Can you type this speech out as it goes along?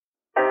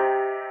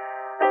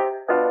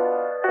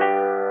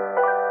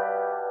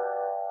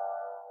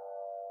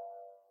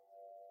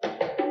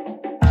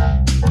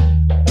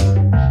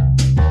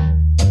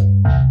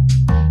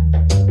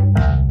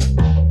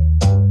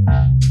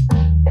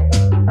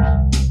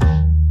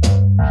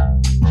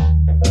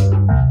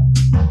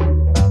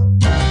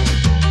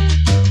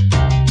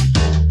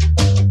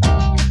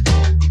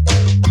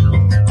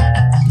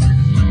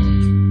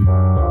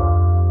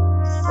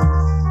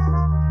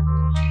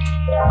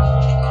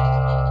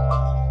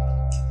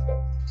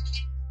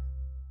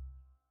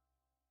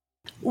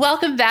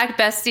Welcome back,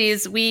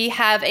 besties. We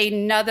have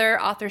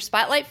another author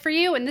spotlight for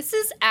you, and this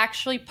is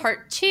actually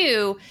part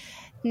 2.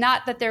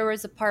 Not that there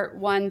was a part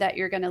 1 that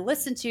you're going to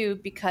listen to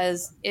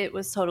because it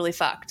was totally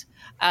fucked.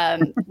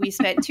 We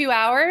spent 2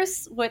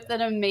 hours with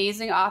an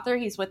amazing author.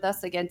 He's with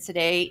us again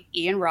today,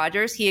 Ian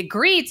Rogers. He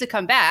agreed to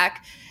come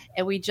back,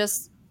 and we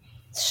just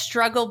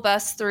struggle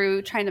bus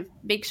through trying to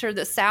make sure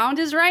the sound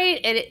is right.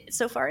 And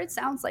so far, it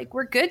sounds like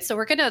we're good. So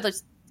we're going to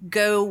just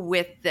go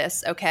with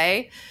this,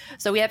 okay?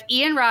 So we have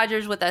Ian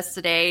Rogers with us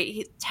today.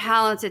 He's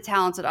talented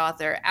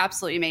author,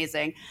 absolutely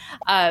amazing.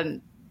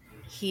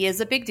 He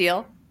is a big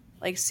deal.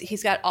 Like,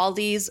 he's got all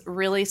these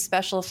really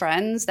special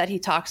friends that he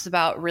talks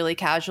about really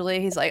casually.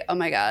 He's like, oh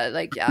my God,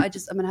 like, yeah, I'm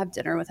going to have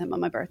dinner with him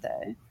on my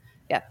birthday.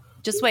 Yeah,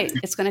 just wait.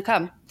 It's going to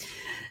come.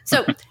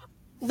 So a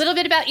little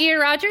bit about Ian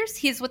Rogers.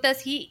 He's with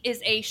us. He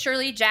is a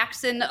Shirley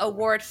Jackson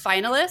Award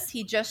finalist.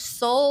 He just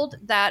sold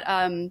that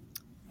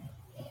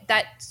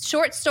that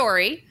short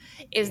story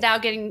is now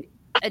getting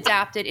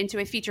adapted into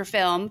a feature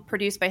film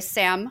produced by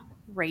SAM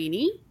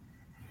RAIMI,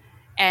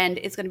 and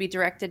it's going to be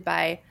directed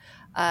by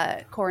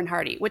Corin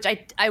Hardy, which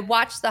I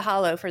watched The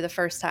Hollow for the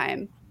first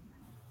time.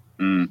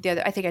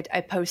 I think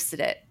I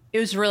posted it. It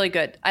was really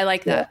good. I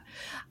like that.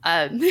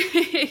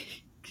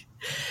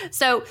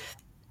 So,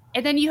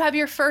 and then you have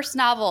your first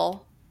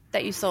novel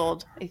that you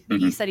sold.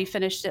 He said he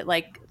finished it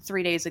like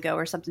 3 days ago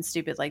or something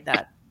stupid like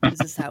that.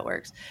 This is how it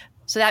works.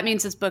 So that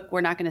means this book, we're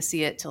not going to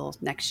see it till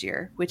next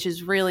year, which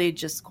is really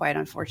just quite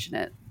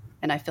unfortunate.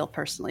 And I feel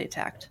personally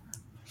attacked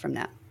from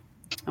that.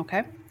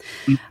 Okay.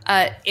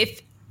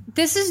 If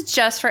this is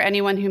just for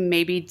anyone who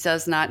maybe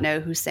does not know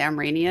who Sam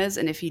Raimi is,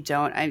 and if you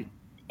don't, I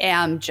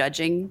am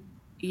judging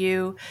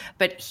you,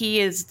 but he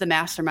is the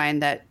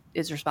mastermind that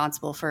is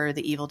responsible for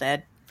the Evil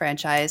Dead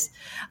franchise.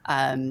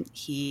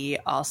 He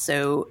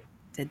also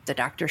did the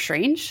Doctor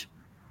Strange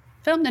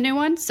film, the new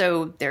one.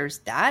 So there's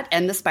that,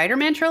 and the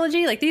Spider-Man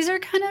trilogy. Like, these are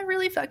kind of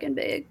really fucking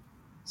big.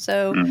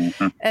 So,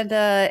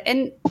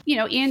 and you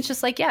know, Ian's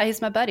just like, yeah,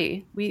 he's my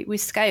buddy. We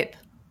Skype.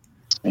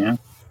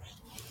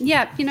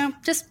 Yeah, you know,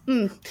 just.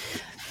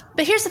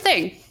 But here's the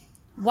thing: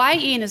 why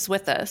Ian is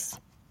with us.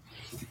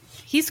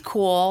 He's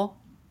cool.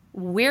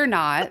 We're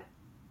not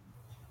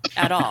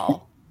at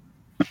all.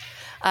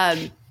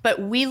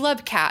 But we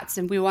love cats,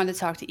 and we wanted to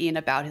talk to Ian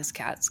about his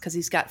cats because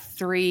he's got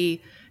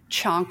 3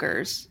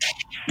 chonkers,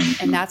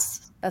 and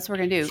that's what we're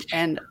gonna do.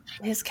 And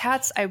his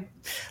cats,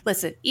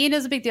 listen, Ian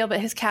is a big deal, but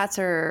his cats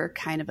are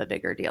kind of a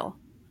bigger deal,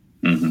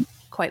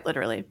 quite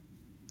literally.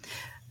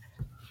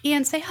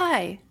 Ian, say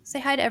hi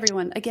to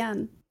everyone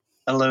again.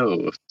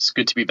 Hello, it's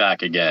good to be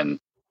back again.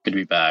 Good to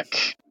be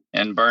back.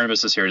 And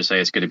Barnabas is here to say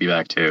it's good to be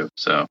back too.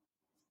 So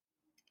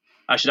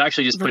I should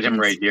actually just put him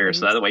right here,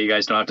 so that way you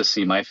guys don't have to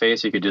see my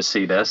face. You could just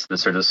see this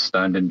sort of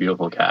stunned and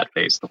beautiful cat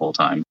face the whole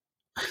time.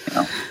 You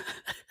know?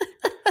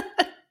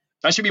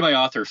 That should be my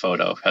author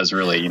photo, because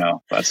really, you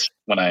know, that's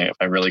when if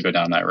I really go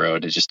down that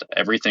road, it's just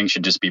everything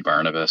should just be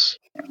Barnabas.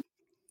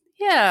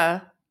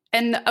 Yeah.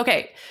 And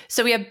okay,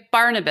 so we have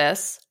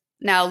Barnabas.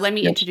 Now let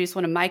me introduce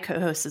one of my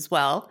co-hosts as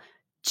well.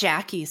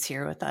 Jackie's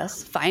here with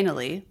us,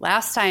 finally.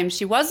 Last time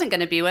she wasn't going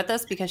to be with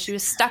us because she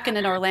was stuck in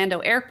an Orlando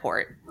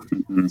airport.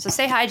 So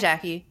say hi,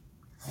 Jackie.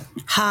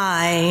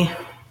 Hi.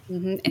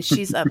 And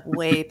she's up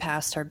way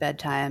past her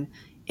bedtime.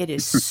 It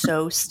is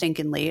so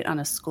stinking late on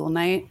a school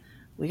night.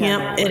 We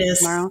got it is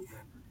tomorrow.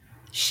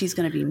 She's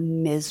going to be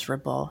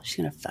miserable. She's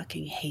going to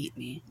fucking hate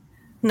me.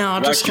 No,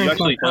 I'll just drink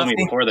actually told me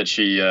before that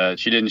she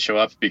didn't show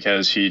up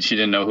because she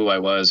didn't know who I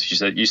was.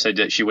 You said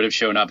that she would have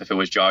shown up if it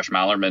was Josh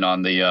Mallerman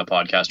on the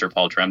podcast or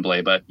Paul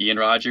Tremblay, but Ian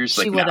Rogers,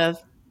 she would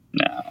have.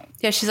 No.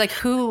 Yeah, she's like,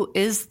 who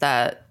is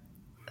that?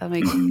 I'm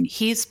like,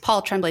 he's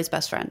Paul Tremblay's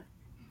best friend.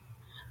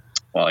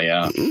 Well,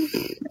 yeah, he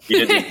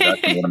did the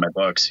introduction to one of my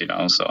books, you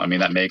know. So I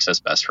mean, that makes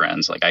us best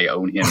friends. Like, I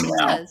own him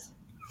now.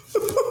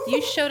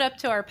 You showed up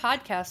to our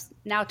podcast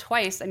now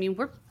twice. I mean,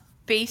 we're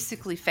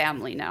basically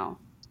family now.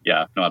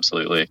 Yeah, no,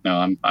 absolutely.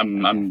 No,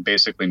 I'm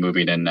basically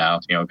moving in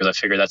now, you know, because I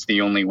figure that's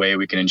the only way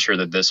we can ensure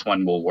that this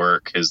one will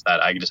work, is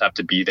that I just have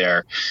to be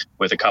there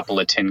with a couple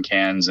of tin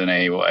cans and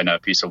a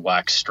piece of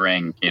wax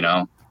string, you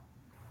know?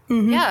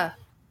 Yeah.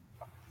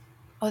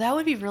 Oh, that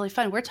would be really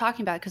fun. We're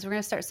talking about it because we're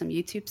going to start some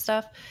YouTube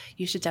stuff.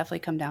 You should definitely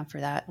come down for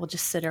that. We'll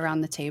just sit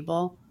around the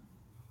table.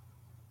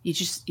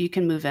 You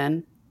can move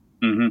in.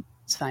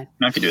 It's fine.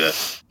 I can do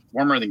that.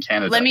 Warmer than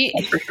Canada.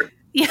 For sure.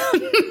 Yeah.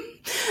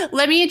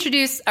 Let me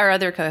introduce our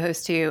other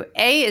co-host too.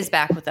 A is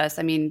back with us.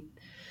 I mean,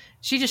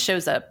 she just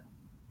shows up.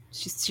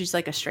 She's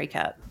like a stray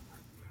cat.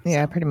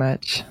 Yeah, pretty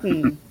much.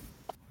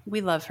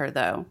 We love her,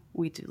 though.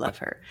 We do love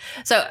her.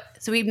 So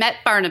we met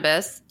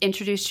Barnabas,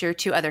 introduced your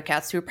 2 other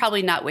cats who are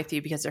probably not with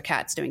you because they're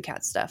cats doing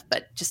cat stuff,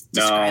 but just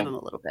describe them a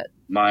little bit.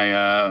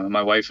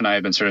 My wife and I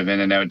have been sort of in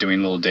and out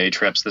doing little day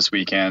trips this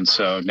weekend.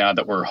 So now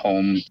that we're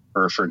home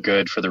for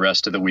good for the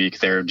rest of the week,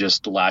 they're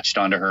just latched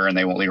onto her and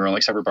they won't leave her alone,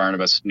 except for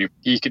Barnabas.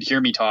 He could hear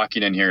me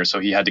talking in here,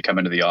 so he had to come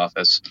into the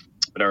office.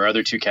 But our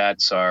other 2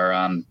 cats are,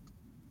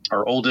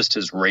 our oldest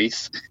is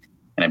Wraith,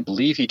 and I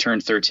believe he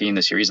turned 13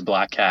 this year. He's a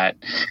black cat.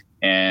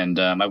 And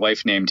my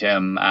wife named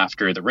him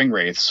after the ring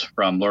wraiths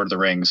from Lord of the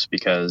Rings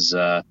because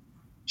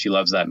she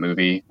loves that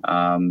movie.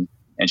 And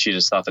she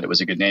just thought that it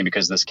was a good name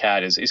because this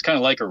cat he's kind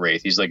of like a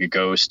wraith. He's like a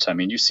ghost. I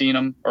mean, you've seen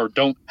him or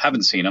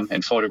haven't seen him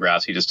in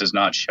photographs. He just does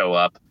not show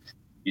up.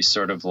 He's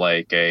sort of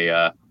like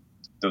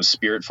those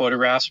spirit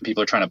photographs when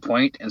people are trying to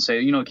point and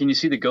say, can you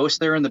see the ghost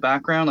there in the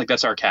background? Like,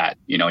 that's our cat.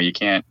 You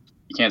can't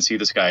see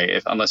this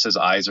guy unless his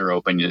eyes are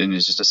open, and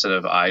it's just a set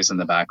of eyes in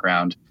the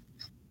background.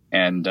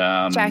 And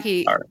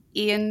Jackie,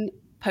 Ian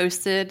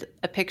posted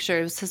a picture.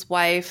 It was his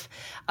wife.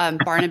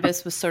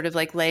 Barnabas was sort of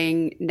like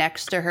laying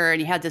next to her,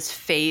 and he had this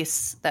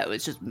face that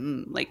was just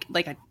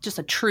just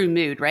a true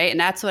mood, right? And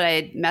that's what I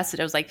had messaged.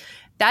 I was like,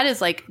 that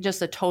is like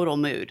just a total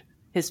mood.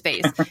 His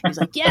face. He was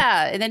like,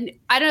 yeah. And then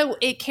I don't know,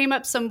 it came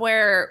up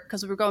somewhere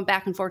because we were going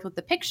back and forth with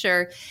the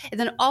picture. And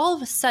then all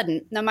of a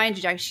sudden, now mind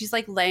you, Jackie, she's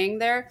like laying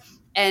there,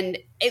 and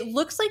it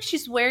looks like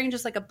she's wearing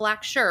just like a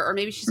black shirt, or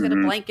maybe she's got a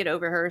blanket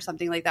over her or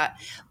something like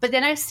that. But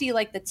then I see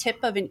like the tip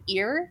of an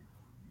ear.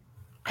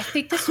 I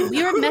think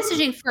we were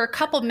messaging for a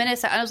couple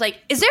minutes. And I was like,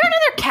 is there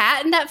another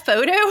cat in that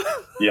photo?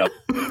 Yep.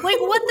 Like,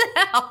 what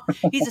the hell?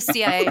 He's a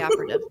CIA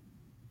operative.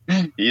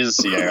 He is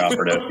a CIA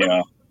operative,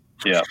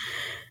 Yeah.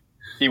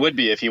 He would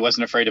be if he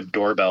wasn't afraid of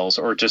doorbells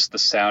or just the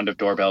sound of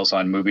doorbells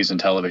on movies and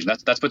television.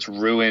 That's what's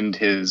ruined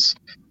his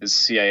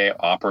CIA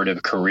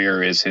operative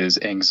career, is his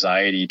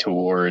anxiety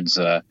towards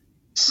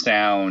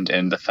sound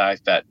and the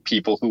fact that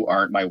people who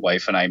aren't my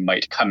wife and I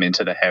might come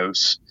into the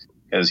house,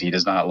 because he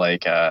does not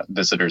like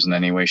visitors in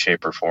any way,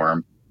 shape, or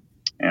form.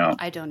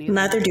 I don't either.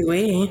 Neither do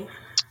we.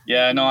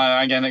 Yeah, no,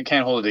 I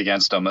can't hold it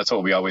against him. That's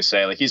what we always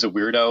say. Like, he's a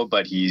weirdo,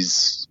 but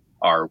he's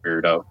our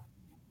weirdo.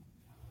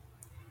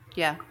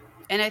 Yeah.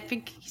 And I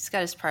think he's got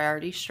his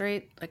priorities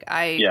straight. Like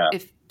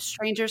if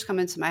strangers come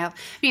into my house,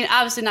 I mean,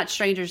 obviously not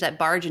strangers that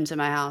barge into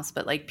my house,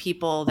 but like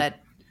people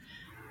that,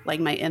 like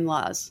my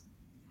in-laws,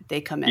 if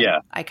they come in,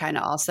 I kind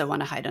of also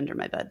want to hide under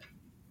my bed.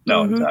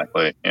 No,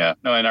 exactly. Yeah.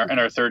 No, and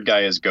our third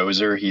guy is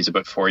Gozer. He's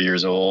about 4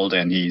 years old,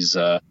 and he's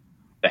the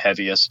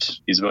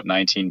heaviest. He's about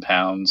 19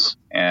 pounds.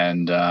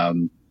 And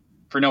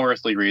for no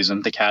earthly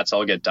reason, the cats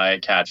all get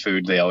diet cat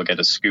food. They all get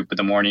a scoop in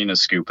the morning, a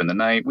scoop in the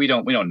night. We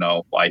don't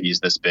know why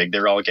he's this big.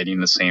 They're all getting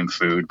the same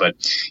food, but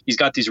he's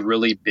got these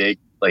really big,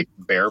 like,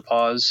 bear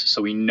paws.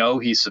 So we know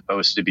he's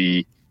supposed to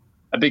be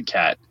a big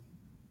cat,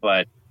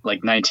 but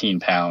like 19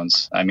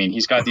 pounds. I mean,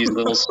 he's got these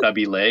little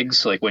stubby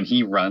legs. Like, when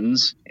he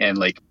runs, and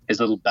like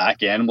his little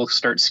back end will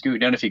start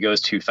scooting down if he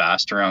goes too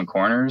fast around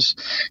corners.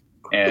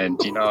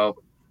 And,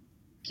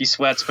 he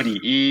sweats when he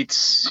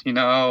eats,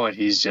 and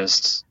he's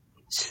just...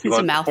 He's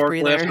a mouth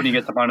breather. When he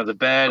gets up onto the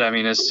bed, I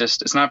mean,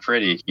 it's not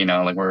pretty,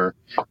 like we're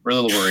a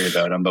little worried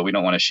about him, but we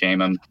don't want to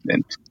shame him.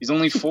 And he's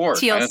only 4.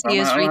 TLC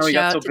has reached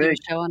out to do a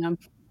show on him.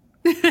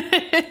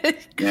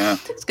 Yeah.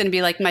 It's going to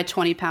be like my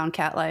 20-pound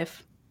cat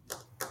life.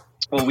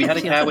 Well, we had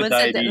a cat with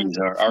diabetes.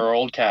 Our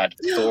old cat,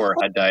 Thor,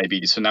 had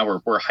diabetes. So now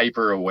we're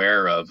hyper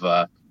aware of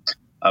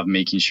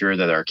making sure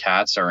that our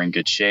cats are in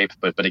good shape.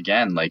 But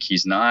again, like,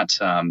 he's not,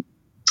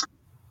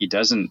 he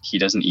doesn't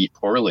eat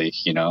poorly,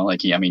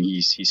 like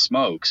he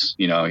smokes,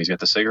 he's got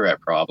the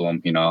cigarette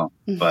problem,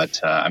 but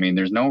I mean,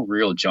 there's no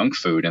real junk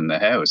food in the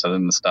house other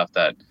than the stuff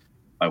that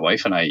my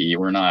wife and I eat.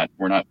 We're not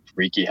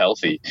freaky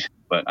healthy,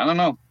 but I don't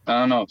know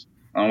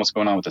what's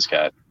going on with this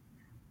cat.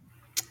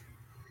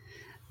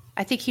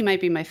 I think he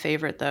might be my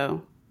favorite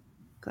though,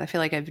 because I feel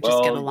like I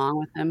just get along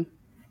with him.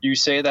 You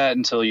say that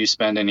until you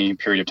spend any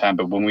period of time,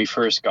 but when we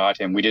first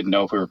got him, we didn't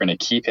know if we were going to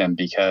keep him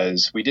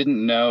because we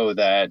didn't know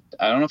that,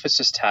 I don't know if it's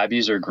just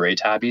tabbies or gray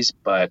tabbies,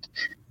 but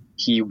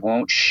he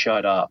won't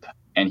shut up,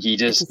 and he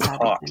just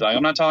talks. Like,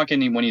 I'm not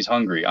talking when he's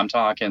hungry. I'm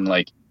talking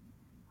like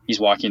he's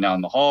walking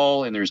down the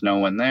hall and there's no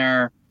one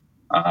there.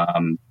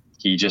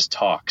 He just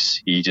talks.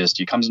 He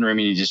comes in the room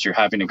and you're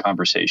having a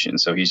conversation.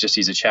 So he's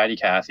a chatty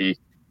Cathy.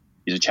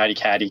 He's a chatty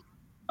catty.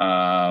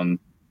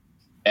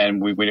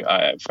 And we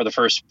for the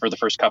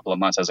first couple of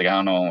months, I was like, I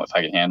don't know if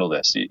I can handle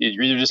this.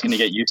 You're either just going to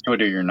get used to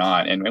it or you're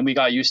not. And we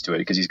got used to it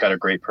because he's got a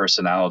great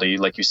personality.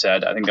 Like you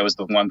said, I think that was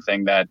the one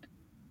thing that,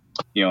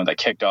 that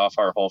kicked off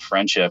our whole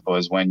friendship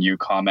was when you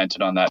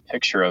commented on that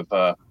picture of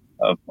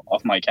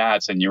my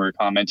cats, and you were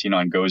commenting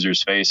on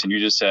Gozer's face, and you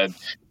just said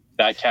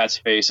that cat's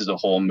face is a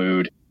whole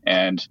mood.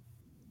 And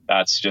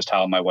that's just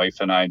how my wife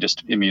and I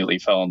just immediately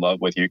fell in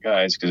love with you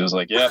guys, because it was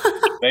like, yep,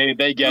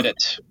 they get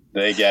it.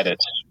 They get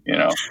it,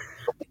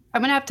 I'm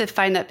going to have to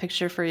find that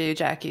picture for you,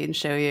 Jackie, and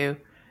show you.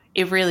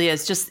 It really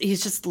is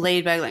he's just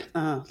laid back like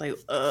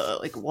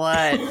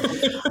what?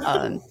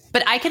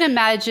 But I can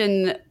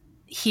imagine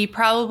he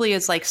probably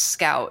is like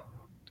Scout,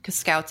 because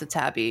Scout's a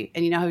tabby.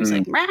 And how he's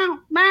like, meow,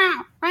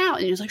 meow, meow.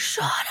 And he's like,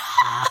 shut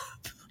up.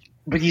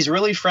 But he's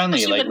really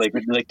friendly.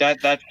 Like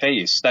that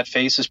face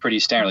is pretty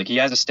standard. Like, he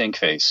has a stink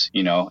face,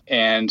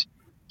 and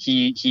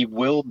he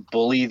will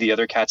bully the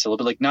other cats a little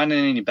bit, like not in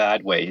any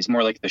bad way. He's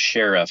more like the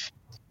sheriff.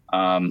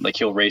 Like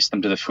he'll race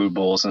them to the food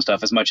bowls and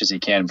stuff as much as he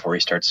can before he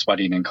starts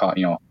sweating and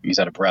he's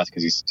out of breath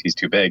because he's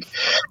too big.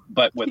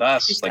 But with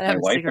us, like my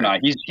wife and I,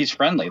 he's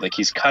friendly. Like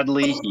he's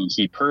cuddly.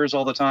 He purrs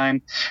all the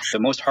time. The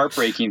most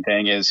heartbreaking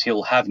thing is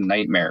he'll have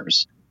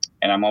nightmares.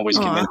 And I'm always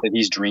convinced that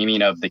he's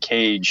dreaming of the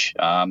cage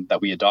that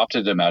we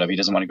adopted him out of. He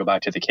doesn't want to go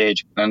back to the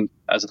cage. And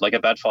as like a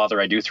bad father,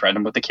 I do threaten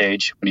him with the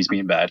cage when he's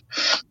being bad.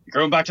 You're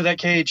going back to that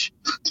cage.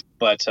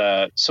 But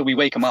so we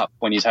wake him up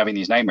when he's having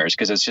these nightmares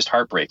because it's just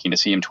heartbreaking to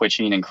see him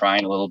twitching and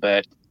crying a little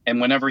bit.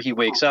 And whenever he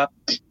wakes up,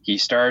 he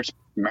starts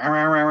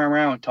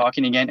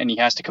talking again, and he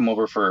has to come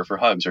over for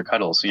hugs or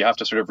cuddles. So you have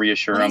to sort of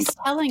reassure him. He's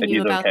telling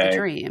you about the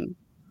dream.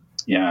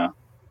 Yeah.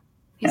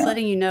 He's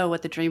letting you know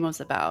what the dream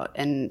was about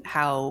and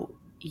how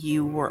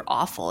you were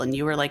awful and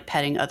you were like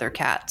petting other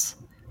cats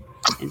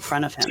in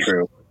front of him.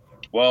 True.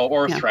 Well,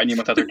 or threatening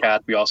with other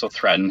cats. We also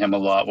threaten him a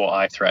lot. Well,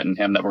 I threaten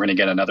him that we're going to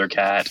get another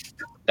cat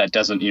that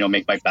doesn't,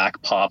 make my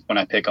back pop when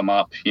I pick him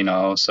up,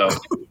 So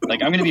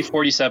like, I'm going to be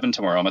 47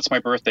 tomorrow. It's my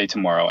birthday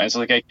tomorrow. And it's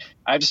like, I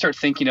have to start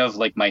thinking of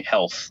like my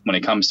health when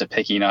it comes to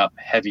picking up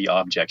heavy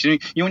objects.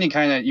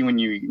 When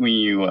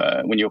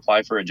you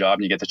apply for a job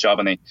and you get the job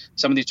and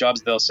some of these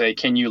jobs, they'll say,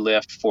 can you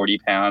lift 40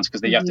 pounds? Because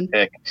they have to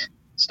pick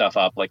stuff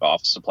up like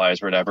office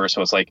supplies or whatever. So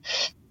it's like,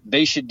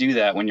 they should do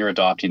that when you're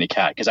adopting a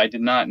cat, because I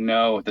did not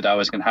know that I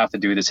was going to have to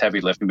do this heavy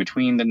lifting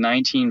between the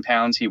 19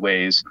 pounds he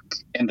weighs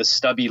and the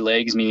stubby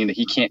legs, meaning that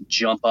he can't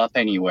jump up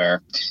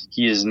anywhere.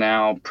 He is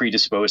now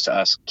predisposed to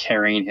us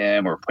carrying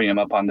him or putting him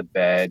up on the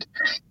bed,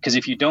 because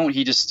if you don't,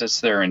 he just sits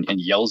there and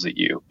yells at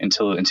you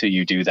until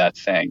you do that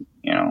thing.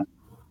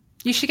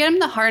 You should get him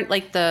the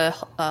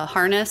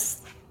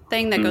harness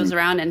thing that goes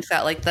around and it's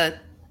got like the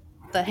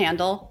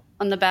handle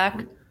on the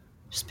back.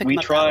 We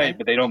tried,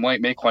 but they don't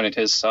make one at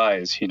his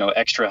size.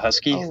 Extra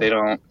husky. They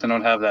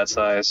don't have that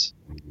size.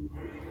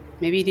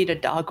 Maybe you need a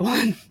dog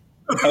one.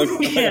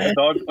 A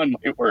dog one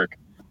might work.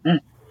 All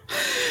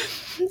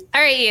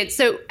right, Ian.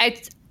 So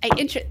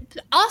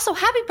also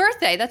happy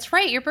birthday. That's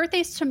right. Your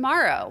birthday's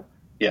tomorrow.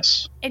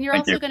 Yes. And you're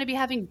also going to be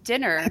having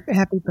dinner.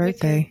 Happy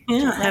birthday.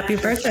 Happy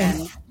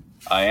birthday.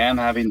 I am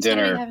having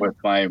dinner with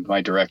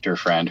my director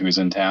friend who's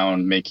in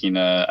town making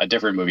a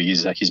different movie.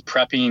 He's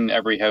prepping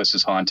Every House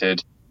is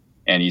Haunted.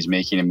 And he's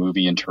making a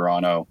movie in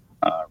Toronto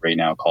right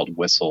now called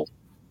Whistle.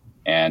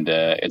 And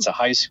it's a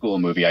high school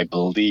movie, I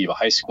believe, a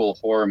high school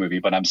horror movie.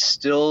 But I'm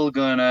still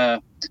going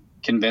to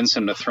convince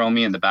him to throw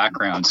me in the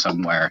background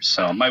somewhere.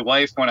 So my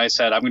wife, when I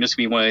said I'm going to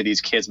be one of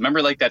these kids,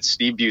 remember like that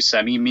Steve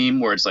Buscemi meme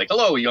where it's like,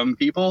 hello, young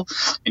people?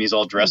 And he's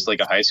all dressed like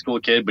a high school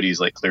kid, but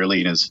he's like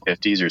clearly in his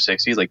 50s or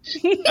 60s. Like,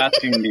 that's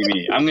going to be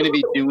me. I'm going to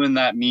be doing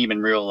that meme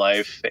in real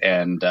life.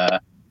 And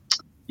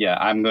yeah,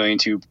 I'm going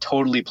to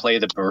totally play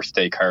the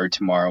birthday card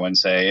tomorrow and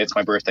say, it's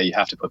my birthday, you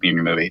have to put me in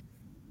your movie.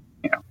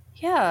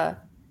 Yeah.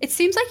 It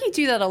seems like you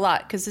do that a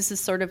lot because this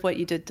is sort of what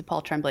you did to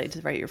Paul Tremblay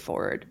to write your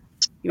forward.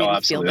 You made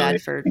me feel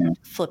bad for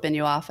flipping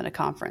you off in a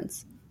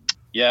conference.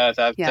 Yeah,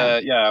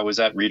 I was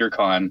at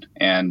ReaderCon,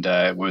 and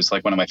it was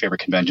like one of my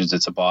favorite conventions.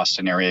 It's a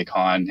Boston area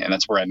con, and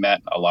that's where I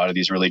met a lot of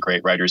these really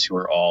great writers who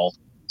are all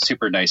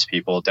super nice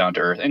people, down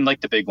to earth, and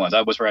like the big ones.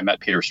 That was where I met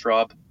Peter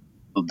Straub,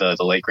 the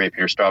late great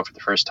Peter Straub, for the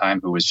first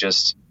time, who was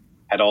just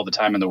had all the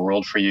time in the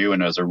world for you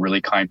and was a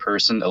really kind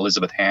person.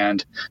 Elizabeth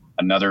Hand,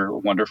 another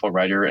wonderful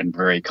writer and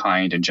very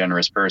kind and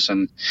generous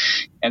person.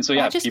 And so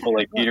people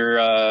like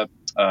Peter,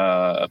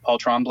 Paul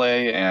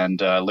Tremblay and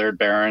Laird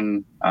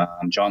Barron,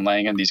 John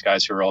Langan, these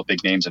guys who are all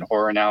big names in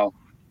horror now,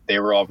 they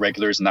were all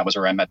regulars, and that was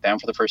where I met them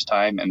for the first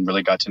time and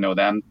really got to know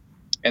them.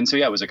 And so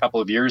it was a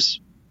couple of years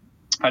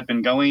I'd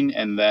been going,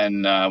 and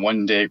then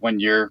one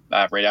year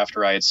right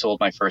after I had sold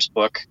my first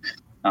book,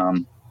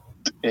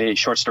 a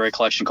short story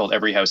collection called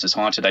Every House is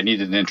Haunted, I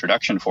needed an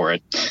introduction for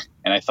it,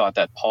 and I thought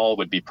that Paul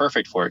would be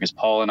perfect for it, because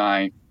Paul and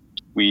I,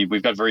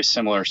 we've got very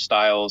similar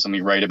styles, and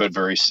we write about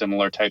very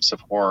similar types of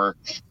horror.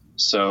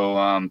 So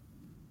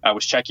I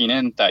was checking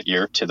in that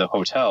year to the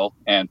hotel,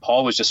 and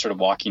Paul was just sort of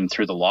walking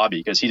through the lobby,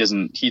 because he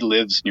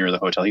lives near the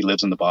hotel. He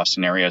lives in the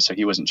Boston area, so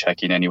he wasn't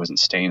checking in. He wasn't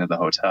staying in the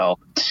hotel.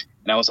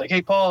 And I was like,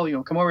 hey, Paul,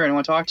 come over here. I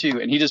want to talk to you.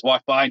 And he just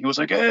walked by, and he was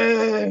like,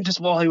 hey, just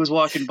while he was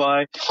walking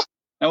by.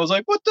 I was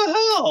like, what the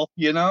hell?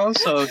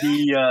 So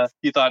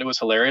he thought it was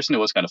hilarious, and it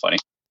was kind of funny.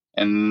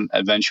 And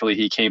eventually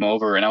he came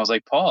over, and I was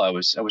like, Paul, I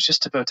was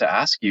just about to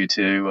ask you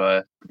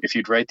to if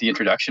you'd write the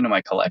introduction to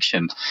my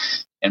collection.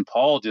 And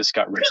Paul just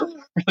got really,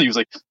 he was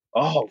like,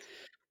 oh,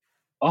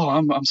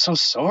 I'm so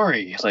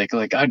sorry.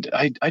 Like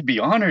I'd be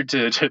honored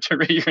to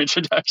read your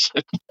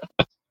introduction.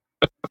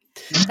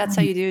 That's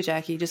how you do it,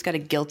 Jackie. You just got to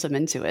guilt them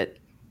into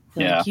it.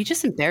 You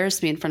just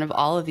embarrassed me in front of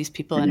all of these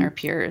people and our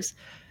peers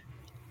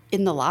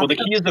in the lobby. Well, the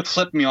key is to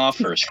flip me off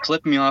first.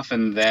 Flip me off,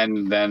 and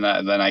then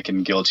I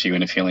can guilt you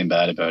into feeling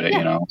bad about it.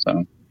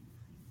 So.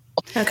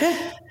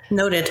 Okay.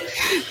 Noted.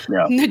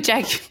 Yeah. No,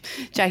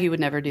 Jackie would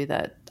never do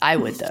that. I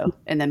would, though,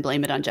 and then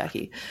blame it on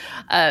Jackie.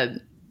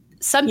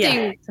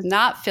 Something to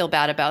not feel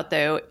bad about,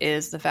 though,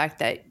 is the fact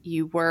that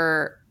you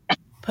were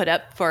put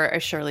up for a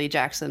Shirley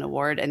Jackson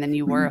Award, and then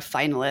you were a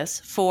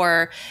finalist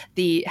for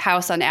the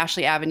house on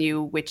Ashley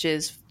Avenue, which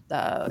is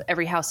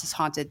Every House is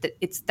Haunted.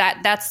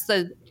 That's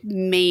the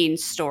main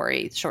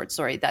short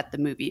story that the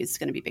movie is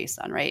going to be based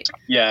on, right?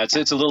 Yeah,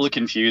 it's a little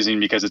confusing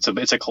because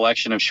it's a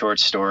collection of short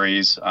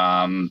stories.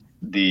 The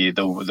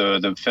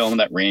film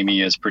that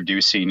Raimi is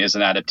producing is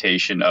an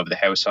adaptation of The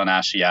House on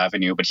Ashley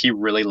Avenue, but he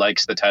really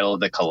likes the title of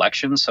the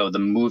collection, so the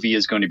movie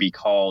is going to be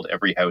called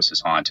Every House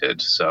is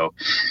Haunted. So,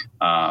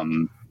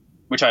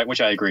 which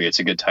I agree, it's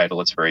a good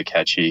title. It's very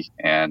catchy,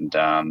 and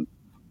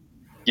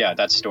yeah,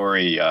 that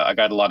story, I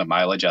got a lot of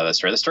mileage out of that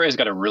story. The story has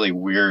got a really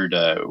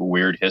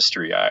weird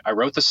history. I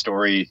wrote the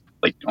story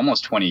like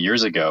almost 20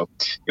 years ago.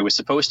 It was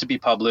supposed to be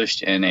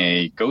published in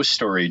a ghost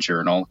story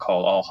journal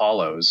called All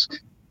Hallows.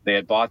 They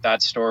had bought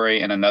that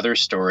story and another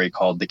story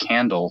called The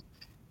Candle.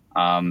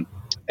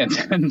 And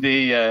then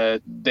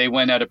they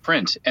went out of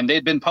print, and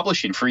they'd been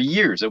publishing for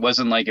years. It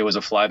wasn't like it was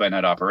a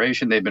fly-by-night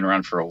operation. They'd been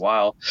around for a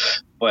while,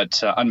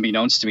 but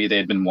unbeknownst to me, they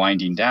had been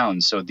winding down.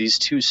 So these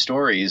two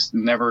stories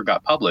never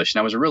got published,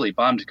 and I was really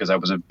bummed because I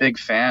was a big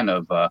fan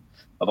of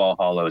All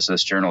Hallows,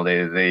 this journal.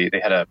 They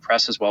had a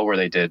press as well where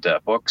they did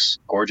books,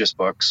 gorgeous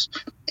books.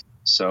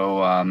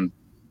 So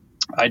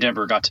I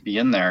never got to be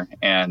in there,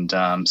 and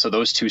so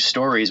those two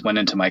stories went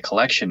into my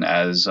collection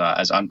as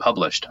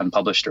unpublished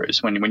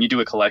stories. When you do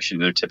a collection,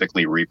 they're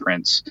typically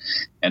reprints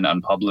and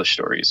unpublished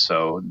stories.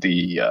 So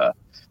the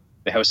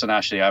House on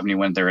Ashley Avenue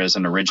went there as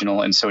an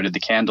original, and so did The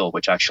Candle,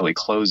 which actually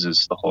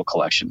closes the whole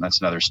collection. That's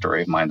another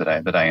story of mine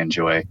that I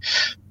enjoy.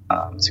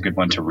 It's a good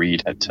one to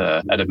read at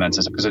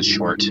events because it's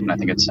short, and I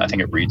think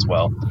it reads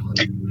well.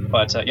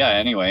 But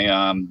anyway,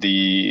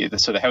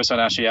 the House on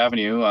Ashley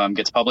Avenue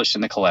gets published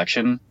in the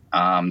collection.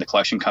 The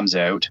collection comes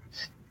out,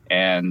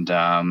 and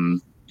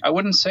I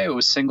wouldn't say it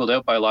was singled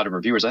out by a lot of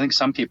reviewers. I think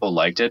some people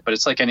liked it, but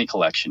it's like any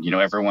collection.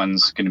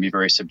 Everyone's going to be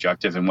very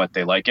subjective in what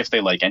they like, if they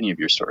like any of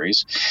your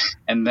stories.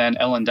 And then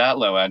Ellen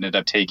Datlow ended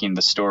up taking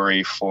the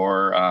story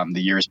for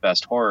the year's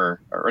best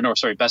horror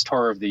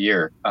of the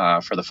year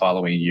for the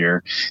following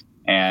year.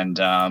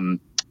 And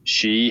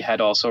she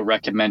had also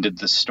recommended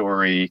the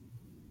story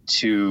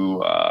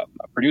to a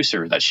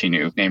producer that she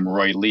knew named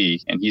Roy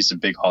Lee, and he's a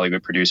big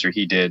Hollywood producer.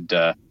 He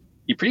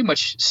pretty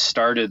much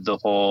started the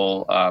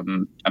whole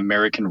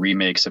American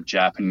remakes of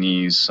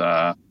Japanese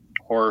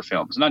horror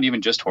films. Not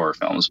even just horror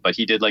films, but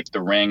he did like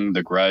The Ring,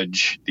 The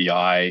Grudge, The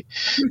Eye,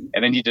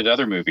 and then he did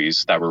other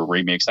movies that were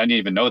remakes. I didn't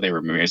even know they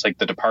were movies, like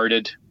The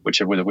Departed, which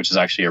is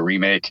actually a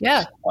remake.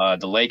 Yeah.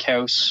 The Lake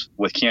House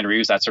with Keanu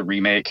Reeves, that's a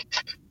remake.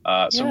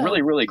 So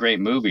really, really great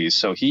movies.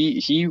 So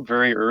he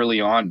very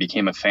early on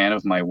became a fan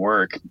of my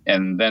work.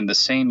 And then the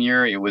same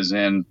year it was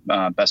in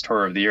Best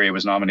Horror of the Year, he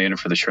was nominated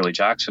for the Shirley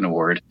Jackson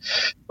Award,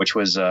 which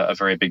was a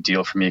very big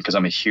deal for me because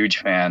I'm a huge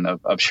fan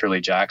of Shirley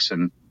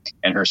Jackson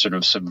and her sort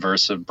of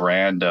subversive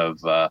brand of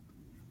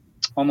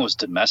almost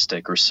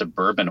domestic or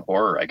suburban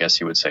horror, I guess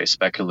you would say,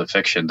 speculative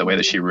fiction, the way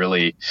that she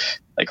really,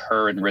 like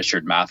her and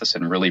Richard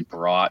Matheson really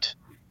brought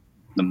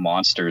the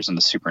monsters and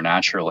the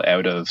supernatural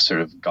out of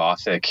sort of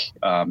Gothic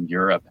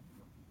Europe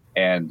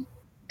and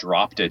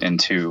dropped it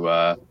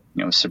into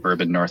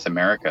suburban North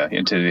America,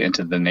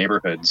 into the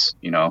neighborhoods,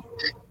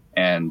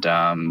 and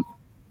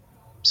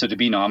so to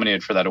be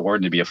nominated for that award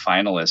and to be a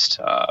finalist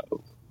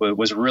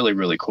was really,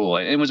 really cool.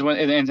 And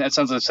it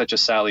sounds like such a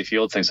Sally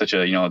Field thing, such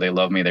a they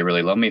love me, they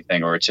really love me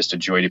thing, or it's just a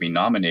joy to be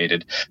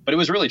nominated. But it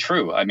was really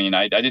true. I mean,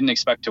 I didn't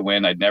expect to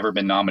win. I'd never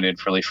been nominated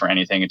for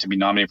anything, and to be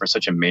nominated for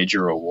such a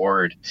major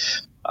award,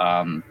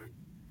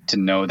 to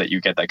know that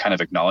you get that kind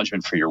of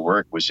acknowledgement for your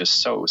work was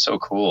just so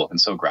cool and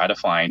so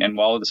gratifying. And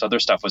while this other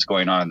stuff was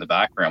going on in the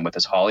background with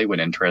this Hollywood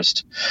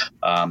interest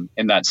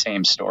in that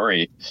same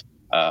story,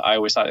 I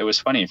always thought it was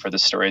funny for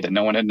this story that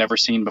no one had never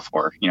seen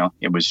before.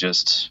 It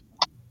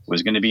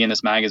was going to be in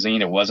this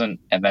magazine. It wasn't,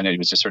 and then it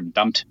was just sort of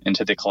dumped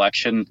into the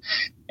collection,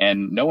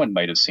 and no one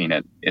might have seen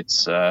it.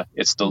 It's the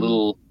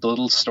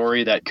little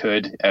story that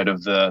could, out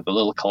of the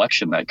little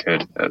collection that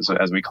could,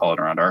 as we call it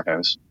around our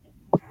house.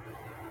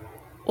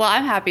 Well,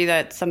 I'm happy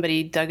that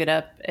somebody dug it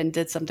up and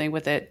did something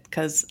with it,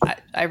 because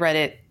I read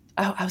it.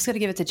 I was going to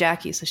give it to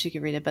Jackie so she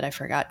could read it, but I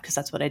forgot, because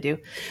that's what I do.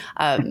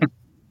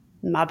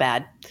 My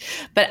bad.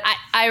 But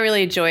I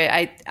really enjoy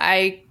it.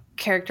 I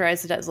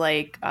characterize it as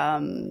like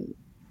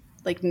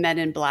Men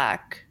in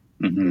Black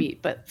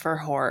meet, but for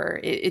horror.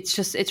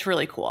 It's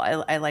really cool.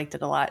 I liked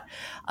it a lot.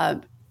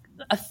 A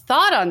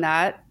thought on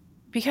that,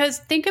 because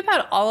think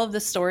about all of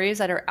the stories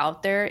that are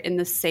out there in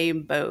the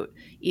same boat.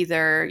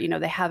 Either,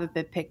 they haven't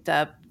been picked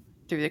up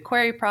through the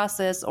query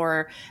process,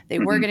 or they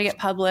were going to get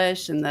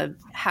published and the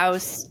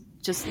house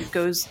just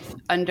goes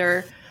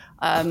under,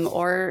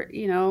 or,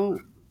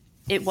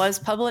 it was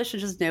published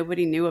and just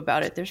nobody knew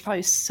about it. There's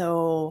probably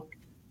so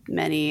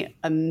many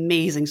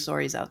amazing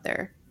stories out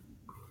there.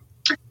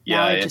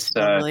 Yeah, I just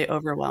feel really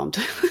overwhelmed.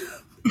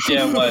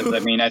 Yeah, it was. I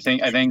mean, I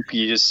think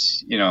you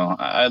just,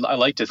 I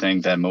like to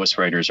think that most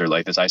writers are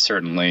like this. I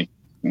certainly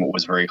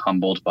was very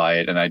humbled by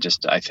it, and I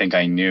think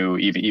I knew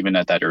even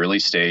at that early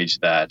stage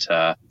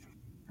that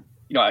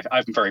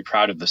I'm very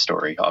proud of the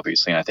story,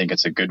 obviously, and I think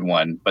it's a good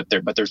one. But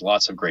there's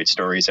lots of great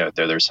stories out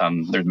there. There's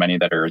many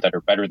that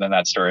are better than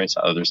that story.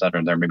 So others that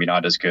are maybe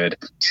not as good.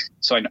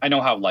 So I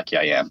know how lucky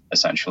I am.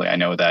 Essentially, I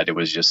know that it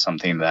was just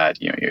something that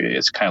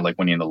it's kind of like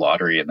winning the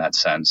lottery in that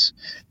sense.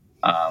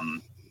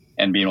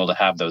 And being able to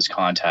have those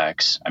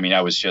contacts. I mean,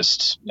 I was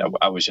just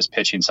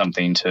pitching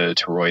something to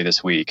Roy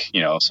this week.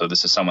 So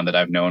this is someone that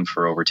I've known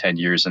for over 10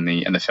 years in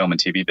the film and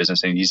TV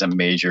business, and he's a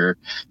major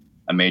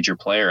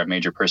player, a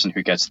major person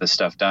who gets this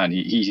stuff done.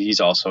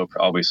 He's also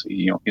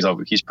obviously,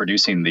 he's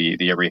producing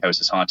the Every House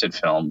is Haunted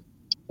film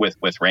with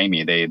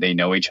Raimi. They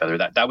know each other.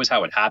 That was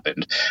how it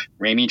happened.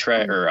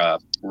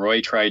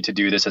 Roy tried to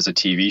do this as a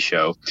TV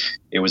show.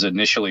 It was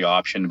initially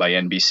optioned by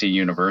NBC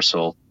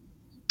Universal.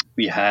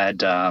 We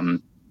had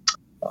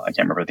I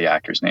can't remember the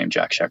actor's name,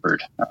 Jack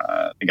Shepherd,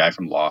 the guy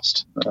from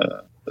Lost,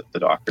 the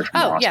doctor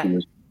from Lost. Yeah.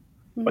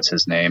 What's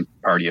his name?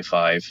 Party of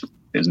Five.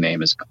 His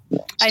name is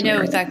Lost. I know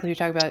exactly what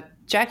you're talking about.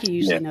 Jackie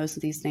usually knows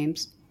these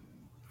names.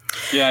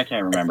 Yeah, I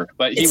can't remember,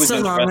 but he it's was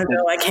so long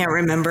ago. I can't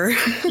remember.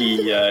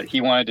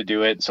 He wanted to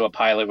do it, so a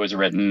pilot was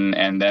written,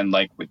 and then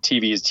like with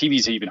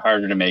TV's even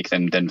harder to make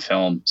than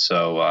film.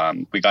 So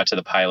we got to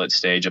the pilot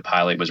stage. A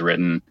pilot was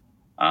written,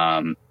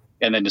 and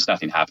then just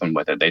nothing happened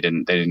with it. They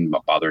didn't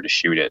bother to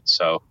shoot it.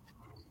 So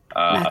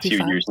a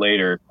few years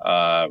later,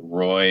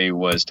 Roy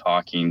was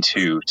talking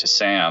to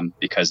Sam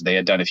because they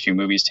had done a few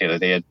movies together.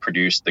 They had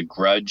produced The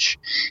Grudge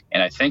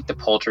and I think the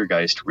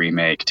Poltergeist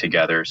remake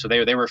together. So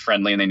they were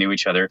friendly and they knew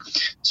each other.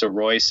 So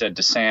Roy said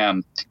to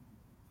Sam,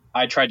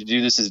 I tried to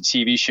do this as a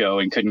TV show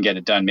and couldn't get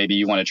it done. Maybe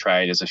you want to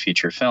try it as a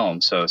feature film.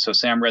 So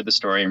Sam read the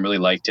story and really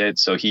liked it.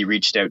 So he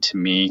reached out to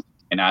me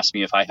and asked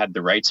me if I had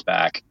the rights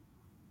back.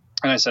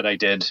 And I said I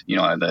did,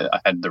 I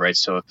had the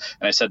rights to it.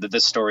 And I said that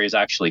this story is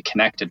actually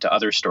connected to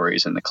other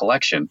stories in the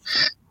collection.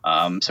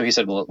 So he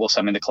said, well,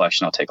 send me the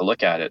collection. I'll take a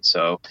look at it.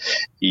 So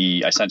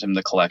I sent him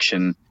the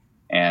collection.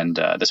 And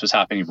this was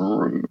happening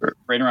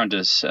right around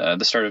the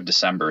start of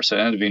December. So it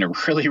ended up being a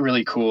really,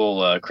 really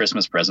cool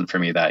Christmas present for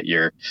me that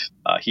year.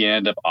 He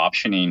ended up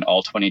optioning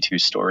all 22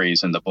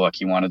 stories in the book.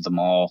 He wanted them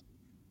all.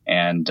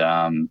 And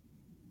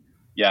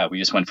we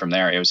just went from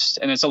there. It's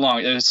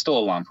still a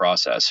long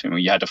process.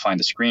 You had to find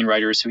the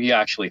screenwriters. So he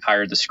actually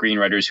hired the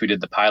screenwriters who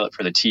did the pilot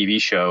for the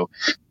TV show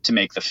to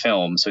make the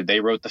film. So they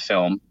wrote the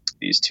film.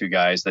 These two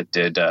guys that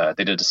did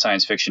a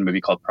science fiction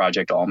movie called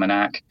Project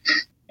Almanac,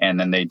 and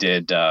then they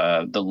did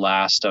the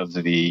last of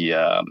the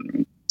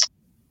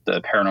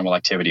Paranormal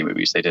Activity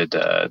movies. They did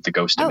the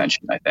Ghost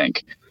Dimension, I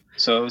think.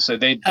 So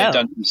they've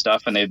done some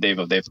stuff, and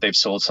they've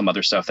sold some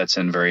other stuff that's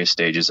in various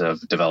stages of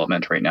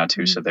development right now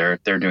too. So they're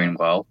doing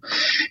well,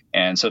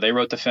 and so they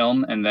wrote the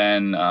film, and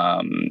then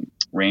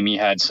Raimi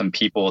had some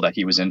people that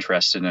he was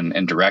interested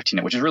in directing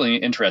it, which is really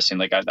interesting.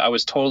 Like I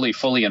was totally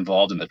fully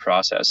involved in the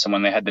process. So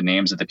when they had the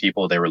names of the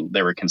people they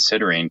were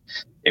considering,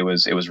 it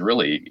was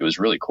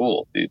really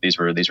cool. These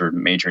were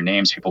major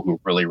names, people who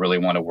really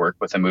want to work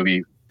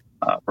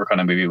on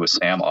a movie with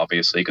Sam,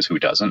 obviously, because who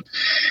doesn't?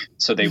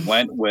 So they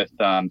went with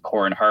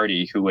Corin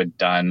Hardy, who had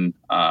done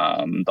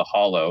The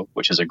Hollow,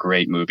 which is a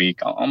great movie,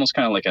 almost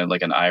kind of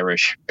like an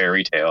Irish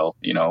fairy tale,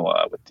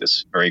 with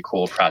this very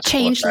cool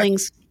practical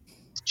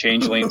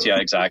Changelings, yeah,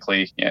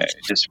 exactly. Yeah,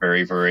 just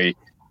very, very,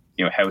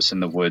 house in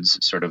the woods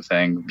sort of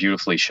thing,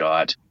 beautifully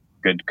shot,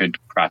 good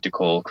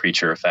practical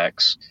creature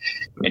effects.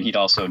 And he'd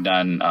also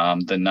done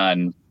The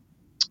Nun,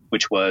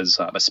 which was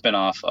a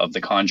spinoff of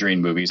the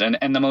Conjuring movies,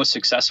 and the most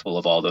successful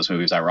of all those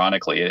movies,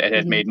 ironically. It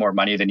had made more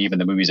money than even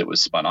the movies it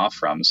was spun off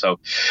from. So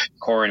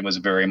Corin was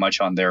very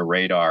much on their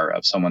radar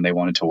of someone they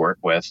wanted to work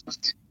with.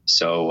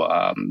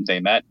 So they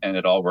met, and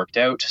it all worked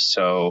out.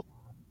 So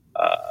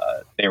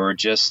they were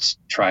just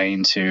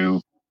trying to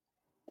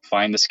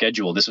find the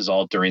schedule. This was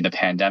all during the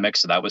pandemic,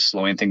 so that was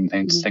slowing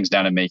things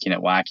down and making it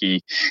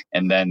wacky.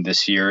 And then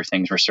this year,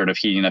 things were sort of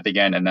heating up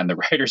again, and then the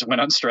writers went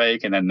on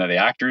strike, and then the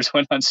actors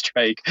went on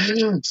strike.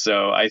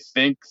 So I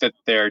think that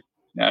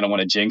I don't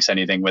want to jinx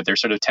anything, but they're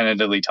sort of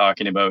tentatively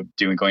talking about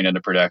going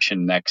into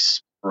production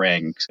next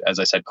spring. As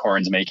I said,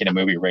 Corin's making a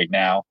movie right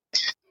now.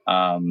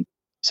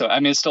 So,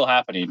 I mean, it's still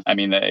happening. I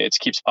mean, it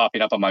keeps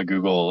popping up on my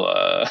Google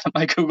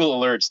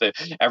alerts that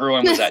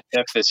everyone was at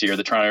TIFF this year,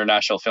 the Toronto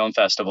International Film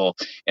Festival,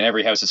 and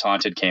Every House is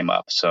Haunted came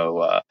up.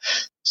 So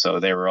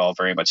they were all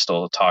very much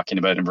still talking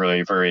about it and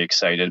really very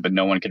excited, but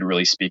no one could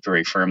really speak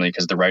very firmly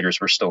because the writers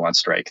were still on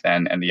strike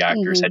then, and the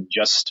actors had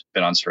just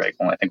been on strike,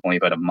 I think only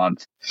about a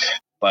month.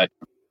 But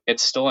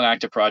it's still an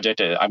active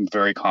project. I'm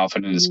very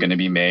confident it's going to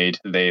be made.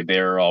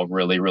 They're all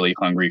really, really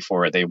hungry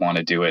for it. They want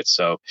to do it.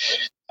 So,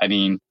 I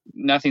mean,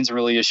 nothing's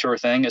really a sure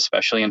thing,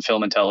 especially in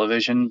film and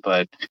television,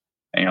 but,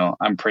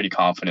 I'm pretty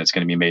confident it's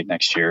going to be made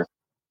next year.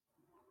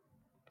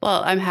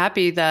 Well, I'm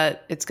happy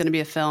that it's going to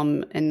be a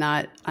film and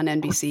not on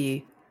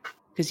NBC,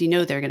 because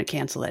they're going to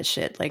cancel that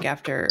shit like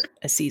after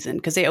a season,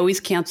 because they always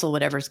cancel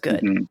whatever's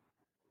good. Mm-hmm.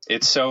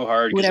 It's so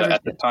hard because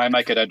at the time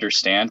I could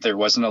understand there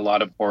wasn't a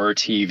lot of horror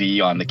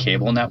TV on the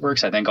cable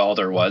networks. I think all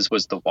there was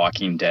The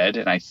Walking Dead,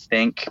 and I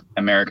think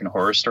American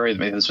Horror Story.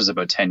 Maybe this was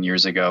about 10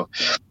 years ago.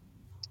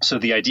 So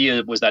the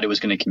idea was that it was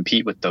going to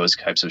compete with those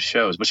types of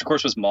shows, which of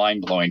course was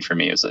mind blowing for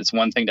me. It's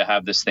one thing to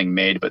have this thing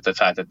made, but the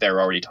fact that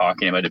they're already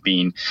talking about it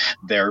being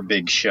their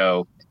big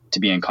show to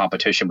be in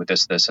competition with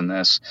this, and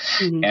this.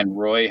 Mm-hmm. And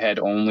Roy had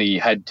only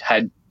had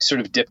sort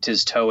of dipped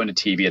his toe into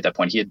TV at that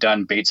point. He had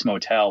done Bates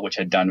Motel, which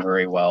had done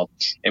very well,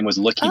 and was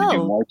looking to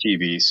do more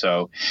TV.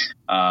 So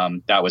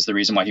that was the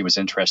reason why he was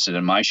interested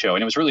in my show.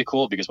 And it was really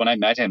cool because when I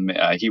met him,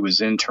 he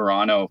was in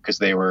Toronto because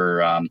they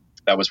were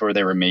that was where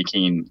they were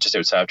making, just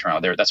outside of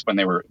Toronto. That's when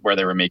they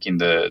were making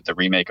the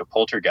remake of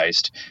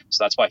Poltergeist.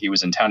 So that's why he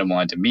was in town and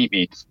wanted to meet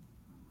me.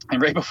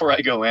 And right before I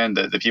go in,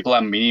 the people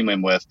I'm meeting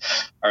him with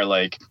are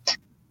like,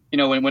 you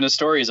know, when a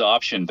story is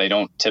optioned, they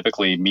don't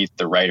typically meet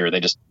the writer.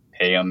 They just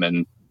pay him,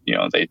 and you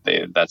know,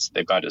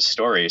 they've got his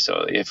story.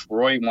 So if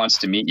Roy wants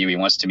to meet you, he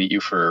wants to meet you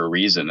for a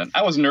reason. And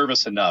I was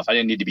nervous enough. I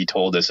didn't need to be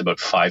told this about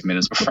 5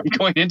 minutes before I'm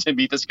going in to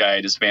meet this guy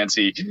at his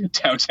fancy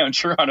downtown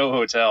Toronto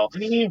hotel.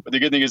 But the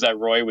good thing is that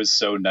Roy was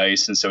so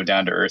nice and so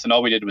down to earth. And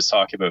all we did was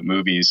talk about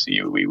movies.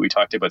 We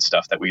talked about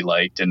stuff that we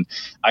liked, and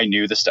I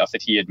knew the stuff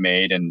that he had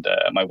made. And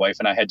my wife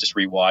and I had just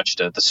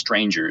rewatched The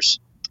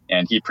Strangers.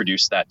 And he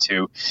produced that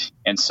too.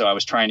 And so I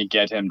was trying to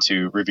get him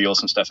to reveal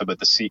some stuff about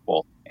the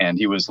sequel. And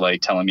he was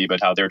like telling me about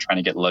how they're trying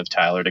to get Liv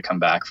Tyler to come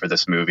back for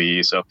this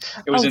movie. So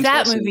it was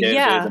interesting to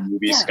get the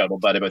movie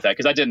scuttlebutt about that,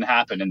 because that didn't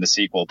happen in the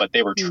sequel, but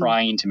they were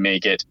trying to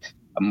make it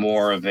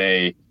more of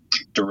a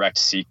direct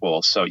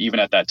sequel. So even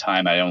at that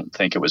time, I don't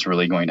think it was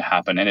really going to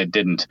happen, and it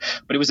didn't.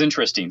 But it was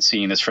interesting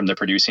seeing this from the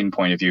producing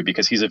point of view,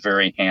 because he's a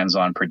very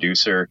hands-on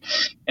producer.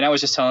 And I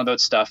was just telling about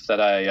stuff that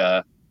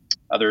I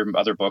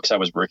other books I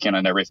was working on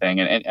and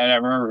everything. And I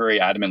remember very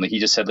adamantly, he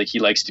just said, like, he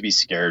likes to be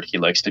scared. He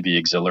likes to be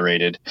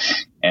exhilarated.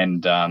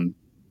 And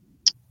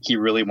he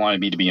really wanted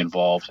me to be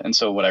involved. And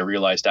so what I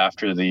realized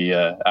after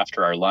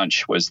our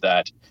lunch was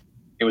that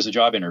it was a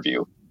job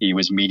interview. He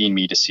was meeting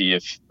me to see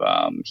if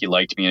he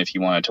liked me and if he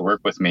wanted to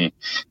work with me.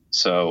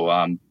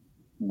 So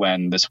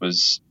when this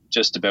was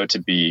just about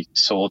to be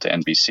sold to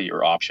NBC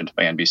or optioned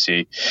by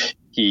NBC,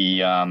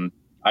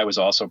 I was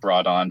also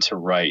brought on to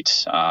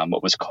write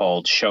what was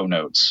called show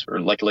notes, or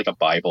like a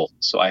Bible.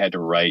 So I had to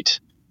write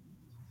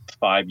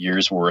 5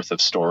 years worth of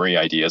story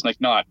ideas,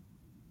 like not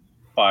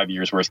 5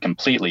 years worth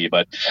completely,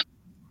 but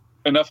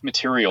enough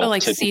material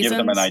to give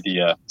them an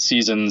idea.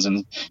 Seasons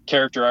and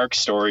character arcs,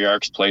 story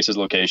arcs, places,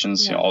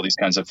 locations, you know, all these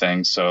kinds of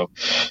things. So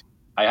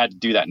I had to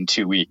do that in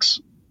 2 weeks,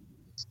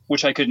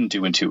 which I couldn't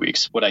do in 2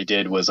 weeks. What I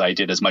did was I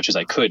did as much as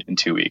I could in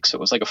 2 weeks. It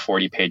was like a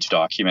 40-page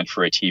document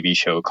for a TV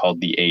show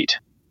called The Eight.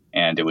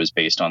 And it was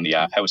based on the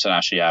house on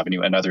Ashley Avenue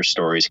and other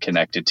stories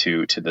connected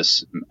to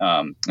this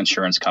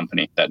insurance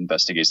company that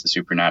investigates the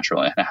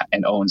supernatural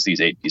and owns these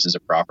 8 pieces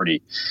of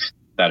property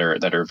that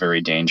are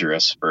very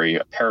dangerous, very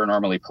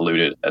paranormally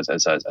polluted,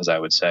 as I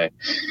would say.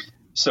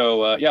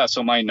 So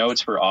so my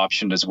notes were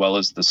optioned as well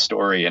as the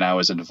story, and I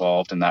was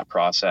involved in that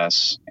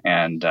process.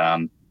 And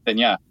then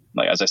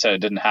like as I said, it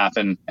didn't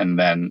happen. And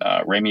then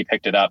Raimi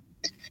picked it up,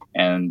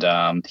 and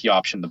he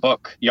optioned the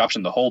book. He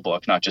optioned the whole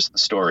book, not just the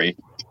story.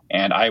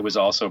 And I was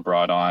also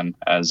brought on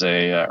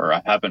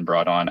I have been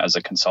brought on as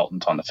a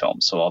consultant on the film.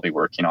 So I'll be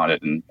working on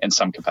it in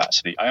some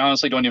capacity. I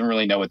honestly don't even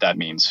really know what that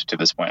means to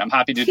this point. I'm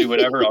happy to do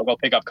whatever. I'll go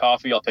pick up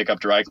coffee. I'll pick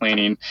up dry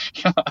cleaning.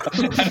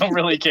 I don't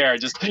really care.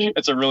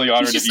 It's a really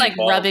honor to be just like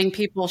involved. Rubbing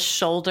people's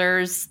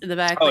shoulders in the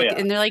back.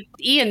 And they're like,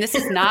 Ian, this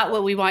is not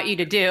what we want you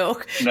to do.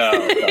 No.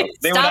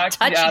 They would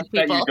actually ask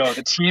people. that you go.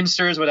 The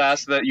Teamsters would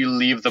ask that you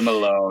leave them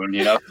alone.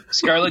 You know,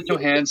 Scarlett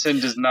Johansson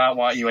does not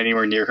want you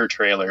anywhere near her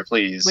trailer.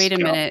 Please. Wait a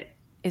minute.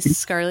 Is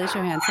Scarlett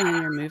Johansson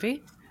in your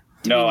movie?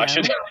 No, I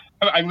should.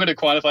 I'm going to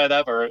quantify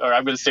that, or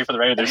I'm going to say for the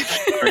record,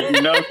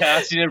 there's no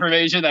casting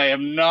information. I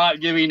am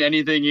not giving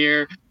anything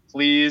here.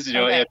 Please,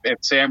 if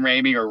Sam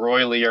Raimi or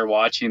Roy Lee are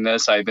watching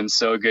this, I've been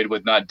so good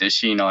with not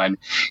dishing on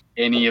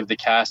any of the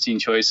casting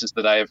choices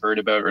that I have heard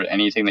about or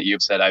anything that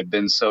you've said. I've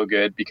been so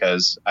good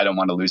because I don't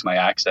want to lose my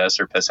access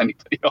or piss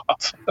anybody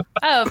off.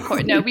 Oh, of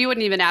course. No, we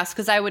wouldn't even ask,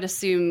 because I would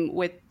assume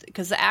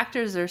because the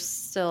actors are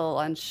still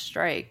on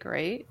strike,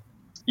 right?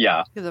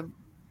 Yeah.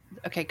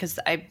 Because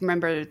I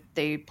remember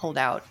they pulled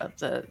out of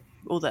the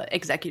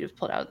executives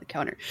pulled out of the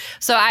counter.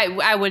 So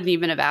I wouldn't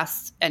even have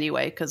asked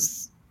anyway,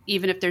 because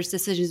even if there's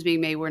decisions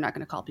being made, we're not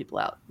going to call people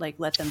out. Like,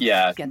 let them.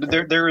 Yeah,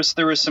 there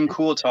was some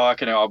cool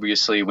talk, and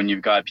obviously when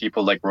you've got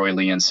people like Roy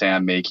Lee and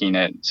Sam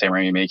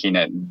Raimi making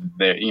it,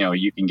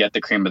 you can get the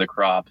cream of the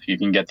crop. You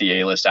can get the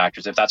A-list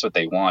actors if that's what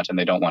they want, and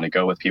they don't want to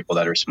go with people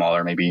that are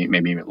smaller,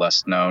 maybe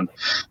less known.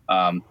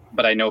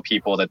 But I know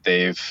people that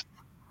they've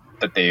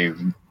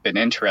been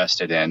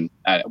interested in,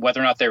 whether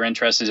or not they're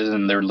interested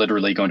in, they're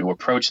literally going to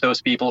approach those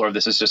people, or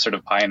this is just sort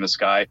of pie in the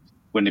sky.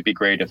 Wouldn't it be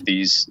great if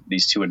these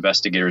 2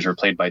 investigators were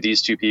played by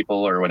these 2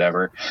 people or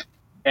whatever?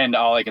 And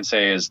all I can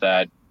say is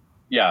that,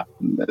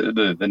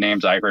 the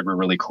names I heard were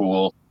really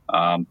cool.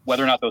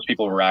 Whether or not those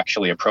people were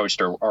actually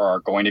approached or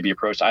are going to be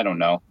approached, I don't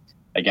know.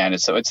 Again,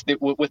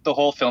 with the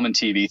whole film and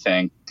TV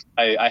thing,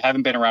 I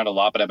haven't been around a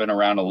lot, but I've been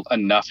around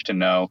enough to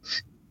know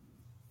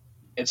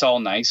it's all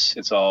nice.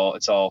 It's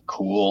all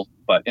cool.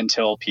 But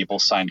until people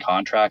sign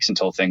contracts,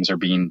 until things are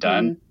being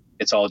done,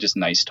 it's all just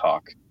nice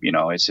talk.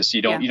 It's just,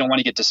 you don't want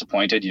to get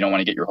disappointed. You don't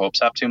want to get your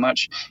hopes up too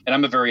much. And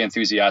I'm a very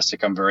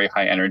enthusiastic, I'm very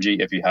high energy,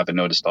 if you haven't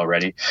noticed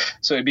already.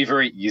 So it'd be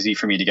very easy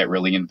for me to get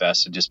really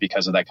invested just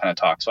because of that kind of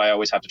talk. So I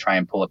always have to try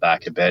and pull it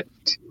back a bit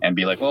and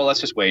be like, well, let's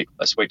just wait.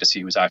 Let's wait to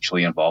see who's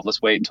actually involved.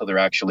 Let's wait until they're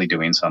actually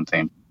doing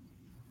something.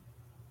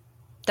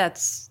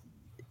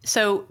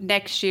 So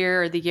next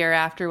year or the year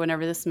after,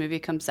 whenever this movie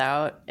comes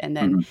out, and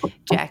then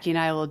Jackie and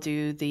I will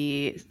do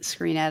the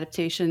screen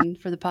adaptation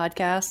for the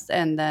podcast,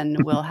 and then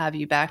we'll have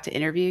you back to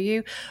interview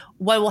you.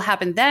 What will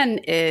happen then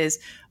is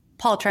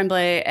Paul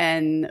Tremblay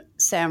and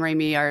Sam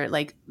Raimi are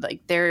like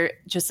they're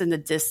just in the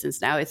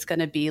distance now. It's going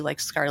to be like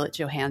Scarlett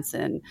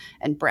Johansson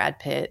and Brad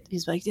Pitt.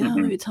 He's like,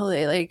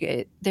 totally.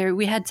 Like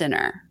we had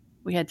dinner.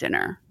 We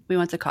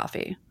went to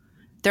coffee.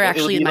 They're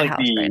actually in my house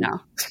right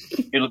now.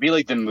 It'll be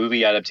like the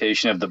movie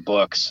adaptation of the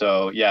book.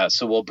 So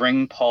we'll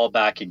bring Paul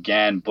back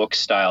again, book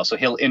style. So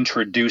he'll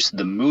introduce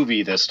the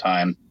movie this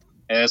time.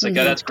 And it's like,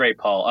 that's great,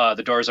 Paul.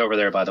 The door's over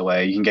there, by the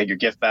way. You can get your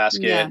gift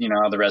basket. Yeah.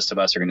 The rest of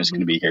us are just going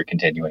to be here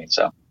continuing.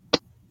 So,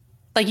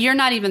 like, you're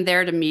not even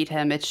there to meet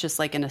him. It's just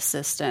like an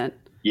assistant.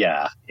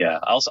 Yeah.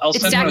 I'll send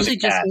it's actually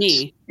just cats,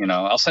 me.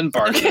 I'll send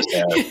Barnabas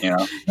out.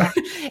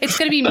 It's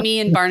going to be me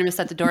and Barnabas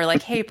at the door.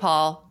 Like, hey,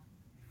 Paul.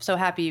 So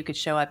happy you could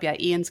show up. Yeah,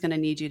 Ian's going to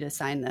need you to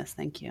sign this.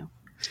 Thank you.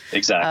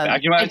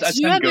 Exactly. I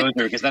send Gozer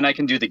because then I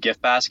can do the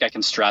gift basket. I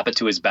can strap it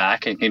to his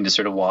back and he can just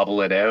sort of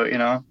wobble it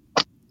out,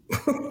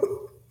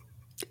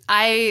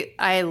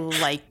 I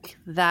like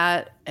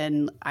that,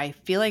 and I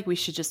feel like we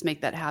should just make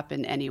that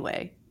happen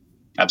anyway.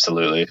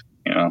 Absolutely.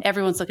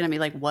 Everyone's looking at me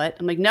like, what?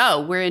 I'm like,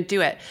 no, we're going to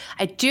do it.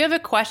 I do have a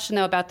question,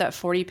 though, about that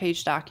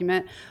 40-page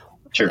document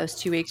for those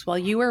 2 weeks. While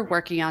you were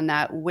working on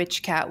that,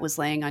 which cat was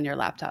laying on your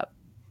laptop?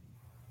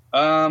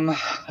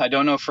 I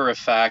don't know for a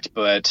fact,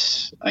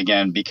 but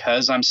again,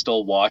 because I'm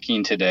still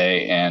walking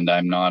today and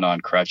I'm not on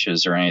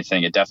crutches or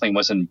anything, it definitely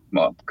wasn't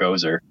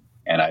Gozer.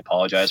 And I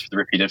apologize for the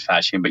repeated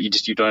fashion, but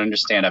you don't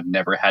understand. I've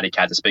never had a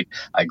cat this big.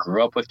 I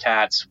grew up with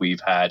cats.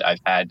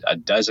 I've had a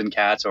dozen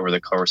cats over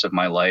the course of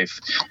my life.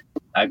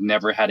 I've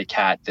never had a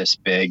cat this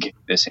big,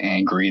 this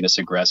angry, this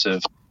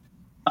aggressive.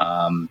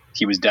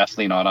 He was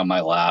definitely not on my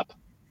lap.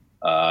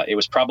 It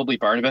was probably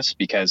Barnabas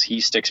because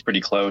he sticks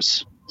pretty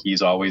close.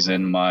 He's always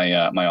in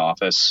my my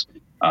office.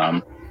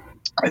 I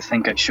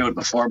think I showed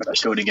before, but I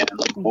showed again.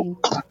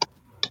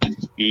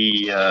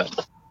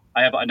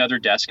 I have another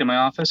desk in my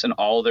office, and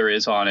all there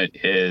is on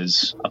it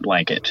is a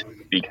blanket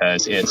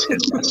because it's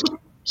his desk.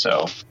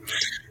 So,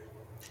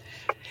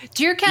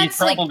 do your cats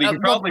he's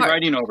probably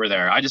writing over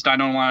there? I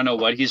don't want to know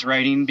what he's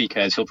writing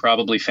because he'll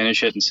probably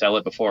finish it and sell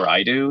it before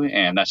I do,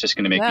 and that's just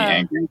going to make me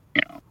angry.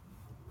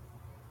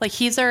 Like,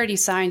 he's already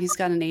signed. He's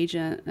got an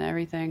agent and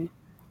everything.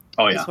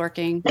 Oh yeah, he's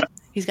working. Yeah.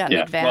 He's got an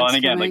advance. Well, and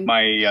again, coming.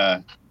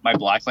 like my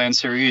Blackland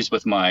series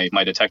with my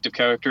detective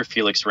character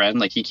Felix Wren,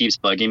 like he keeps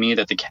bugging me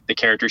that the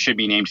character should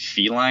be named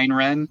Feline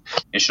Wren.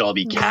 It should all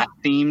be cat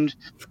themed.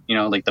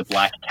 Like the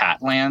Black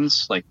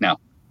Catlands. Like no,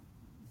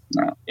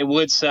 it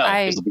would sell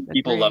because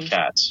people love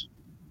cats.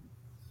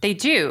 They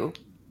do,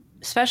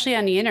 especially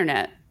on the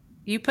internet.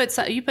 You put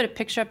a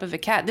picture up of a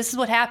cat. This is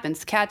what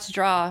happens. Cats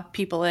draw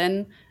people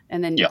in,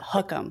 and then you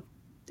hook them.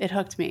 It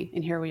hooked me,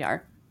 and here we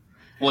are.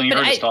 Well, and you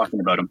heard us talking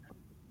about him.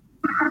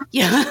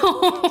 Yeah.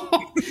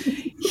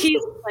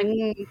 He's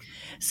like,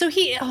 so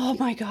oh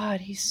my God,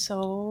 he's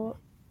so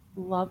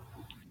love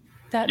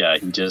that. Yeah,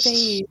 he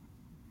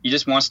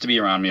just wants to be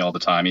around me all the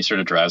time. He sort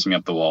of drives me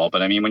up the wall.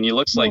 But I mean, when he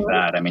looks like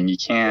that, I mean, you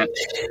can't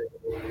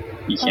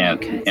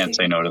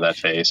say no to that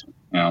face.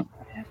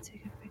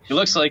 He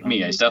looks like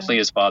me. He's definitely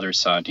his father's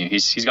son.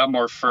 He's got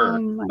more fur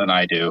than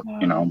I do.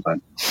 But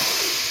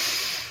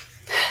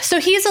so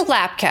he's a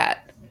lap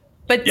cat.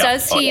 But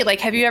does he, like,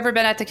 have you ever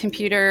been at the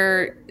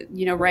computer,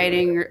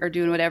 writing or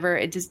doing whatever?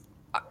 It just,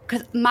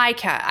 because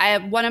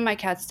one of my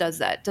cats does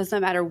that.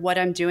 Doesn't matter what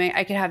I'm doing.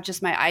 I could have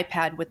just my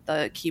iPad with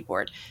the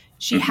keyboard.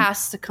 She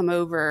has to come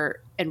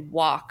over and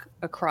walk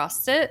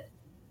across it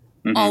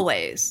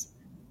always.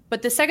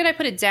 But the second I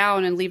put it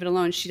down and leave it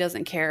alone, she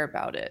doesn't care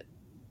about it.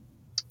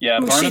 Yeah,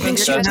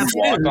 Barnabas doesn't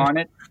walk on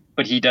it,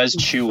 but he does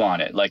chew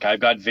on it. Like, I've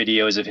got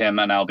videos of him,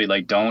 and I'll be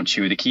like, "Don't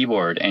chew the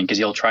keyboard," and because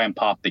he'll try and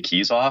pop the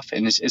keys off,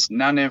 and it's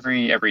not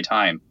every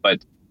time.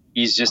 But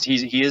he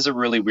is a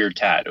really weird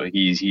cat.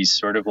 He's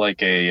sort of like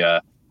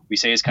we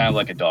say he's kind of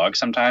like a dog.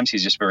 Sometimes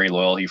he's just very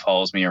loyal. He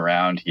follows me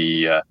around.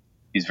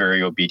 He's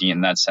very obedient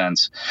in that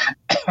sense.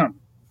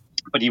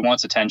 But he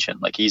wants attention.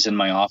 Like, he's in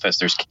my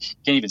office. You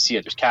can't even see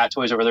it. There's cat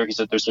toys over there.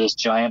 There's this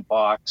giant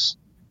box.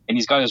 And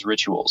he's got his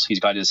rituals.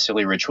 He's got his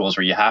silly rituals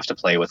where you have to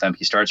play with him.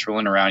 He starts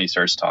rolling around. He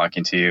starts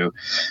talking to you.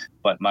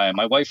 But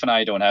my wife and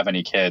I don't have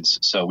any kids,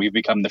 so we've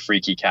become the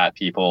freaky cat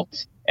people.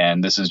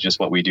 And this is just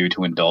what we do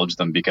to indulge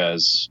them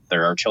because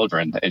they're our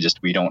children.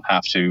 We don't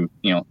have to,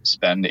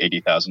 spend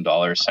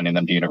 $80,000 sending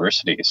them to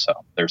university. So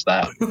there's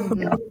that.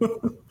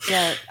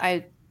 Yeah,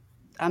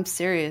 I'm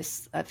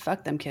serious.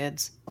 Fuck them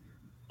kids.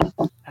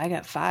 I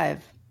got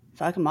 5.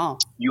 Fuck them all.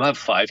 You have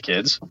 5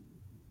 kids?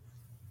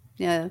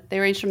 Yeah, they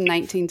range from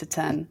 19 to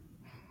 10.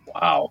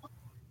 Wow.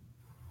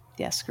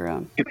 Yeah, screw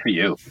them. Good for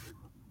you.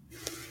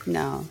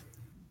 No,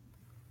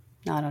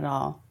 not at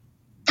all.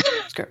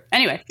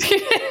 Anyway.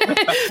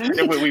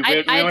 we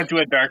went to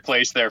a dark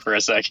place there for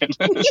a second.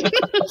 I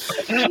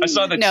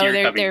saw the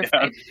tear coming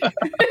down.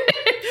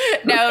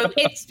 No,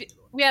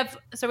 we have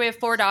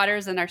 4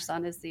 daughters and our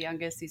son is the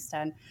youngest. He's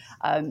 10.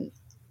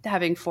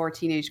 Having 4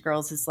 teenage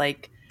girls is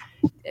like,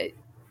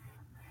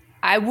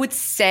 I would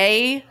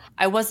say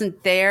I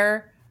wasn't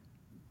there,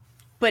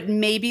 but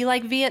maybe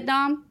like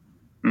Vietnam.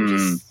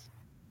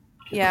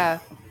 Yeah.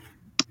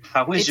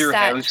 How is your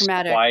house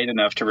traumatic. Quiet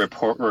enough to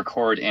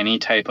record any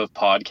type of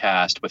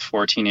podcast with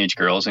 4 teenage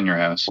girls in your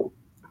house?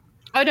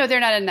 Oh, no,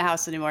 they're not in the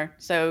house anymore.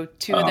 So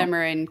 2 of them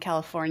are in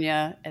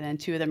California, and then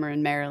 2 of them are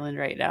in Maryland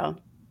right now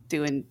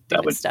doing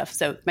stuff.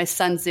 So my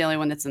son's the only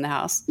one that's in the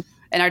house.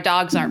 And our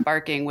dogs aren't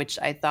barking, which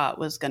I thought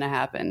was going to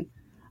happen.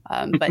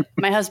 But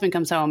my husband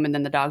comes home, and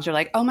then the dogs are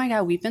like, oh, my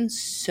God, we've been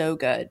so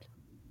good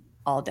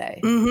all day.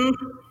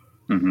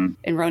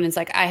 And Ronan's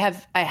like, I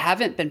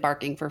haven't been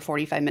barking for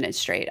 45 minutes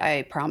straight.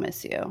 I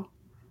promise you.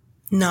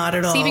 Not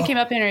at all. Steven came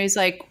up in and he's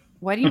like,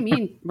 what do you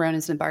mean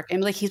Ronan's been barking?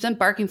 I'm like, he's been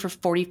barking for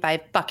 45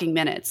 fucking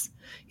minutes.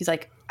 He's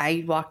like,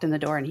 I walked in the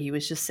door and he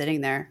was just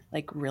sitting there,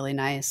 like, really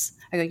nice.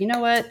 I go, you know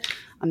what?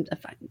 I'm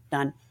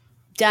done.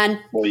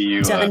 Well,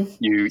 you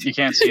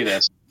can't see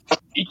this.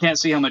 You can't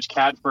see how much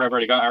cat fur I've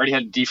already got. I already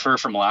had defer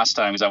from last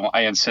time because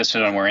I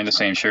insisted on wearing the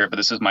same shirt, but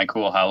this is my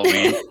cool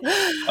Halloween.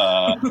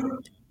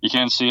 You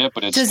can't see it,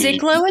 but it's... Does it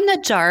glow in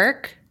the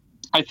dark?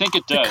 I think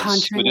it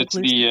does, but it's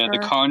the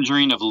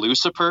Conjuring of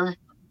Lucifer.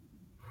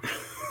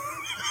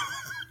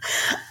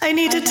 I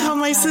need to tell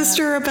my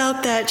sister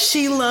about that.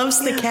 She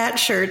loves the cat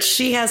shirts.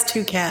 She has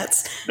 2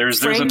 cats.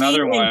 There's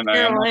another one. I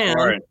am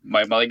for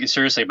it.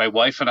 Seriously, my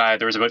wife and I,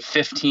 there was about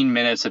 15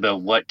 minutes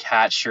about what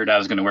cat shirt I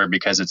was going to wear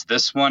because it's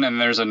this one,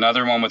 and there's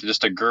another one with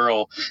just a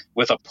girl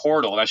with a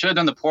portal. And I should have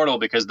done the portal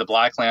because the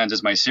Blacklands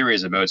is my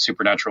series about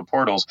supernatural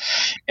portals.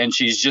 And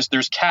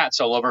there's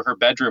cats all over her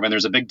bedroom, and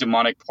there's a big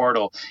demonic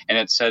portal, and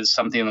it says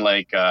something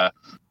like...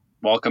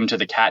 welcome to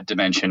the cat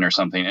dimension or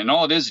something. And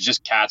all it is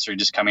just cats are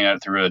just coming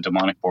out through a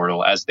demonic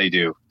portal as they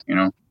do, you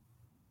know?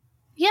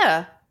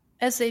 Yeah,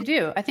 as they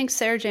do. I think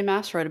Sarah J.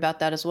 Maas wrote about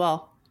that as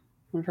well.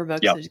 One of her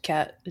books is a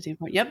cat.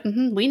 Yep,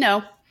 we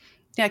know.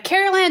 Yeah,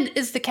 Carol Ann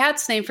is the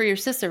cat's name for your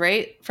sister,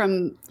 right?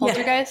 From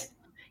Poltergeist?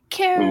 Yeah.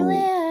 Carol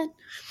Ann.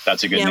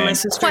 That's a good name. Yeah, my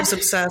sister's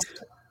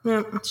obsessed.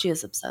 Yeah. She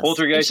is obsessed.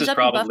 Poltergeist is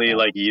probably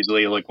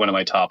easily one of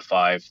my top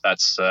 5.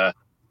 That's...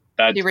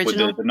 the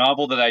original? The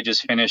novel that I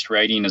just finished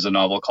writing is a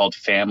novel called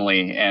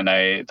Family, and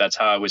that's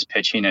how I was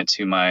pitching it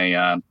to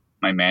my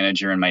my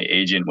manager and my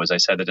agent. I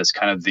said that it's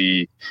kind of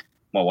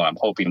what I'm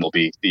hoping will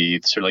be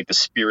the sort of like the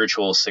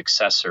spiritual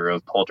successor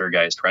of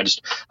Poltergeist. Where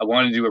I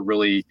wanted to do a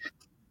really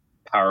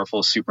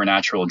powerful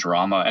supernatural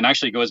drama, and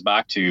actually it goes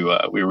back to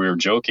we were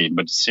joking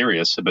but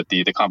serious about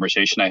the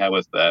conversation I had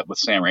with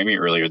Sam Raimi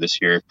earlier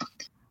this year.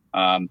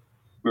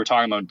 We were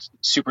talking about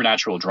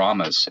supernatural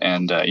dramas,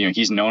 and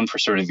he's known for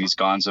sort of these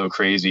gonzo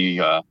crazy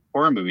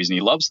horror movies, and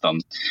he loves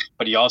them,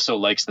 but he also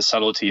likes the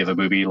subtlety of a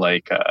movie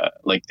like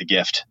The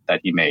Gift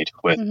that he made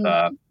with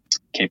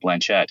Cate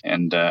Blanchett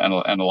and a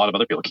lot of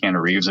other people,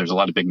 Keanu Reeves. There's a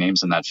lot of big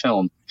names in that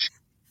film.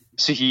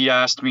 So he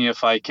asked me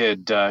if I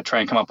could try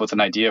and come up with an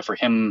idea for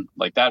him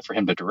like that for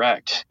him to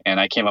direct. And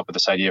I came up with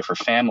this idea for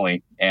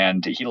Family,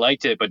 and he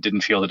liked it, but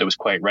didn't feel that it was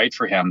quite right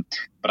for him.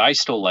 But I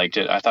still liked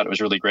it. I thought it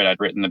was really great.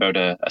 I'd written about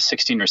a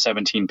 16 or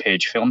 17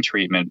 page film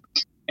treatment.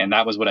 And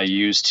that was what I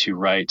used to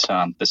write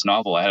this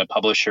novel. I had a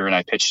publisher and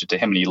I pitched it to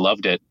him and he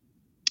loved it,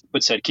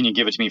 but said, can you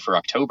give it to me for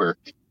October?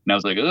 And I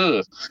was like,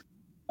 ugh.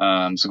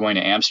 So going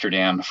to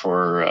Amsterdam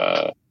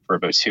for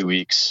about 2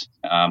 weeks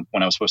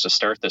when I was supposed to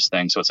start this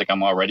thing. So it's like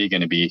I'm already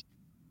going to be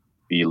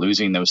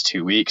losing those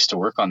 2 weeks to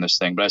work on this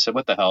thing. But I said,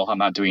 what the hell? I'm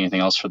not doing anything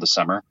else for the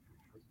summer.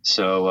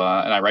 So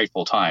and I write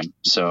full time.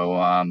 So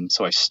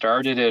I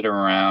started it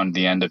around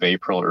the end of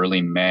April,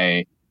 early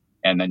May,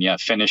 and then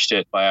finished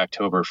it by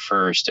October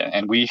 1st.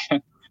 And we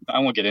I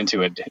won't get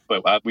into it,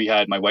 but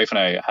my wife and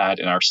I had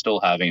and are still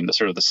having the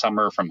sort of the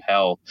summer from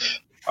hell.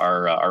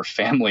 Our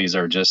families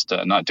are just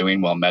not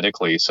doing well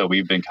medically, so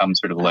we've become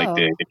sort of like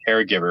the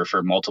caregiver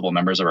for multiple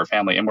members of our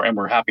family, and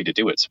we're happy to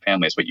do it. So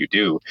family is what you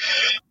do,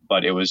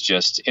 but it was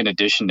just in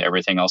addition to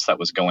everything else that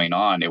was going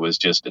on,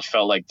 it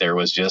felt like there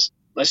was just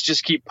let's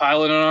just keep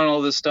piling on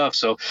all this stuff.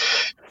 So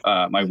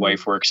my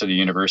wife works at a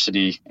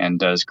university and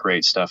does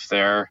great stuff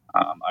there.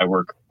 I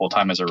work full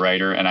time as a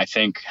writer, and I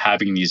think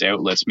having these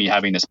outlets, me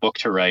having this book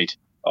to write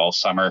all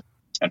summer,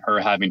 and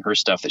her having her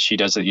stuff that she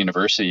does at the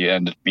university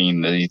ended up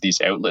being these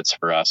outlets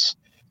for us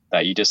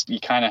that you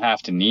kind of have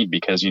to need,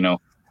 because,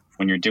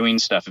 when you're doing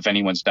stuff, if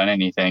anyone's done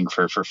anything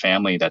for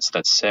family that's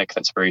sick,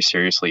 that's very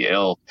seriously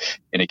ill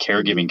in a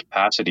caregiving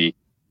capacity,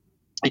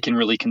 it can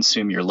really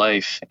consume your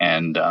life.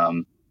 And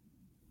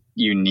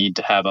you need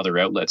to have other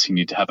outlets. You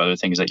need to have other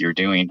things that you're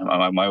doing.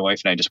 My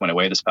wife and I just went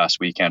away this past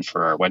weekend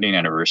for our wedding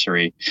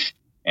anniversary.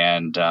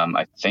 And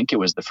I think it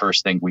was the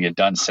first thing we had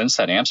done since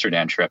that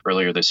Amsterdam trip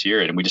earlier this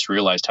year. And we just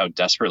realized how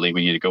desperately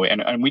we needed to go.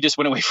 And we just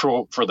went away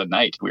for the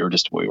night. We were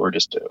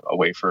just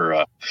away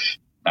for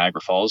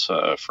Niagara Falls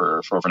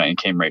for overnight and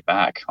came right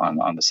back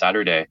on the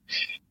Saturday.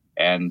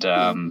 And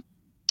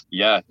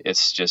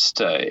it's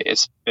just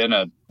it's been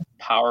a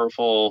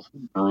powerful,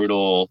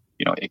 brutal,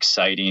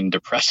 exciting,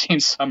 depressing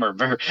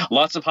summer.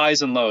 Lots of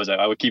highs and lows.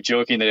 I would keep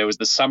joking that it was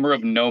the summer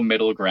of no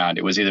middle ground.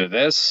 It was either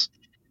this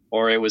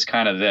or it was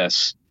kind of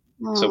this.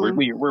 So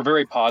we're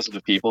very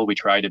positive people. We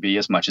try to be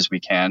as much as we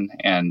can.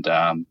 And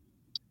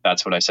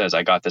that's what I said.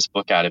 I got this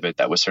book out of it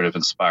that was sort of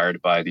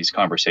inspired by these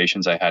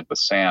conversations I had with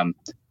Sam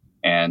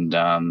and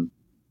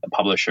the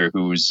publisher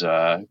who's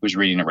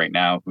reading it right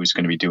now, who's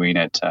going to be doing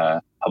it,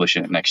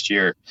 publishing it next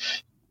year.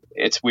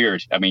 It's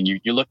weird. I mean,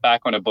 you look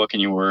back on a book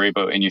and you worry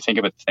about, and you think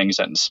about the things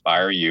that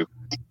inspire you.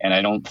 And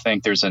I don't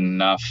think there's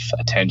enough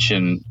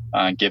attention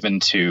given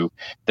to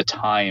the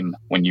time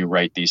when you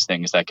write these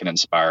things that can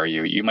inspire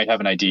you. You might have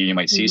an idea, you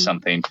might see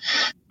something,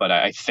 but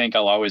I think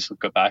I'll always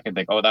go back and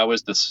think, oh, that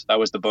was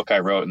the book I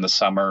wrote in the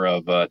summer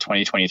of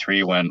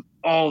 2023 when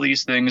all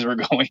these things were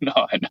going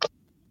on.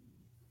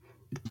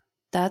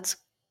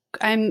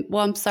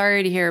 I'm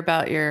sorry to hear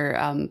about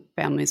your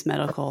family's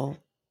medical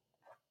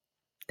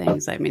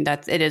things. I mean,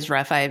 it is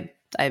rough. I've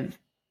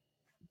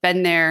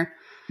been there,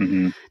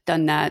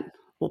 done that.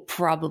 We'll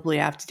probably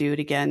have to do it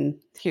again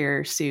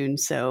here soon.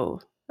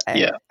 So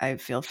I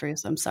feel for you.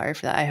 So I'm sorry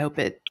for that. I hope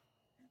it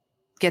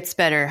gets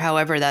better,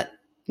 however that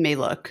may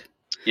look.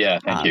 Yeah,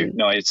 thank you.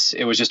 No,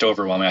 it was just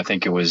overwhelming. I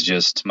think it was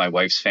just my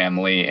wife's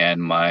family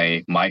and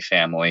my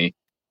family,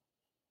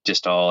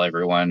 just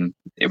everyone.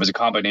 It was a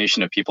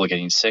combination of people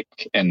getting sick,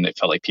 and it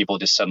felt like people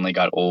just suddenly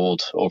got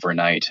old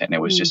overnight. And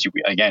it was just,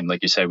 again,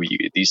 like you said,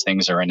 these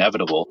things are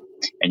inevitable,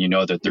 and you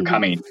know that they're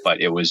coming.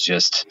 But it was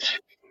just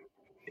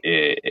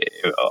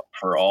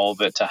for all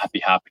of it to be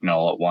happening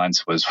all at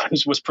once was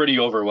pretty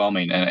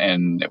overwhelming.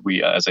 And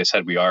we, as I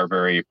said, we're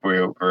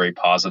very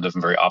positive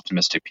and very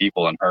optimistic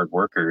people and hard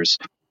workers,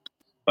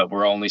 but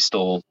we're only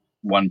still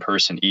one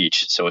person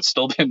each, so it's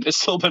still been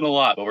a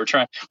lot, but we're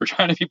trying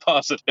to be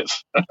positive.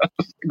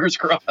 Fingers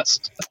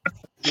crossed.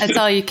 That's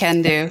all you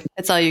can do.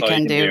 That's all you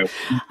can do.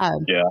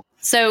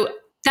 So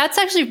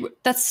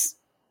that's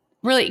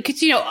really, because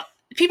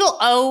people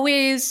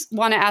always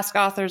want to ask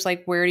authors,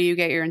 like, where do you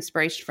get your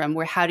inspiration from?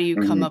 How do you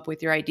come up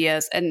with your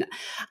ideas? And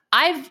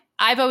I've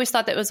always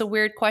thought that was a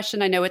weird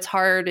question. I know it's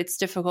hard. It's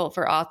difficult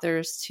for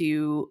authors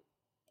to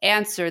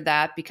answer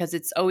that because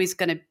it's always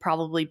going to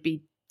probably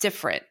be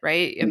different,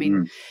 right? I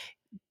mean,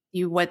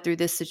 you went through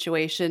this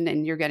situation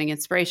and you're getting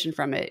inspiration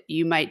from it.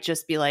 You might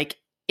just be like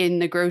in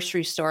the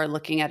grocery store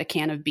looking at a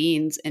can of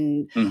beans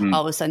and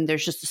all of a sudden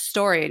there's just a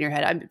story in your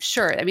head. I'm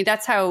sure. I mean,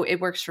 that's how it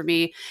works for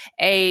me.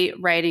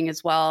 Writing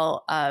as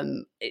well.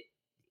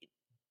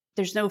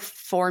 There's no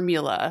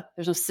formula.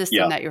 There's no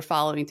system that you're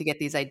following to get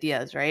these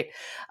ideas, right?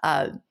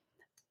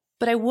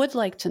 But I would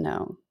like to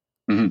know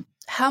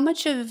how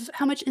much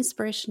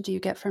inspiration do you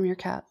get from your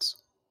cats?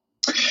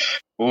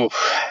 Ooh.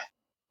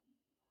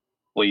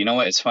 Well, you know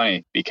what? It's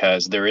funny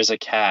because there is a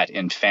cat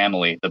in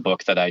Family, the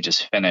book that I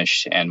just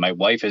finished, and my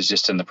wife is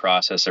just in the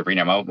process of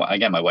reading it.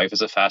 Again, my wife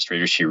is a fast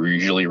reader. She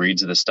usually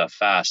reads this stuff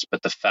fast,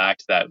 but the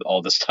fact that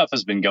all this stuff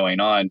has been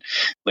going on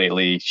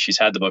lately, she's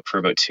had the book for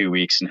about 2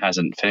 weeks and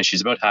hasn't finished.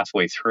 She's about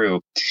halfway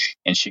through,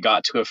 and she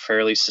got to a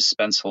fairly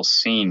suspenseful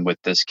scene with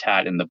this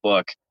cat in the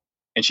book,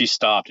 and she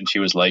stopped and she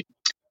was like,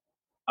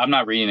 I'm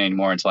not reading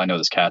anymore until I know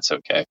this cat's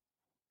okay.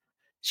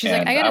 She's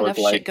like, I got enough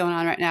shit going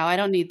on right now. I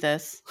don't need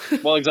this.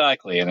 Well,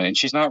 exactly. And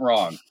she's not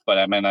wrong. But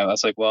I mean, I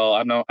was like, well,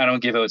 I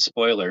don't give out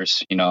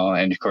spoilers,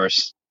 and of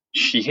course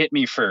she hit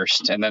me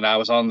first. And then I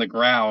was on the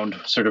ground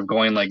sort of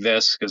going like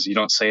this, because you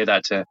don't say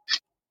that to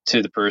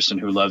the person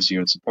who loves you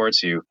and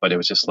supports you. But it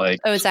was just like,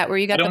 oh, is that where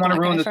you got I don't want to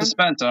ruin the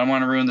suspense. I don't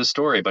want to ruin the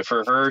story. But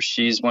for her,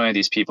 she's one of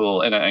these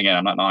people, and again,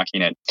 I'm not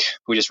knocking it,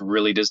 who just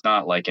really does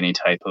not like any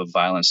type of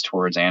violence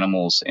towards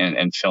animals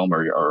in film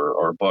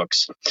or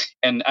books.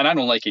 And I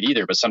don't like it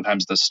either, but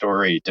sometimes the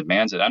story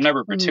demands it. I'm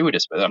never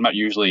gratuitous, but I'm not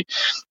usually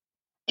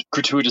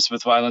gratuitous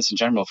with violence in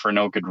general for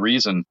no good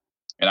reason.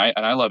 And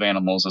I love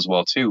animals as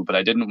well too, but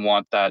I didn't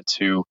want that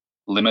to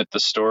limit the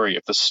story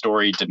if the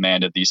story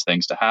demanded these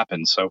things to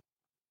happen. So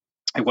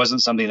it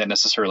wasn't something that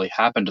necessarily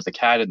happened to the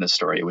cat in this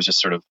story. It was just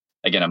sort of,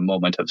 again, a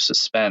moment of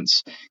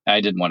suspense. And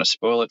I didn't want to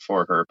spoil it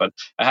for her, but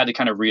I had to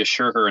kind of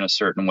reassure her in a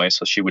certain way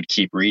so she would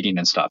keep reading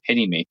and stop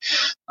hitting me,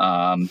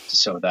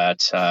 so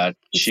that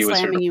she would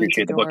sort of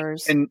appreciate the book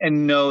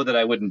and know that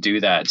I wouldn't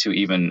do that to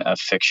even a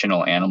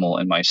fictional animal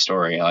in my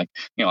story. Like,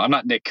 I'm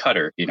not Nick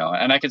Cutter,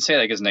 and I can say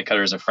that because Nick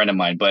Cutter is a friend of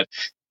mine, but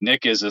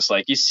Nick is just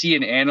like, you see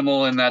an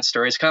animal in that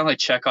story. It's kind of like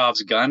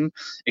Chekhov's gun,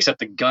 except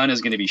the gun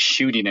is going to be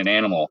shooting an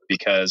animal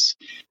because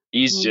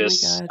he's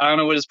just, I don't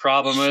know what his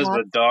problem is,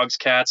 but dogs,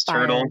 cats,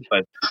 turtles,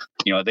 but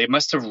they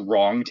must have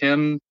wronged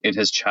him in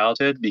his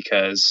childhood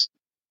because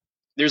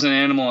there's an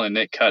animal in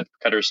Nick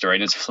Cutter's story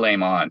and it's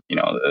flame on,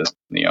 it's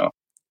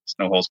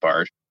no holds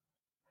barred.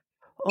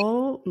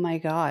 Oh my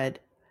God.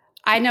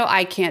 I know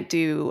I can't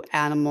do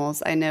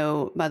animals. I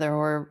know Mother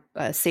Horror,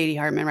 Sadie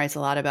Hartman writes a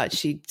lot about,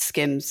 she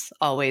skims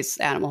always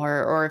animal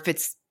horror, or if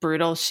it's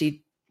brutal,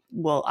 she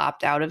will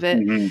opt out of it.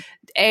 Mm-hmm.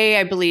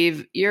 I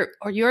believe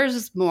yours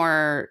is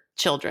more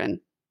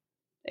children.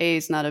 A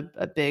is not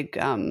a big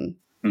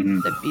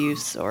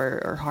abuse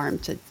or harm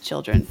to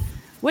children.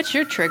 What's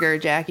your trigger,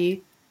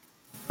 Jackie?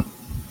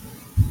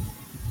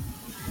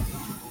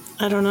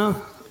 I don't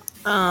know.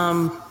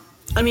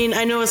 I mean,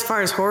 I know as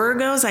far as horror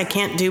goes, I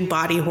can't do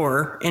body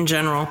horror in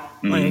general.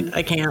 Like,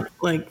 I can't.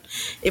 Like,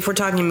 if we're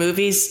talking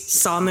movies,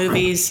 Saw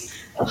movies,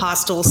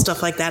 Hostel,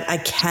 stuff like that, I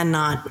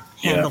cannot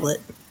handle it.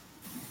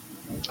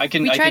 I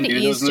can do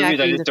those movies.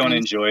 I just don't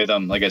enjoy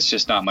them. Like, it's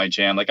just not my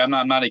jam. Like, I'm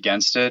not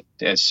against it.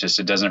 It's just,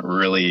 it doesn't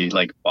really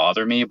like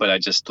bother me, but I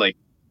just like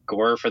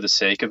gore for the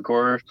sake of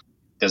gore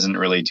doesn't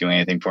really do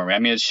anything for me. I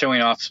mean, it's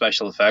showing off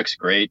special effects.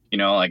 Great. You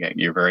know, like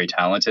you're very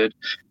talented,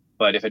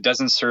 but if it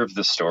doesn't serve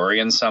the story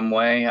in some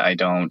way, I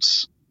don't.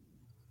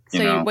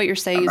 So what you're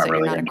saying is that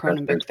you're not a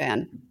Cronenberg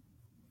fan.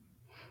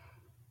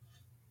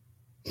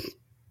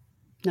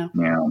 No.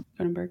 Yeah.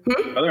 Cronenberg.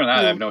 Other than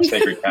that, I have no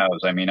sacred cows.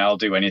 I mean, I'll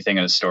do anything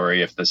in a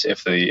story if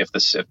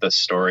the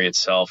story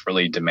itself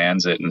really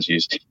demands it, and you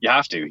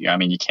have to. I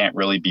mean, you can't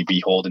really be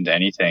beholden to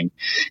anything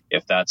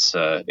if that's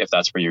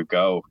where you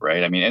go,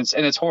 right? I mean,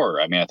 it's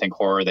horror. I mean, I think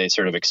horror, they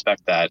sort of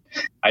expect that.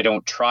 I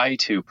don't try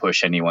to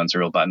push anyone's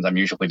real buttons. I'm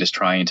usually just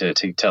trying to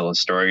tell a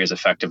story as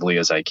effectively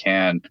as I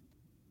can,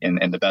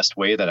 in the best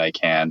way that I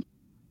can.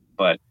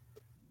 But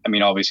I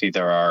mean, obviously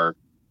there are.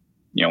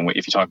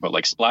 If you talk about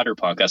like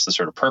splatterpunk, that's the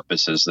sort of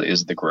purpose is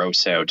the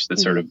gross out, that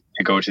sort of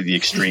to go to the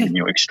extreme,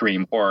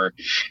 extreme horror.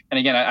 And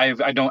again, I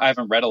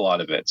haven't read a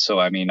lot of it, so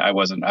I mean, I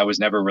was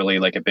never really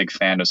like a big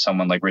fan of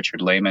someone like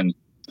Richard Lehman,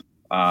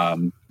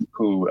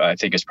 who I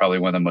think is probably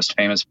one of the most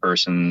famous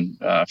person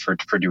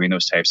for doing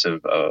those types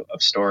of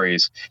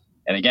stories.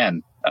 And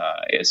again,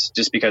 it's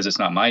just because it's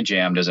not my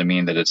jam doesn't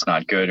mean that it's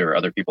not good or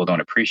other people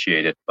don't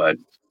appreciate it, but.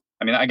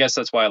 I mean, I guess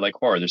that's why I like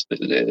horror.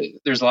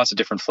 There's lots of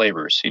different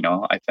flavors,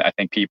 I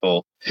think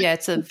people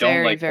it's a don't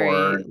very, like very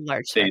horror.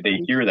 large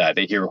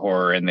They hear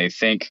horror and they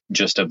think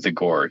just of the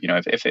gore.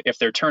 If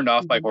they're turned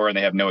off by horror and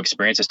they have no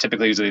experience, it's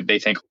typically they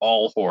think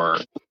all horror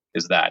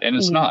is that, and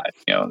it's not.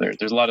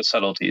 There's a lot of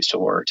subtleties to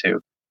horror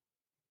too.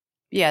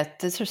 Yeah,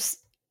 there's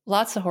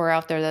lots of horror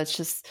out there that's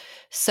just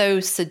so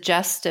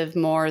suggestive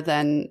more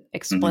than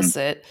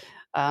explicit.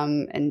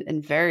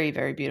 And very,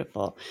 very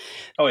beautiful.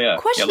 Oh yeah.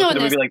 Question look at a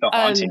on movie this, like The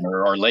Haunting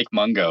or Lake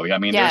Mungo. I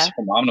mean, there's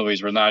phenomenal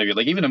movies where not even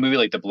like even a movie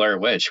like The Blair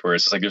Witch, where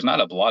it's like there's not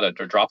a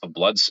drop of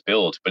blood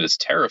spilled, but it's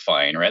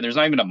terrifying, right? There's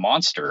not even a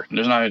monster.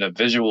 There's not even a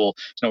visual.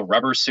 There's no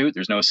rubber suit.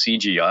 There's no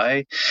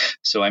CGI.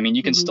 So I mean,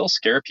 you can still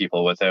scare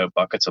people without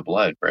buckets of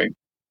blood, right?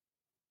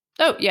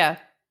 Oh yeah,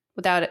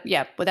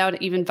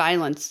 without even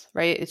violence,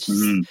 right? It's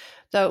just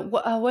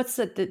what's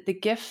the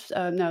gift?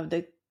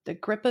 The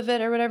grip of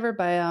it or whatever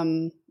by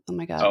Oh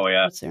my God! Oh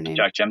yeah, what's their name?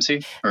 Jack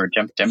Dempsey or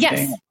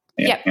Dempsey?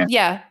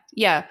 Yes.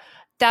 Yeah.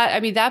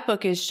 That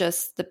book is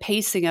just, the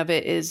pacing of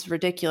it is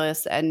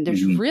ridiculous, and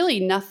there's really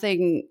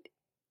nothing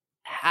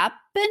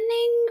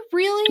happening,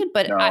 really.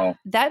 But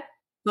that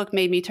book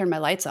made me turn my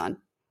lights on.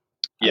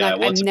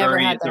 It's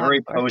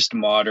very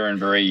postmodern.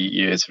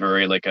 It's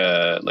very like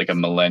a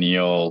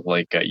millennial,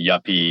 like a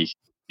yuppie.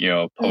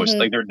 Post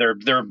like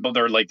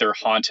they're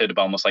haunted,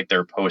 almost like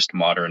their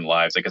postmodern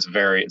lives. Like it's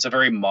a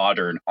very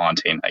modern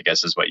haunting, I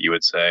guess is what you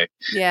would say.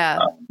 Yeah,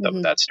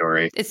 that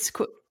story. It's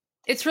cool.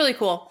 It's really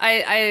cool.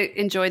 I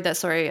enjoyed that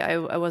story.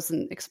 I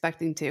wasn't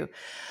expecting to.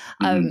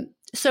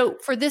 So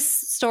for this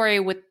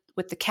story with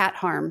the cat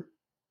harm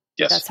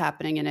that's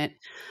happening in it,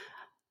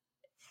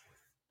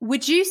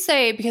 would you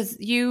say, because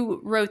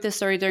you wrote this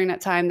story during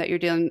that time that you're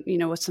dealing,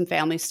 with some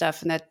family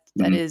stuff, and that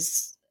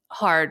is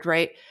hard,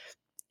 right?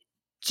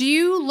 Do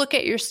you look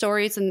at your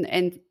stories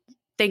and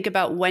think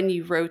about when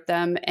you wrote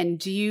them, and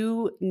do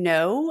you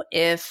know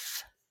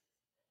if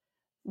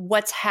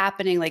what's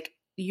happening, like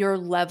your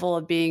level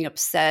of being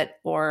upset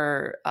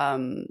or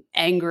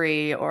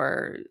angry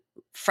or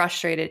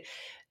frustrated,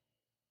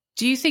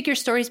 do you think your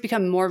stories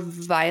become more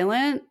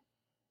violent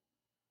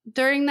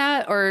during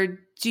that, or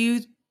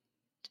do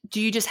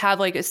you just have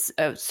like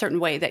a certain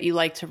way that you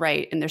like to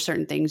write, and there's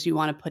certain things you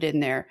want to put in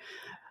there?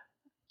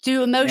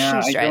 Do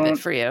emotions drive it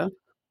for you?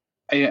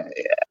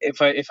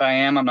 If I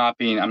am, I'm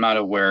not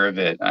aware of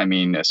it. I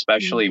mean,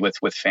 especially with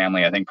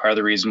family, I think part of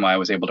the reason why I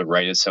was able to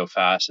write it so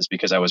fast is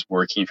because I was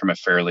working from a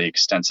fairly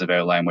extensive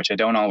outline, which I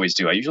don't always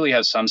do. I usually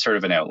have some sort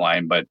of an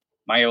outline, but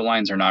my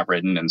outlines are not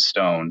written in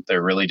stone.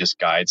 They're really just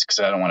guides, because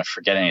I don't want to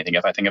forget anything.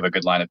 If I think of a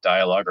good line of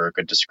dialogue or a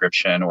good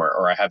description,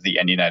 or I have the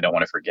ending I don't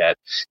want to forget,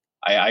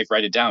 I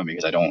write it down,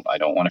 because I don't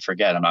want to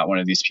forget. I'm not one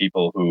of these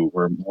people who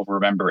will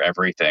remember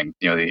everything.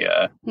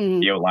 The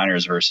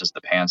outliners versus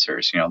the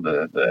pantsers.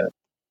 The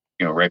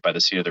right by the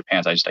seat of their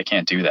pants. I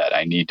can't do that.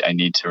 I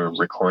need to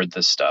record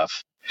this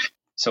stuff.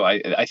 So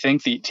I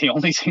think the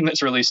only thing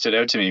that's really stood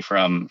out to me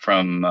from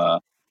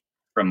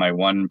my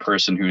one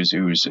person who's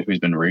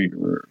been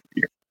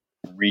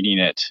reading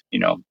it,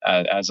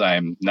 as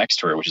I'm next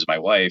to her, which is my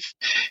wife,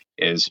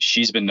 is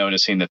she's been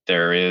noticing that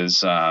there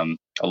is a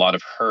a lot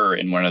of her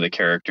in one of the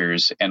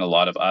characters and a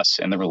lot of us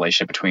in the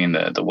relationship between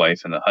the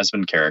wife and the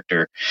husband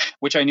character,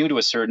 which I knew to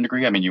a certain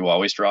degree. I mean, you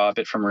always draw a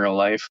bit from real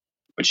life,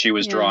 but she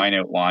was drawing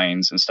out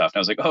lines and stuff. And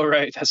I was like, oh,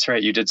 right, that's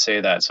right. You did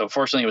say that. So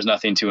fortunately, it was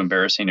nothing too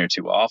embarrassing or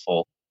too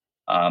awful,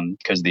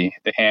 because the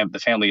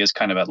family is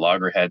kind of at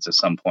loggerheads at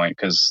some point,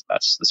 because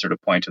that's the sort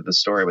of point of the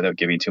story without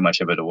giving too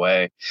much of it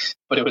away.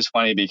 But it was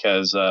funny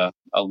because a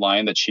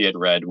line that she had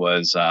read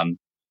was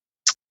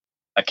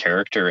a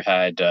character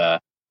had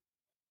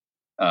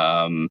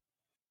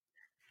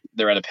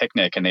they're at a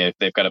picnic and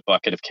they've got a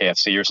bucket of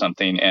KFC or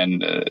something,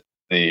 and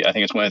I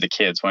think it's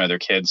one of their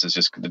kids is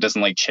just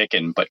doesn't like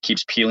chicken, but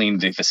keeps peeling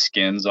the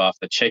skins off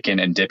the chicken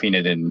and dipping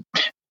it in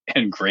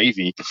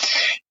gravy.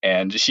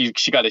 And she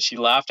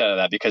laughed out of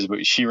that because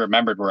she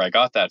remembered where I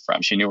got that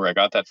from. She knew where I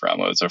got that from.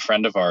 It was a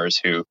friend of ours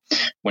who,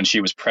 when she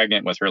was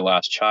pregnant with her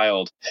last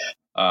child,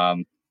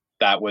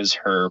 that was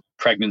her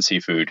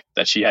pregnancy food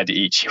that she had to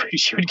eat.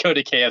 She would go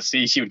to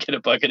KFC. She would get a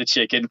bucket of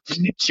chicken.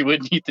 She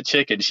wouldn't eat the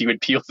chicken. She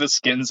would peel the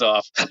skins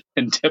off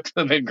and dip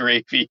them in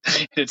gravy.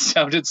 It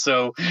sounded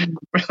so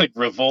like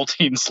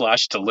revolting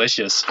 /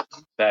 delicious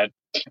that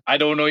I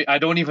don't know. I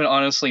don't even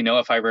honestly know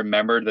if I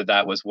remembered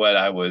that was what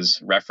I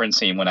was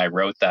referencing when I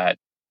wrote that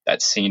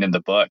scene in the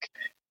book.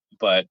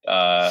 But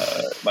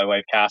my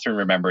wife Catherine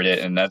remembered it,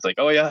 and that's like,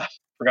 oh yeah,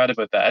 forgot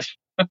about that.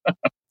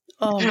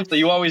 Oh, so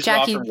you always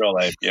Jackie, draw from real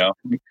life, you know?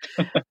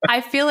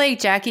 I feel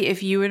like, Jackie,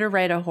 if you were to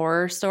write a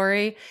horror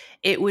story,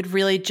 it would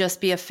really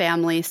just be a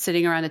family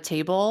sitting around a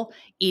table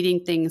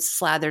eating things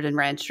slathered in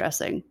ranch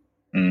dressing.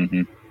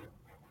 Mm-hmm.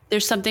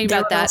 There's something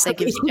about that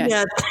gives you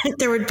yeah,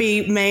 there would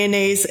be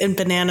mayonnaise and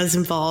bananas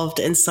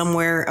involved, and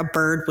somewhere a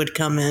bird would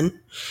come in.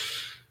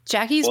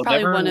 Jackie's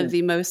probably one of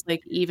the most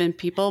even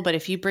people, but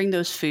if you bring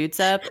those foods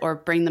up or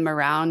bring them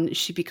around,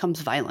 she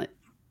becomes violent.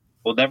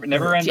 Well,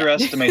 never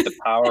underestimate the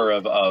power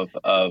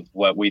of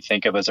what we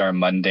think of as our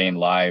mundane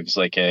lives.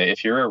 Like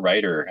if you're a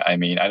writer, I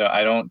mean,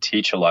 I don't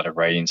teach a lot of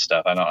writing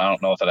stuff. I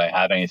don't know that I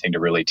have anything to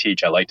really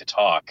teach. I like to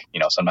talk.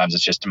 You know, sometimes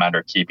it's just a matter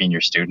of keeping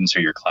your students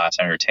or your class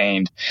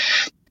entertained.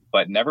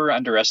 But never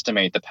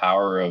underestimate the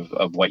power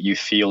of what you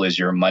feel is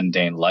your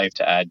mundane life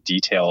to add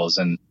details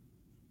and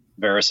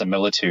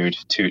verisimilitude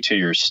to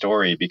your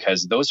story,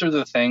 because those are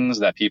the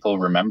things that people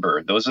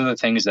remember. Those are the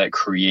things that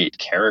create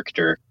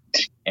character.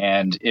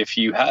 And if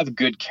you have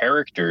good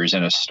characters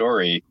in a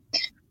story,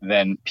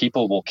 then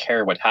people will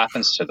care what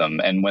happens to them.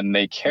 And when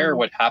they care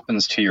what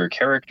happens to your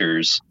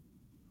characters,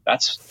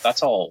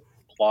 that's all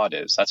plot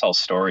is. That's all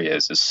story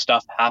is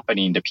stuff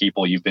happening to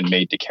people you've been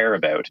made to care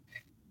about.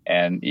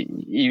 And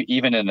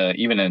even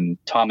in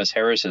Thomas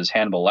Harris's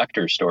Hannibal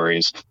Lecter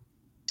stories,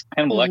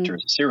 Hannibal Lecter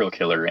is a serial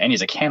killer and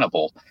he's a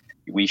cannibal.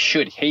 We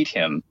should hate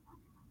him,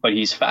 but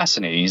he's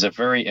fascinating. He's a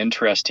very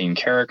interesting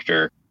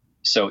character.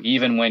 So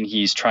even when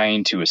he's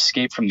trying to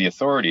escape from the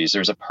authorities,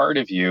 there's a part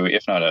of you,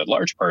 if not a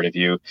large part of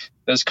you,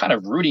 that's kind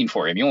of rooting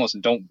for him. You almost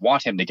don't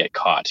want him to get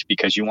caught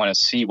because you want to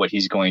see what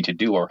he's going to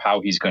do or how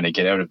he's going to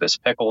get out of this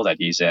pickle that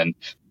he's in.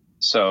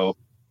 So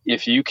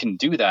if you can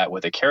do that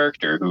with a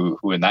character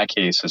who in that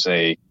case is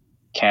a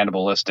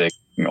cannibalistic,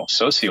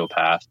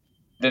 sociopath,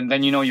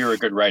 then you're a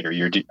good writer.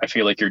 I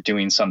feel like you're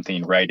doing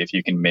something right if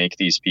you can make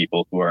these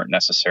people who aren't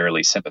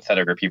necessarily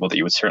sympathetic or people that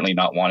you would certainly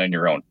not want in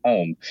your own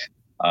home,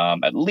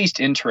 at least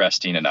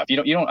interesting enough. I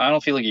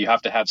don't feel like you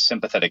have to have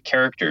sympathetic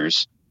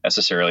characters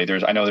necessarily.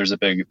 I know there's a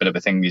big bit of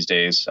a thing these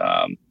days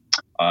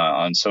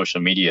on social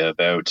media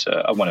about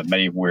one of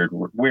many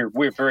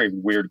very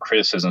weird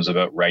criticisms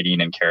about writing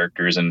and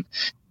characters, and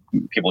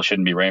people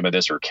shouldn't be writing about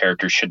this or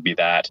characters should be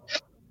that.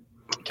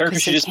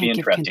 Characters should just be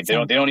interesting. They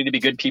don't need to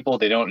be good people.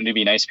 They don't need to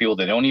be nice people.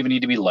 They don't even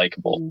need to be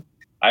likable.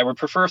 I would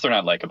prefer if they're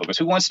not likable, because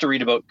who wants to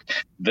read about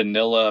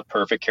vanilla,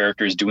 perfect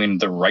characters doing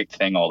the right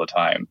thing all the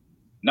time?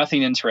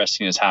 Nothing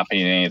interesting is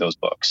happening in any of those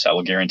books. I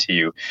will guarantee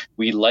you.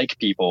 We like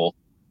people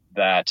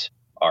that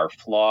are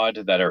flawed,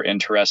 that are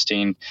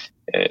interesting.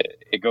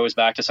 It goes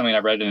back to something I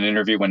read in an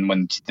interview when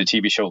the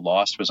TV show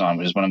Lost was on,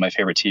 which is one of my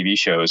favorite TV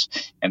shows.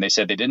 And they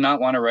said they did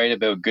not want to write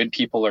about good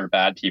people or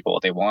bad people.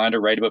 They wanted to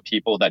write about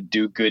people that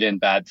do good and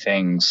bad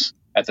things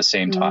at the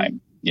same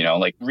time,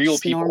 like real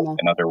it's people, normal.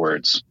 In other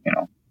words,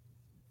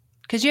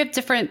 Because you have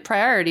different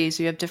priorities,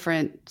 you have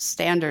different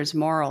standards,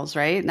 morals,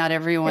 right? Not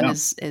everyone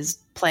is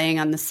playing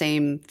on the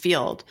same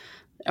field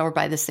or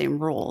by the same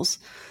rules.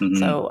 Mm-hmm.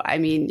 So, I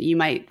mean, you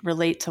might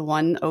relate to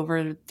one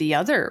over the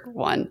other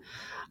one.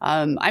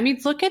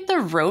 Look at the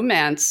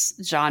romance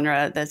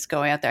genre that's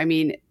going out there. I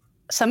mean,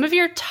 some of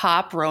your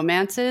top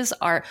romances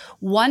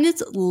one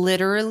is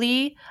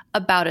literally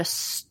about a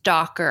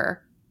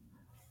stalker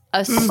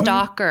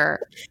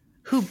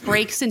who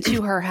breaks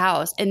into her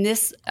house. And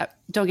this,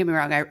 don't get me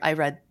wrong, I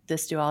read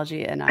this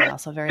duology and I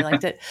also very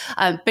liked it.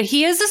 But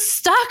he is a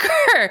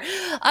stalker.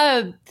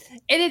 And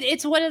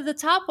it's one of the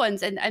top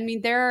ones. And I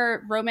mean, there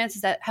are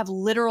romances that have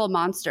literal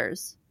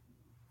monsters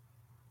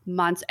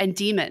and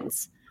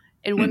demons.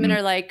 And women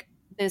are like,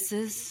 this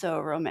is so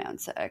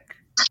romantic.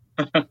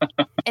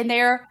 And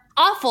they're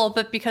awful,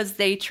 but because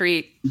they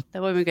treat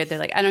the women good, they're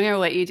like, I don't care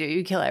what you do.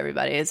 You kill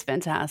everybody. It's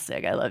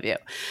fantastic. I love you.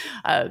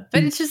 But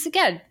it's just,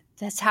 again,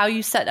 that's how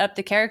you set up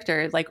the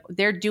character. Like,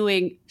 they're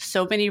doing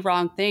so many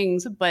wrong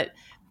things, but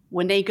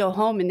when they go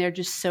home and they're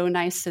just so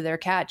nice to their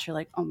cat, you're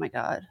like, oh my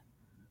God,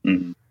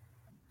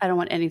 I don't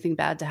want anything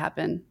bad to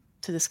happen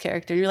to this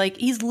character. You're like,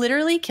 he's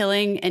literally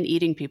killing and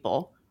eating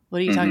people. What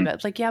are you talking about?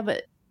 It's like, yeah,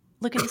 but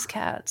look at his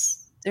cats.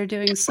 They're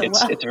doing so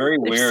well. It's very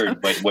weird,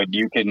 but what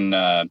you can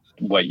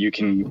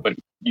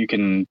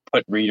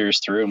put readers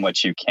through and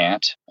what you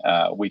can't.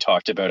 We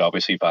talked about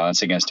obviously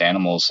violence against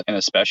animals, and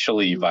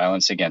especially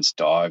violence against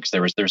dogs.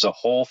 There's a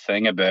whole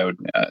thing about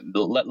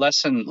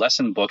less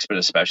in books, but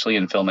especially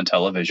in film and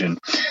television.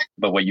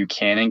 But what you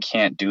can and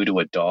can't do to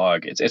a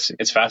dog,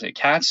 it's fascinating.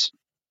 Cats,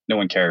 no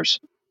one cares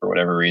for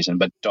whatever reason,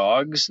 but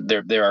dogs,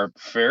 there are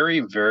very,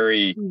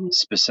 very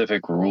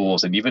specific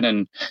rules, and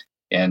even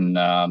in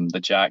the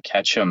Jack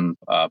Ketchum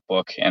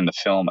book and the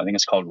film, I think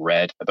it's called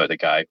Red, about the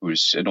guy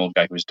who's an old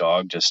guy whose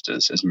dog just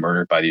is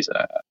murdered by these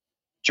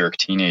jerk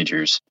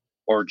teenagers.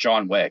 Or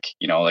John Wick,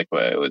 like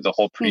the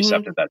whole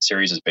precept of that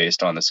series is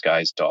based on this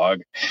guy's dog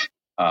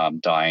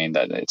dying.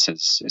 That it's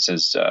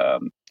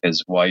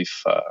his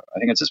wife. I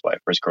think it's his wife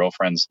or his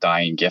girlfriend's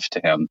dying gift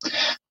to him.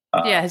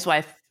 His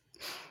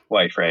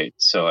wife, right?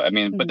 So, I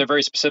mean, but they're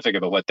very specific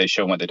about what they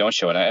show and what they don't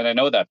show. And I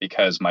know that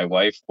because my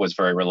wife was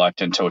very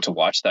reluctant to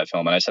watch that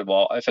film. And I said,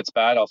 well, if it's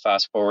bad, I'll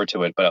fast forward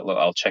to it, but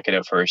I'll check it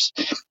out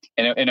first.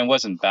 And it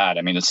wasn't bad.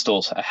 I mean, it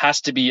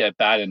has to be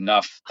bad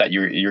enough that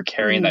you're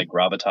carrying that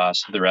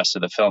gravitas to the rest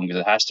of the film, because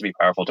it has to be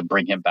powerful to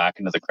bring him back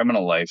into the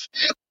criminal life.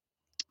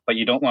 But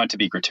you don't want it to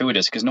be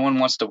gratuitous, because no one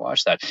wants to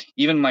watch that.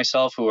 Even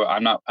myself, who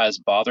I'm not as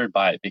bothered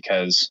by it,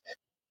 because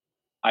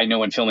I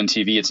know in film and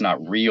TV, it's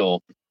not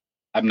real.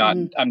 I'm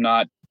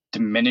not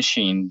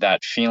diminishing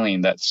that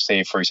feeling that,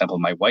 say, for example,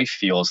 my wife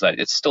feels, that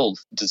it's still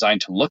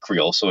designed to look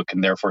real, so it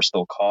can therefore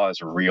still cause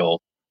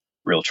real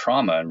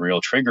trauma and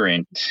real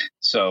triggering.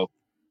 So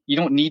you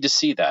don't need to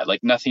see that. Like,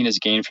 nothing is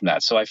gained from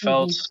that. So I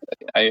felt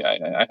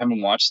I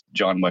haven't watched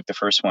John Wick, the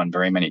first one,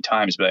 very many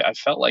times, but I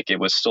felt like it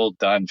was still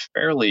done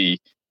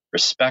fairly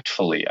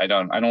respectfully. I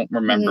don't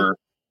remember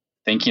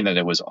thinking that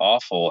it was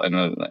awful.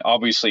 And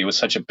obviously it was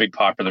such a big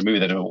popular movie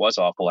that if it was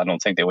awful, I don't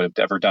think they would have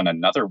ever done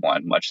another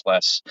one, much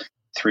less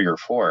 3 or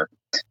 4.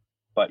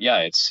 But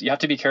yeah, you have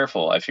to be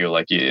careful. I feel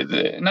like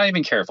not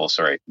even careful.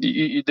 Sorry,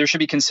 there should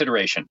be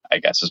consideration, I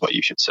guess, is what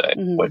you should say.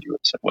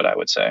 What I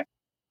would say.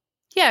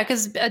 Yeah,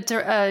 because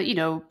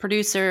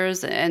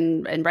producers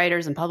and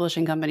writers and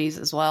publishing companies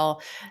as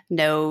well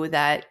know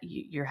that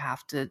you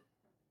have to.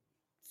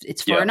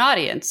 It's for an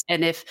audience,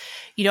 and if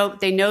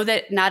they know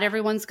that not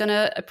everyone's going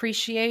to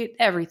appreciate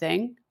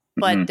everything,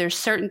 but there's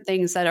certain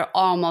things that are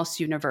almost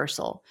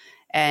universal,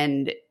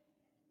 and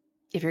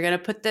if you're going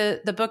to put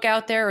the book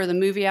out there or the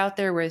movie out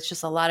there where it's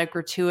just a lot of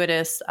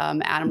gratuitous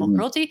animal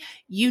cruelty,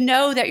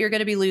 that you're going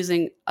to be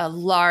losing a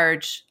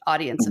large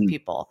audience of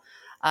people.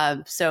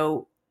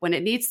 So when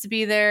it needs to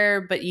be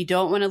there, but you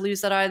don't want to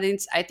lose that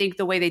audience, I think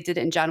the way they did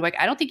it in John Wick,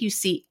 I don't think you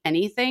see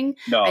anything.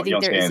 No, I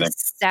think there is a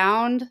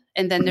sound,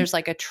 and then there's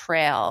like a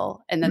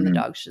trail, and then the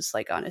dog's just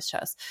like on his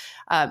chest.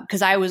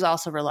 Because I was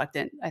also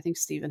reluctant. I think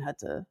Steven had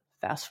to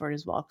fast forward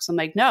as well. Because I'm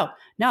like, no,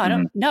 I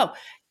don't know.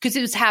 Because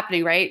it was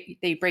happening, right?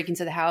 They break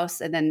into the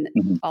house, and then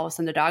all of a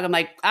sudden the dog, I'm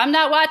like, I'm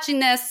not watching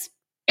this.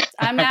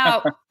 I'm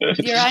out.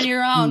 You're on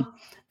your own.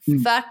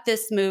 Fuck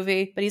this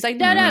movie. But he's like,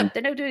 no,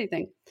 they don't do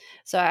anything.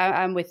 So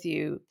I'm with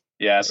you.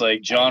 Yeah, it's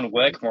like John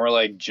Wick, more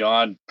like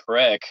John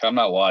Prick. I'm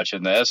not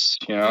watching this,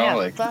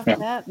 fuck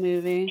that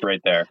movie. It's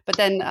right there. But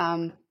then,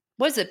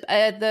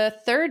 the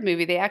third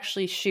movie, they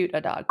actually shoot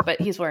a dog, but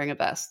he's wearing a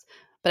vest.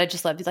 But I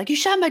just loved, he's like, you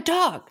shot my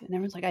dog. And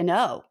everyone's like, I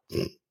know.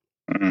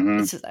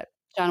 It's just,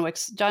 John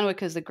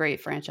Wick is a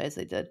great franchise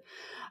they did.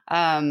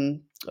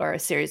 Or a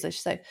series, I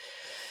should say.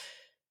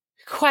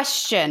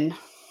 Question.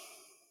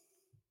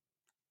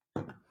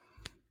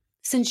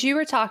 Since you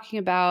were talking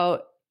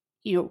about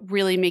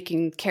really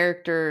making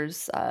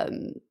characters,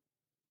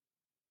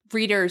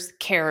 readers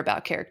care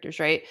about characters,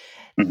 right?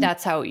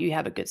 That's how you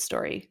have a good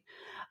story.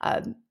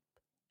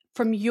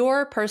 From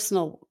your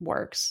personal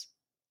works,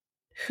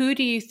 who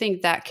do you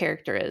think that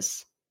character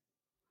is?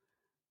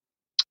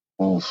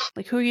 Oof.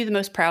 Like, who are you the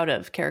most proud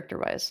of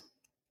character-wise?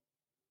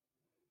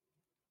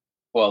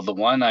 Well, the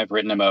one I've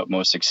written about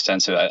most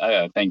extensive,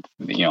 I think,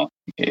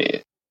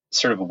 it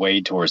sort of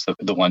weighed towards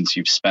the ones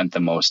you've spent the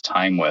most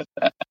time with.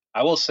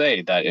 I will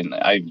say that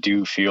I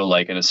do feel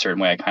like in a certain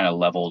way I kind of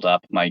leveled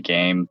up my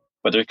game,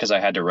 whether because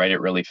I had to write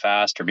it really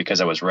fast or because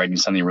I was writing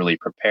something really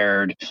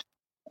prepared.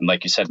 And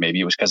like you said, maybe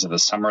it was because of the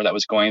summer that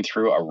was going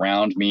through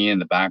around me in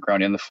the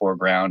background, in the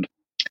foreground.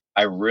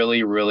 I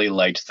really, really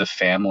liked the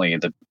family,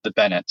 the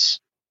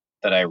Bennetts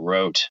that I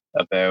wrote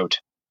about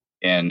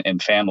in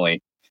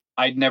Family.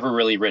 I'd never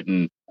really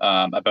written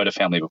about a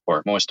family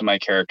before. Most of my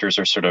characters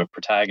are sort of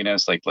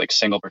protagonists, like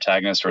single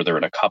protagonists, or they're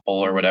in a couple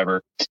or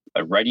whatever.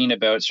 But writing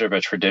about sort of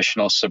a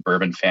traditional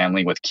suburban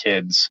family with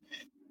kids,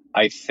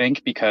 I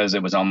think because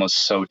it was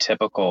almost so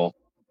typical,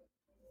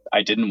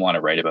 I didn't want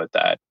to write about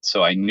that.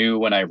 So I knew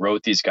when I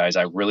wrote these guys,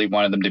 I really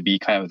wanted them to be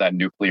kind of that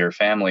nuclear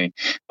family,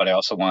 but I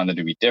also wanted them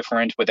to be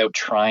different without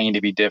trying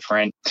to be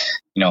different,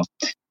 you know.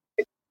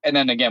 And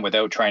then again,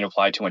 without trying to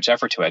apply too much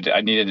effort to it,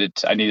 I needed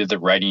the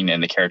writing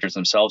and the characters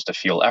themselves to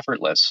feel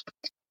effortless.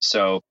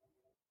 So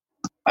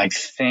I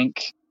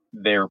think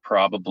they're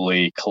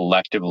probably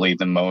collectively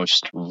the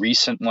most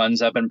recent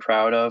ones I've been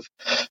proud of.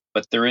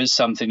 But there is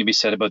something to be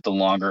said about the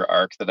longer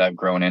arc that I've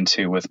grown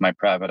into with my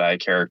Private Eye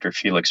character,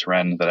 Felix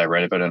Wren, that I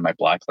write about in my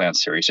Blackland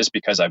series, just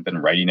because I've been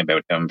writing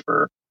about him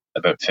for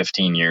about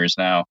 15 years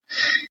now.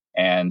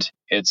 And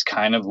it's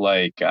kind of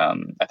like,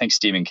 I think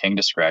Stephen King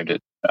described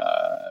it,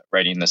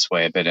 writing this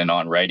way a bit in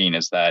On Writing,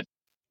 is that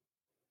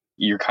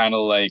you're kind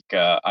of like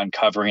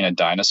uncovering a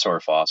dinosaur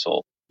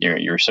fossil.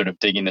 You're sort of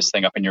digging this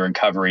thing up and you're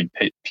uncovering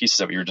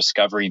pieces of it. You're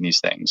discovering these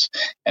things.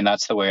 And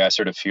that's the way I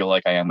sort of feel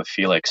like I am with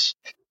Felix.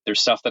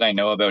 There's stuff that I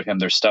know about him.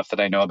 There's stuff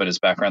that I know about his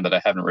background that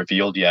I haven't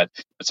revealed yet.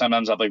 But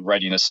sometimes I'm like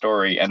writing a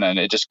story and then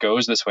it just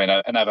goes this way.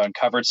 And I've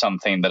uncovered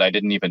something that I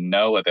didn't even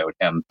know about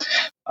him.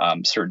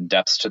 Certain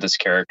depths to this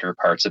character,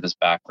 parts of his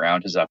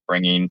background, his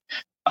upbringing.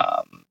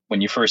 When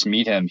you first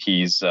meet him,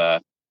 he's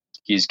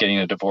getting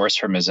a divorce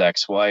from his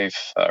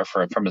ex-wife,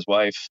 from his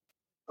wife,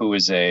 who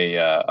is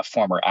a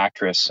former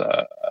actress,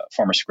 a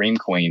former scream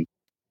queen,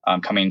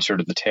 coming sort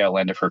of the tail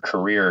end of her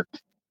career.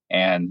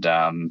 And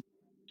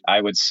I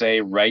would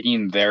say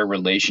writing their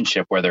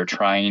relationship where they're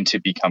trying to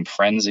become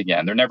friends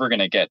again. They're never going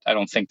to get, I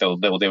don't think they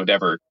would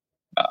ever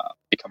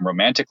become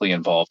romantically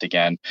involved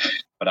again.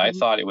 But I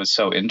thought it was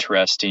so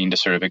interesting to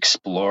sort of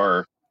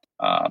explore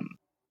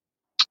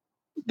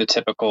the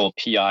typical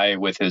PI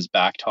with his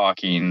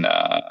back-talking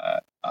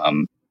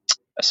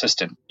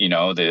assistant,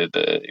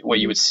 the what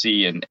you would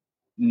see in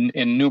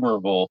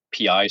innumerable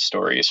PI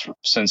stories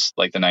since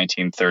like the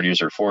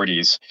 1930s or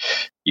 40s.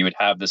 You would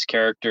have this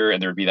character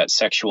and there would be that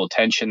sexual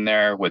tension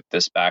there with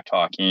this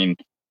back-talking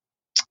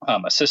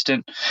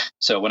assistant.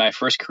 So when I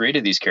first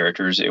created these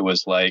characters, it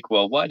was like,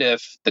 well, what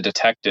if the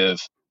detective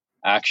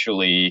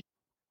actually,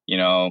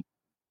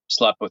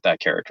 slept with that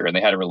character and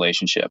they had a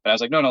relationship? And I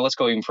was like, no, let's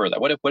go even further.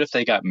 What if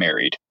they got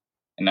married?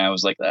 And I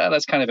was like,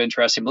 that's kind of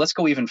interesting, but let's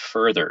go even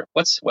further.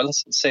 Let's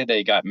say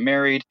they got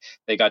married,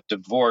 they got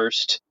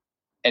divorced,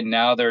 and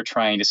now they're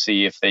trying to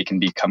see if they can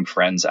become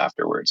friends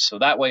afterwards. So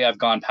that way I've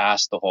gone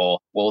past the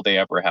whole, will they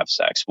ever have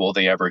sex? Will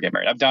they ever get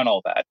married? I've done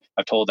all that.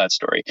 I've told that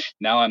story.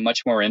 Now I'm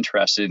much more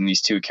interested in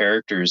these two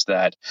characters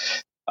that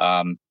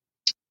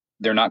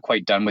they're not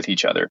quite done with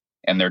each other.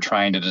 And they're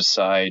trying to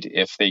decide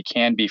if they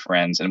can be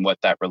friends and what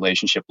that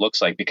relationship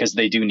looks like, because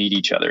they do need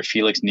each other.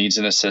 Felix needs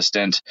an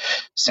assistant.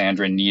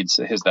 Sandra needs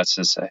his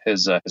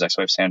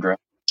ex-wife, Sandra,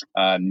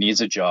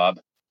 needs a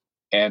job.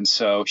 And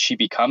so she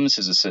becomes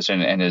his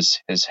assistant and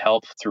his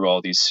help through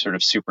all these sort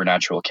of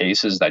supernatural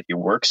cases that he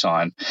works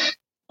on.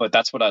 But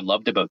that's what I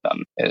loved about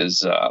them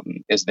is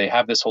they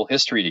have this whole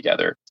history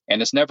together, and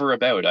it's never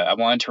about. I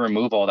wanted to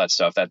remove all that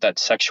stuff, that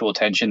sexual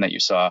tension that you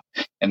saw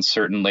in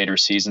certain later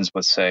seasons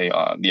with, say,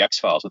 the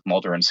X-Files with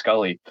Mulder and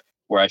Scully,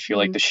 where I feel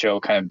like the show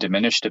kind of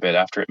diminished a bit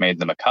after it made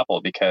them a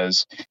couple,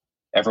 because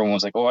everyone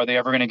was like, "Oh, are they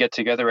ever going to get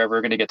together?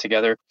 Ever going to get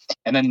together?"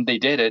 And then they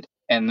did it,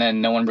 and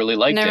then no one really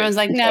liked it. And everyone's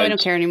like, "No, we don't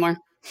care anymore."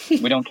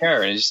 We don't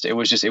care.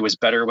 It was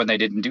better when they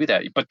didn't do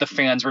that. But the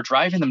fans were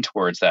driving them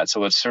towards that.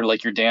 So it's sort of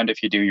like, you're damned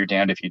if you do, you're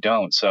damned if you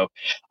don't. So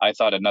I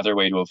thought another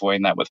way to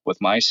avoid that with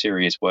my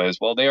series was,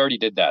 well, they already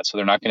did that, so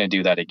they're not going to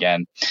do that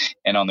again.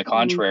 And on the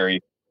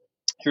contrary,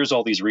 here's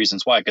all these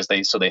reasons why, because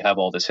they have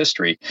all this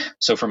history.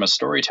 So from a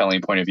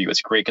storytelling point of view,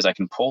 it's great because I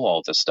can pull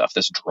all this stuff,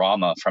 this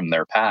drama from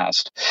their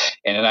past,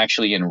 and it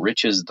actually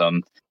enriches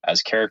them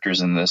as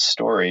characters in this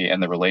story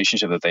and the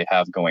relationship that they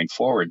have going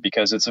forward,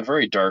 because it's a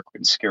very dark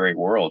and scary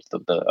world,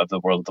 of the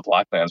world of the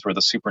Blacklands, where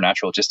the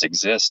supernatural just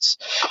exists.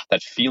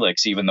 That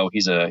Felix, even though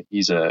he's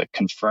a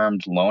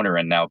confirmed loner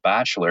and now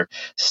bachelor,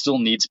 still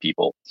needs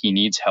people. He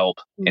needs help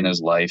in his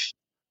life,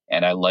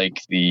 and I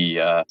like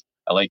the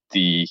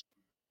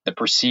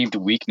perceived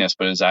weakness,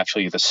 but is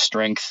actually the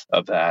strength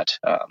of that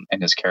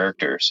in his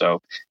character.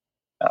 So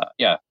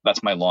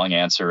that's my long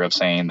answer of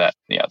saying that,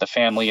 the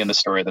family in the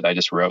story that I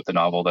just wrote, the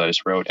novel that I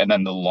just wrote, and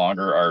then the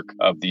longer arc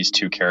of these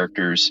two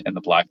characters in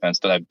the Blacklands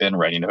that I've been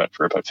writing about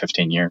for about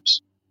 15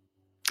 years.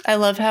 I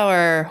love how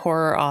our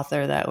horror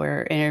author that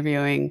we're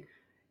interviewing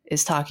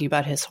is talking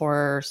about his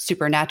horror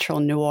supernatural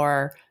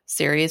noir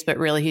series, but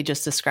really he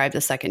just described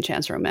a second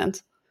chance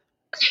romance.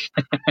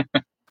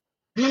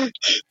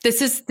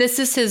 This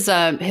is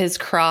his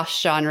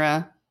cross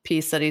genre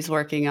piece that he's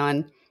working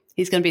on.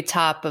 He's going to be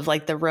top of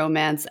like the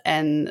romance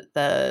and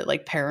the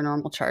like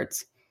paranormal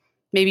charts,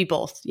 maybe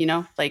both.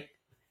 Like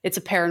it's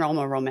a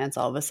paranormal romance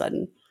all of a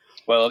sudden.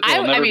 Well,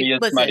 it'll never be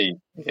as smutty.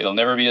 It'll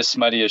never be as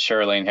smutty as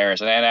Charlene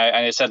Harris. And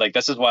I said, like,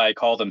 this is why I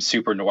call them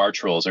super noir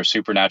trolls or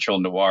supernatural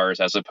noirs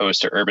as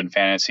opposed to urban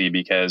fantasy,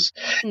 because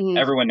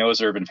everyone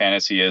knows urban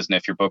fantasy is. And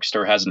if your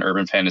bookstore has an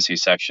urban fantasy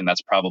section,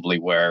 that's probably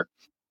where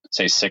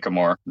say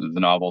Sycamore, the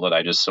novel that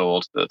I just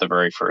sold, the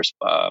very first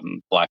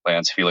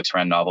Blacklands Felix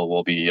Wren novel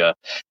would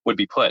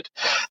be put.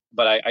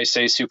 But I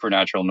say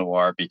supernatural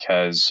noir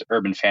because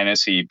urban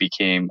fantasy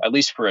became, at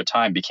least for a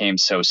time, became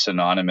so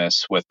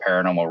synonymous with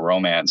paranormal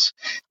romance.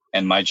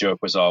 And my joke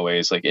was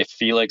always like, if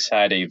Felix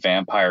had a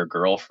vampire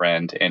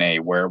girlfriend and a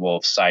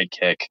werewolf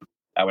sidekick,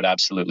 I would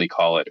absolutely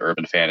call it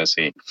urban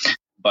fantasy.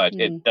 But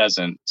it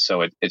doesn't.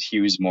 So it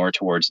hews more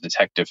towards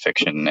detective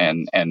fiction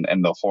and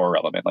the horror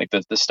element. Like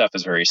this stuff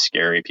is very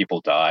scary.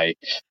 People die.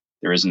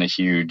 There isn't a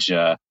huge,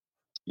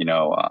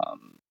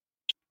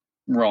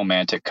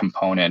 romantic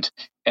component.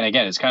 And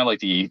again, it's kind of like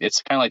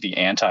the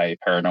anti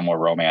paranormal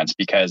romance,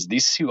 because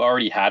these two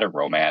already had a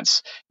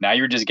romance. Now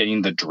you're just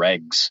getting the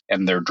dregs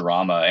and their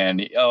drama.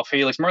 And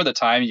Felix, remember the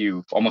time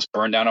you almost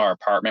burned down our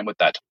apartment with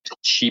that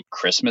cheap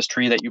Christmas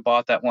tree that you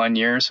bought that one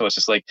year? So it's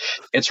just like,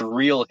 it's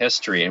real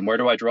history. And where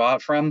do I draw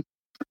it from?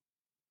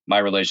 My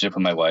relationship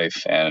with my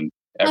wife and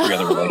every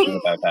other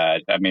relationship I've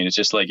had. I mean, it's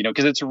just like,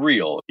 because it's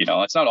real,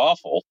 it's not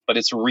awful, but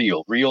it's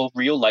real. Real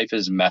life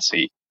is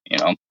messy,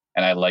 and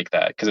I like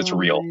that because it's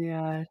real.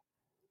 Yeah.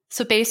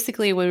 So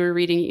basically, when we're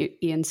reading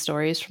Ian's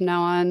stories from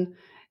now on,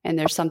 and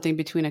there's something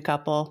between a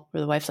couple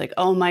where the wife's like,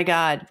 "Oh my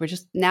God,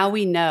 now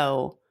we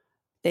know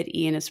that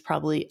Ian is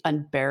probably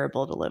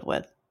unbearable to live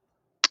with."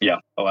 Yeah.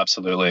 Oh,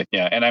 absolutely.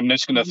 Yeah. And I'm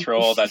just going to throw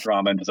all that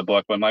drama into the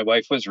book. When my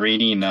wife was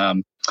reading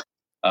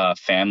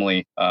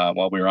Family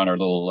while we were on our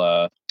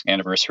little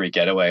anniversary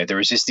getaway, there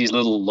was just these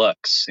little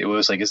looks. It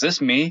was like, "Is this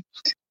me?"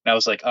 And I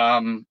was like, I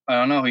don't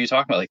know who you're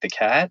talking about, like the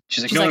cat?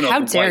 She's like, no,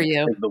 how dare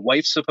you? The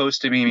wife's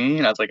supposed to be me.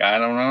 And I was like, I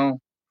don't know.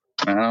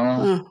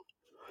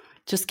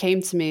 Just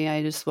came to me.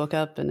 I just woke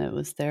up and it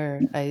was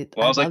there. I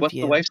was like, what's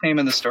the wife's name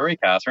in the story,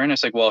 Catherine?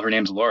 It's like, well, her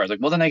name's Laura. I was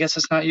like, well, then I guess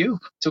it's not you.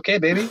 It's okay,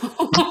 baby.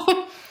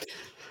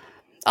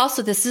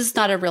 Also, this is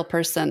not a real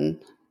person.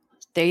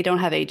 They don't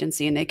have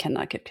agency and they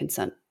cannot give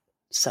consent.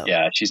 So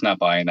yeah, she's not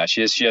buying that.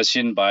 She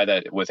didn't buy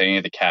that with any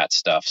of the cat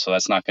stuff. So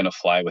that's not going to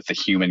fly with the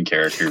human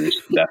characters,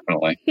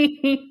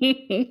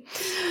 definitely.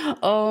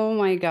 Oh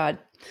my God.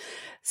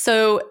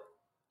 So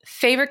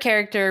favorite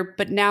character,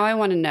 but now I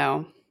want to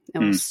know,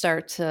 and we'll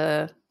start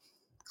to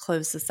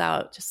close this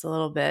out just a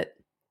little bit.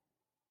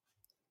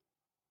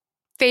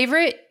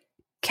 Favorite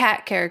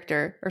cat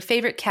character or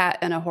favorite cat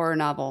in a horror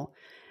novel.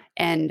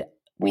 And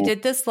we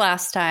did this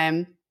last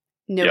time.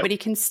 Nobody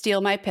can steal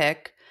my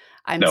pick.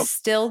 I'm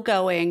still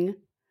going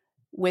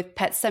with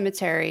Pet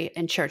Sematary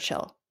and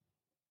Churchill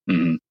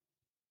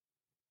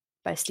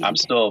by Stephen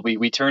King.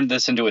 We turned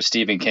this into a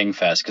Stephen King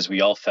fest because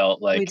we all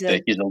felt like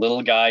that he's a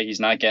little guy.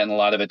 He's not getting a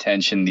lot of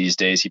attention these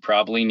days. He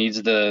probably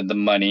needs the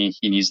money.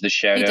 He needs the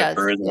shout out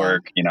for his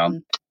work,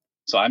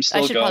 So I'm still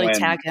going. I should probably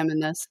tag him in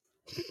this.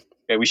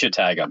 Okay, we should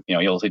tag him.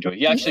 He'll do it.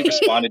 He actually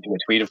responded to a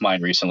tweet of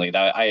mine recently.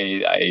 That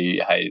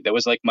that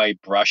was like my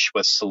brush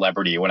with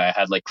celebrity when I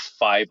had like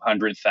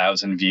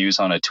 500,000 views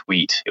on a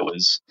tweet. It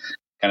was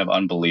kind of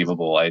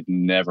unbelievable. I'd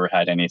never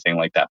had anything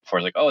like that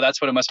before. Like, oh,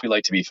 that's what it must be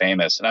like to be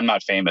famous. And I'm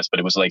not famous,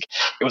 but it was like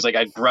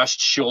I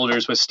brushed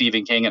shoulders with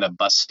Stephen King at a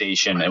bus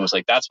station. It was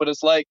like, that's what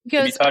it's like.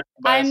 Because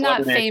I'm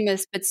not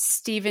famous, but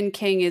Stephen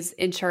King is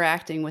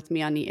interacting with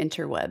me on the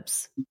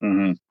interwebs.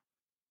 Mm-hmm.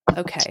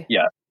 Okay.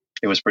 Yeah.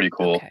 It was pretty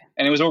cool. Okay.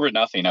 And it was over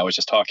nothing. I was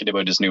just talking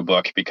about his new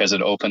book because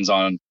it opens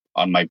on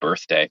my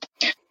birthday.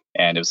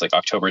 And it was like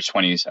October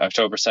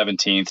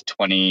 17th,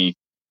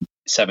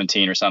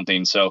 2017 or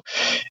something. So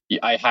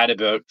I had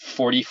about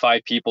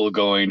 45 people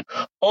going,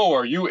 "Oh,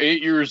 are you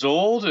 8 years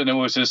old?" And it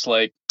was just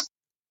like,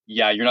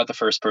 yeah, you're not the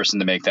first person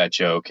to make that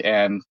joke.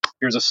 And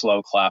here's a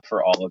slow clap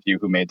for all of you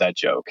who made that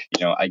joke.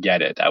 I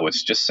get it. I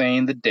was just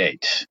saying the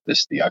date.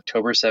 The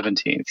October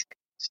 17th.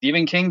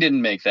 Stephen King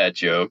didn't make that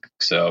joke,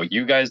 so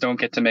you guys don't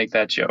get to make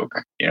that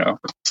joke,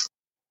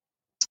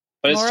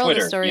 But it's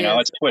Twitter,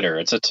 it's Twitter.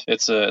 It's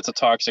a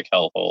toxic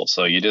hellhole.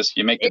 So you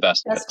make the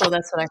best of it.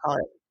 That's what I call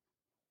it.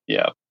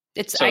 Yeah.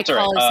 My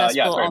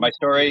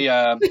story,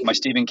 my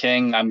Stephen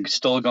King, I'm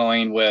still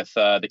going with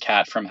the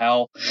cat from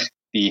hell,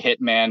 the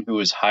hitman who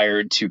was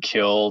hired to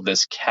kill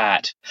this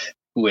cat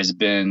who has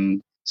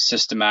been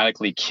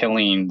systematically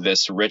killing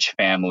this rich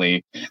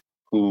family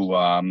who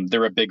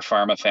they're a big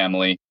pharma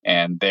family,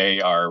 and they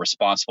are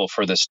responsible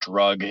for this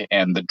drug,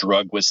 and the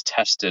drug was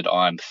tested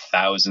on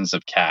thousands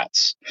of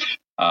cats,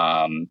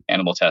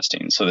 animal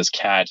testing. So this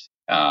cat,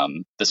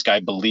 this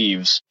guy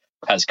believes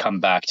has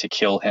come back to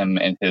kill him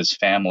and his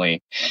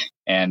family,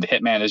 and the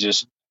hitman is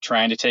just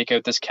trying to take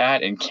out this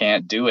cat and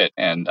can't do it.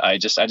 And I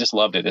just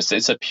loved it.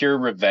 It's a pure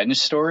revenge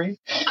story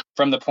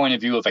from the point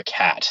of view of a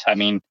cat. I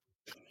mean,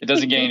 it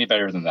doesn't get any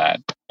better than that.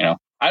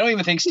 I don't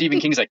even think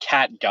Stephen King's a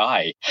cat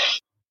guy.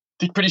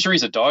 Pretty sure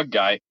he's a dog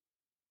guy.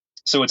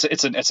 So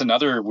it's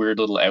another weird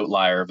little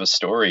outlier of a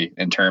story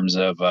in terms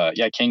of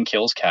King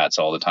kills cats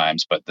all the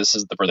times, but this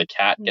is where the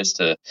cat gets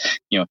to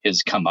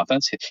his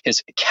comeuppance,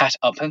 his cat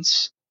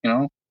uppance.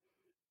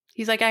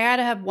 He's like, I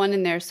gotta have one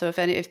in there, so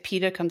if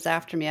PETA comes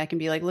after me, I can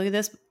be like, look at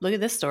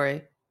this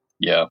story.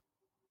 Yeah,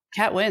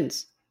 cat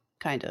wins,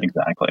 kind of.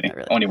 Exactly.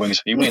 Really.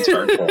 He wins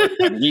hardcore.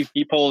 I mean,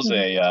 he pulls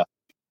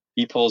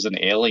he pulls an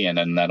alien,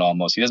 and then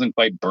almost he doesn't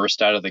quite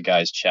burst out of the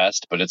guy's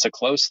chest, but it's a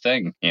close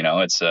thing.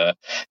 It's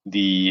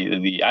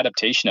the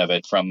adaptation of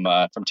it from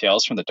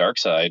Tales from the Dark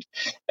Side,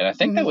 and I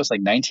think that was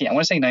like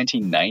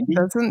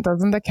 1990.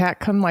 Doesn't the cat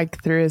come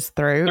like through his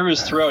throat? Through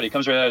his throat, he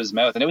comes right out of his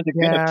mouth, and it was a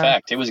good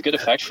effect. It was a good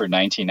effect for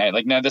 1990.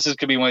 Like, now this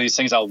could be one of these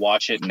things I'll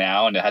watch it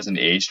now, and it hasn't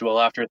aged well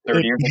after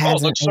 30 years. Like,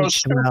 it looks so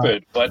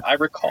stupid, but I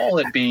recall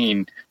it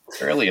being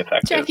fairly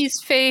effective.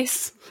 Jackie's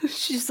face.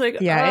 She's like,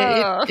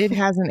 it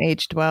hasn't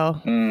aged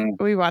well.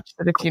 We watched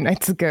it a few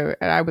nights ago,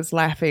 and I was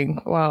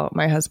laughing while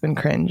my husband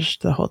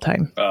cringed the whole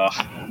time.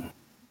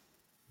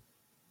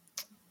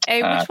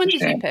 Hey, which one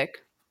did you pick?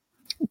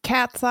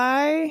 Cat's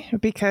Eye,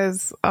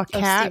 because a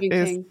cat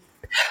is... King.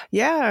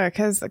 Yeah,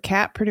 because a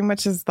cat pretty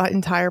much is the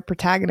entire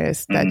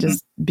protagonist that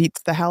just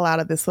beats the hell out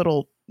of this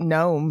little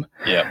gnome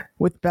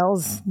with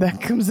bells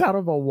that comes out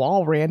of a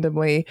wall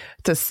randomly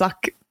to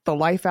suck the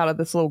life out of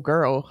this little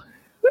girl.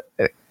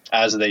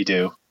 As they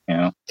do.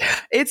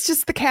 It's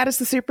just the cat is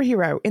the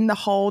superhero in the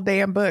whole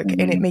damn book,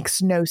 and it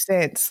makes no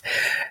sense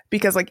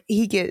because like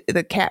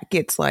the cat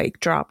gets like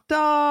dropped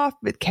off,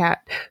 the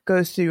cat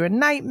goes through a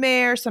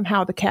nightmare,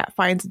 somehow the cat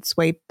finds its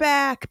way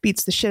back,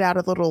 beats the shit out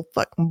of the little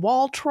fucking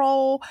wall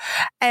troll,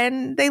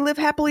 and they live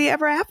happily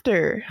ever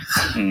after.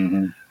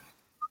 I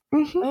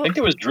think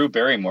it was Drew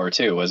Barrymore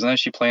too, wasn't it?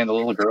 She playing the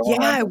little girl?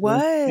 Yeah, it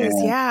was.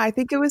 Yeah, I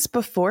think it was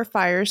before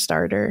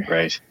Firestarter.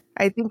 Right.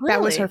 I think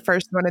that was her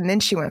first one, and then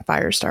she went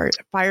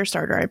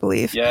Firestarter, I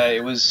believe. Yeah,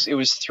 it was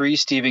 3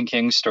 Stephen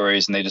King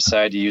stories, and they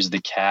decided to use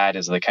the cat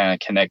as the kind of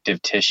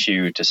connective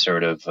tissue to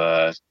sort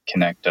of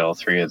connect all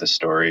 3 of the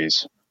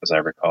stories, as I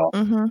recall.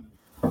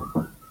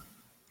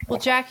 Well,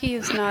 Jackie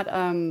is not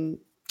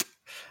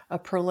a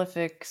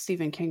prolific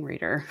Stephen King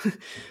reader.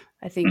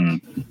 I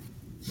think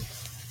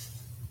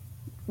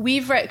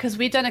we've read, because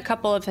we've done a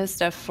couple of his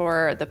stuff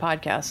for the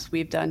podcast.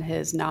 We've done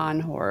his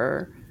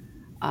non-horror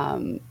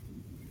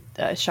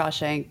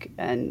Shawshank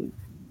and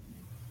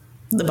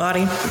The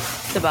Body.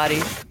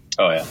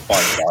 Oh yeah,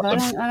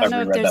 awesome. I don't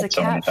know if there's a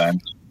cat.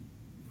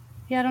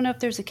 Yeah, I don't know if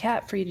there's a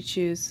cat for you to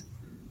choose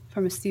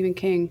from a Stephen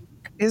King.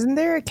 Isn't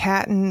there a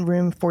cat in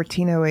room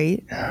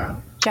 1408?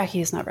 Jackie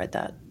has not read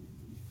that.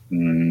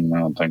 I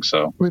don't think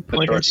so. The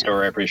short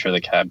story, I'm pretty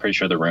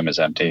sure the room is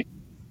empty.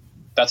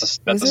 That's a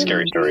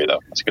scary story though.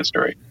 That's a good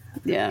story.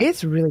 Yeah,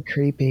 it's really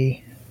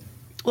creepy.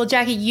 Well,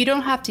 Jackie, you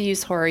don't have to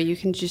use horror. You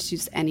can just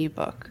use any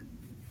book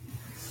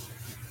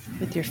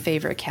with your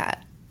favorite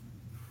cat.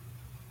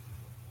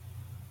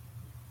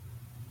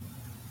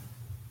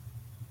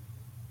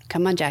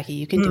 Come on, Jackie,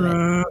 you can do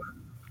it.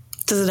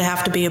 Does it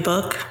have to be a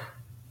book?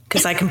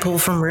 Because I can pull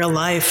from real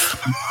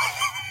life.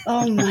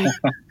 Oh my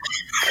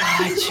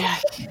God,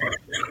 Jackie.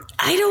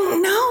 I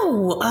don't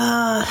know.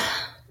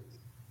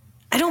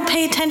 I don't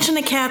pay attention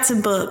to cats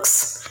and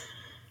books.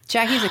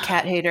 Jackie's a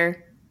cat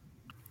hater.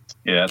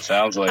 Yeah, it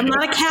sounds like I'm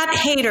not a cat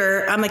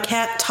hater. I'm a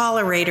cat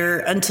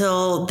tolerator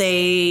until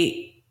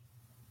they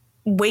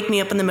wake me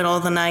up in the middle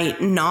of the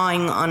night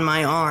gnawing on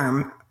my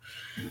arm.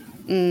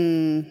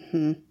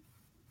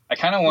 I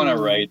kind of want to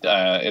write,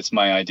 it's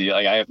my idea,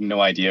 like I have no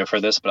idea for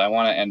this, but I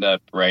want to end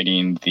up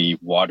writing the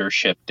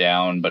Watership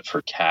Down, but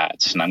for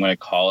cats. And I'm going to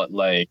call it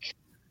like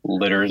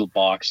Litter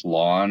Box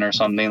Lawn or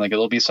something. Like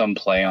it'll be some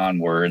play on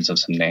words of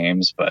some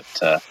names, but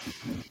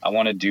I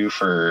want to do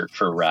for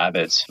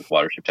rabbits with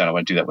Watership Down. I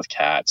want to do that with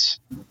cats.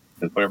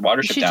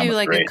 Watership you should Down do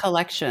like great. A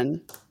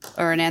collection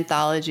or an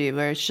anthology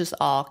where it's just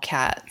all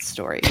cat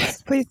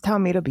stories. Please tell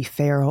me it'll be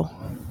feral.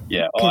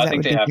 Yeah, well, I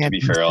think they have to be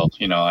feral.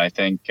 I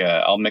think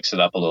I'll mix it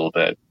up a little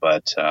bit,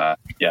 but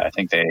yeah, I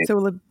think it would be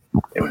feral.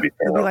 It'll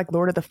be like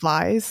Lord of the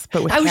Flies,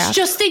 but with I cats. was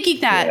just thinking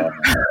that.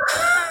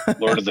 Yeah.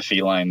 Lord of the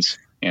Felines,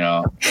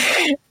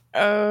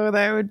 Oh,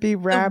 that would be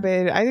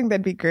rabid. I think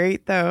that'd be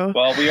great, though.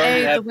 Well, we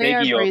already have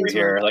Piggy over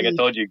here. Like I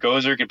told you,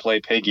 Gozer could play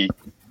Piggy.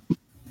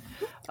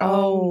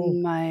 Oh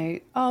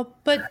my! Oh,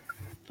 but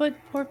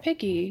poor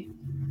Piggy.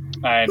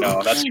 I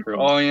know, that's true.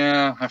 Oh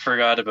yeah, I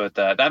forgot about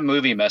that. That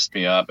movie messed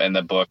me up, and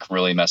the book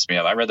really messed me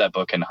up. I read that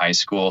book in high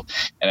school,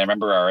 and I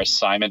remember our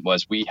assignment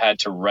was we had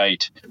to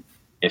write,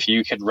 if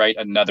you could write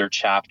another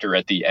chapter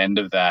at the end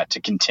of that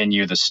to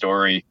continue the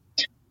story,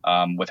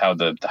 with how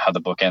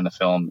the book and the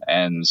film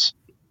ends,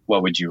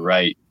 what would you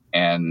write?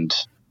 And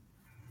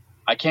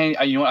I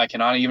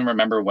cannot even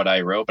remember what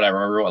I wrote, but I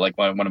remember what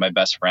one of my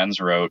best friends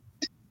wrote.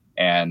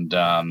 And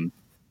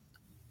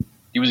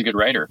he was a good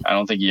writer. I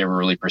don't think he ever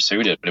really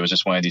pursued it, but it was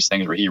just one of these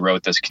things where he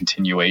wrote this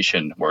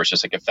continuation where it's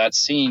just like, if that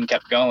scene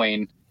kept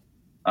going,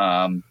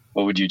 what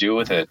would you do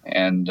with it?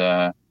 And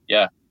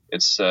yeah,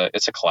 it's a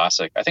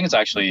classic. I think it's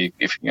actually,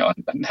 I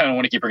don't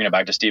want to keep bringing it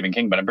back to Stephen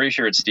King, but I'm pretty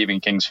sure it's Stephen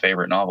King's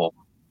favorite novel.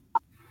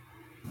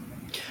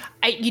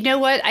 You know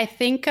what? I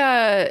think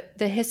the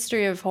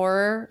history of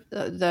horror,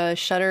 the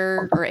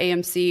Shudder or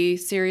AMC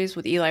series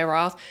with Eli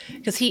Roth,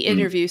 because he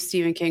interviews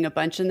Stephen King a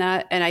bunch in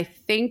that, and I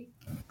think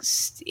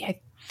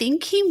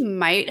think he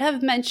might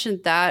have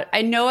mentioned that.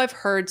 I know I've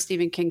heard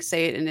Stephen King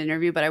say it in an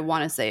interview, but I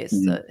want to say it's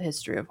the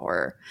history of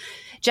horror.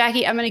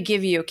 Jackie, I'm going to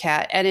give you a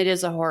cat, and it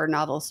is a horror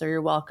novel, so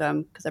you're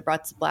welcome, because I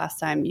brought this up last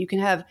time. You can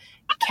have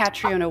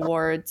Catriona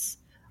Ward's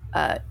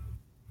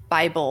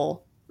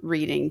Bible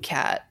reading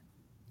cat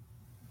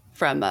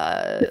from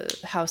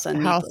House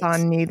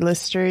on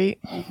Needless Street.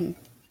 Mm-hmm.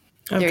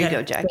 There you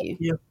go, Jackie.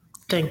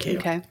 Thank you.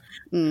 Okay.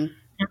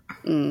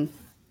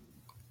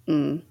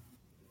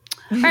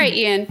 All right,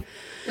 Ian.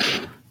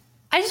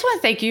 I just want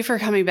to thank you for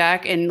coming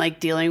back and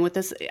like dealing with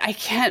this.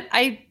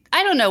 I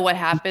don't know what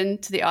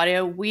happened to the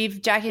audio.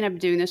 Jackie and I have been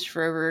doing this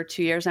for over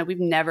 2 years now. We've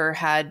never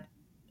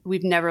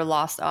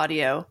lost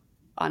audio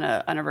on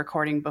a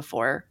recording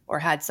before, or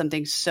had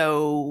something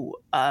so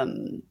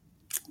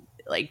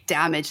like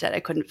damaged that I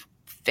couldn't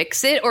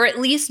fix it, or at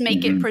least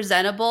make it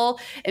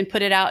presentable and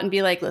put it out and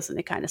be like, listen,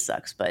 it kind of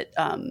sucks, but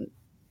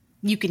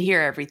you can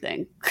hear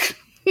everything.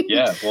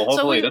 Yeah, well,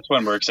 hopefully this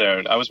one works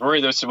out. I was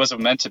worried this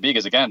wasn't meant to be,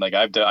 because again, like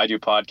I do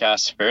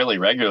podcasts fairly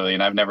regularly,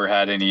 and I've never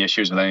had any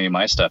issues with any of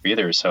my stuff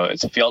either. So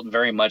it felt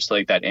very much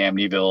like that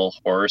Amityville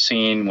horror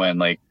scene when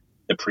like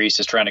the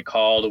priest is trying to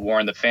call to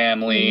warn the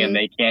family, and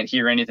they can't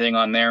hear anything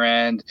on their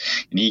end,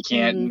 and he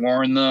can't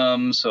warn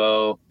them.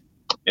 So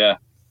yeah,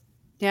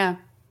 that's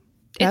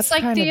it's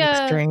like kind of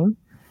extreme.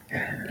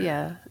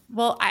 Yeah.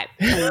 Well, I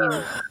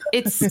mean,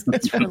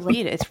 it's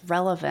related. It's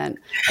relevant.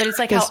 But it's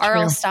like how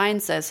R.L.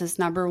 Stine says his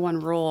number one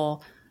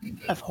rule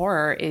of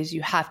horror is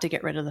you have to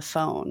get rid of the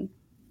phone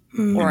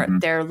or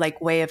their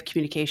like way of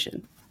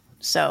communication.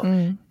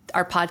 So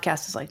our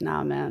podcast is like,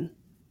 nah, man.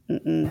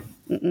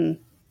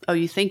 Oh,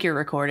 you think you're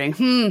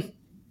recording?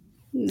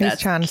 He's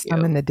trying to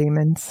summon the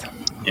demons.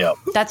 Yeah.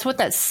 That's what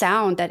that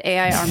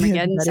AI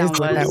Armageddon sound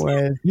was. That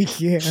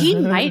was. Yeah. He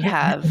might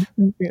have.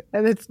 And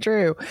it's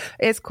true.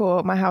 It's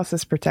cool. My house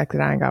is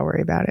protected. I ain't got to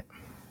worry about it.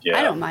 Yeah.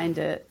 I don't mind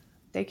it.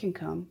 They can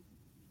come.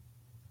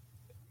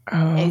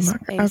 Oh, Ace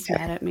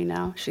mad at me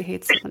now. She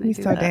hates it when I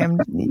do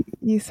that.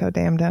 You're so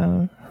damn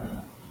dumb.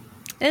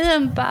 It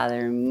doesn't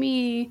bother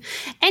me.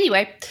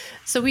 Anyway,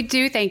 so we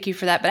do thank you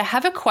for that. But I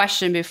have a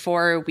question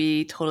before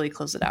we totally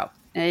close it out.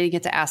 And I didn't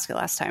get to ask it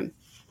last time.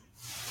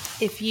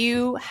 If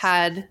you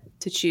had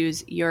to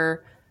choose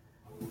your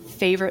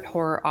favorite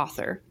horror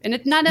author, and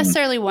it's not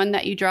necessarily one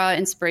that you draw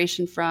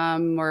inspiration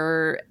from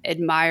or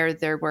admire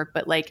their work,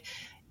 but like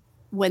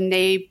when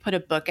they put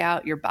a book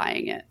out, you're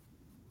buying it.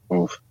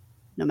 Oof.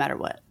 No matter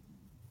what.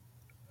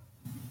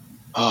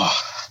 Oh.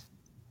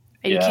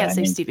 And you can't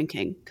say Stephen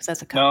King, because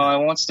that's a cop. No, I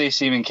won't say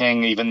Stephen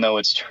King, even though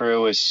it's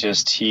true. It's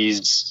just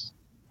he's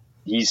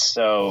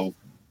so,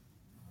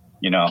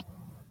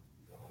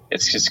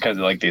 it's just because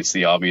like it's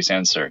the obvious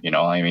answer,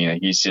 I mean,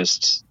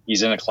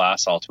 he's in a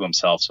class all to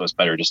himself, so it's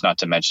better just not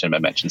to mention him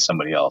and mention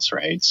somebody else,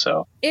 right?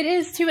 So it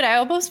is too, but I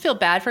almost feel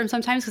bad for him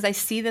sometimes, because I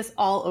see this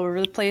all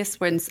over the place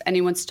when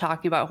anyone's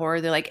talking about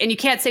horror. They're like, and you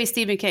can't say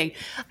Stephen King.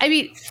 I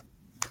mean,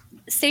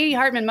 Sadie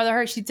Hartman, Mother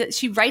Heart,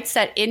 she writes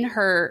that in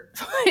her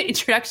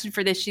introduction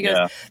for this. She goes,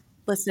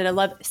 listen, I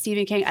love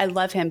Stephen King. I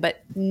love him,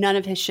 but none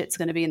of his shit's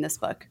going to be in this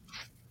book.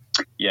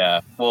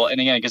 Yeah. Well,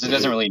 and again, because it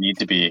doesn't really need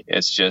to be.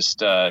 It's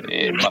just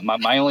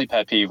my only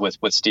pet peeve with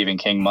Stephen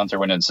King month, or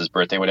when it's his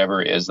birthday,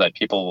 whatever, is that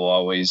people will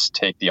always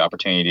take the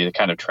opportunity to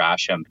kind of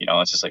trash him.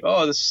 It's just like,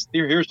 oh,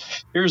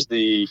 here's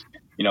the,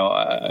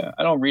 I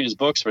don't read his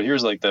books, but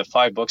here's like the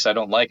 5 books I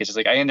don't like. It's just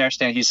like, I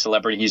understand he's a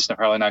celebrity. He's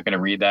probably not going to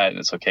read that, and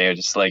it's okay.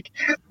 It's just like,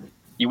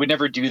 you would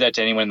never do that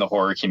to anyone in the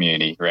horror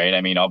community, right?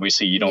 I mean,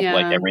 obviously you don't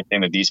like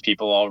everything that these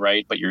people all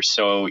write, but it's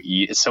so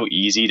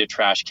easy to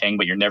trash King,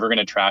 but you're never going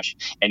to trash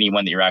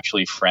anyone that you're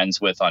actually friends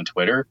with on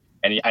Twitter.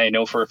 And I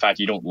know for a fact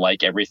you don't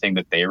like everything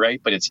that they write,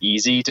 but it's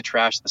easy to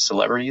trash the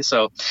celebrity.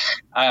 So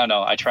I don't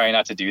know. I try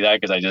not to do that,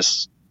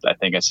 because I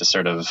think it's just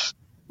sort of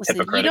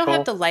hypocritical. You don't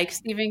have to like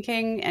Stephen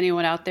King,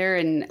 anyone out there.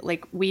 And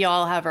like, we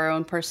all have our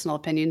own personal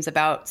opinions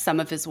about some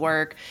of his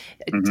work,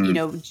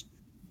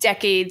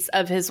 decades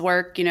of his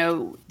work,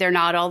 they're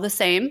not all the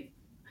same.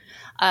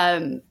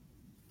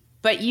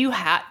 But you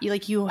have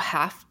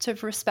to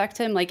respect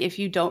him. Like, if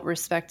you don't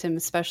respect him,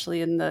 especially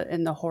in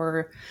the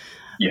horror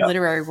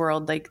literary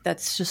world, like,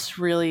 that's just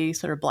really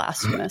sort of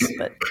blasphemous.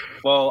 But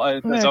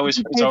it's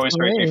always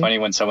very funny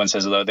when someone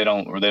says they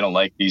don't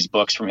like these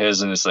books from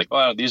his, and it's like,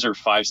 well, these are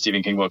 5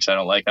 Stephen King books I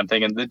don't like. I'm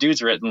thinking, the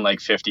dude's written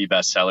like 50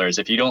 bestsellers.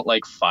 If you don't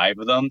like 5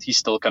 of them, he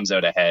still comes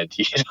out ahead.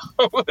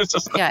 It's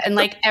just and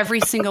like every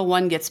single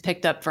one gets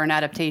picked up for an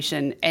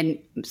adaptation, and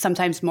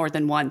sometimes more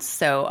than once.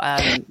 So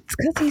it's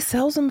because he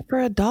sells them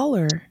for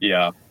 $1.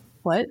 Yeah.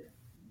 What?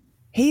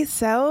 He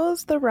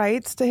sells the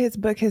rights to his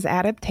book, his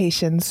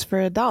adaptations,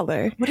 for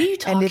 $1. What are you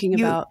talking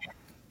about?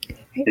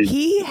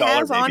 He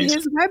has on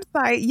his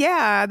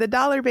website, the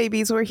Dollar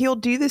Babies, where he'll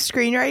do the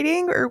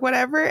screenwriting or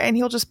whatever, and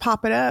he'll just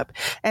pop it up,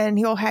 and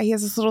he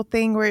has this little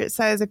thing where it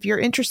says, if you're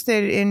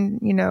interested in,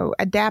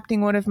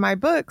 adapting one of my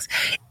books,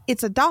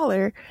 it's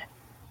 $1.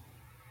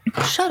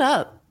 Shut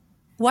up.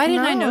 Why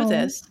didn't I know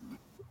this?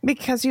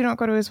 Because you don't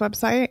go to his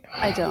website.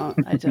 I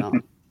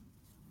don't.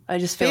 I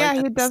just feel yeah,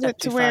 like he does it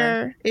to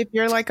where if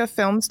you're like a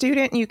film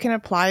student, you can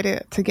apply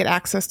to get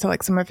access to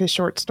like some of his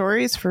short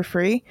stories for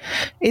free.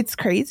 It's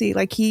crazy.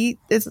 Like he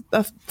is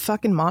a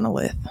fucking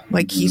monolith.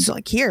 Like he's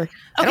like, here.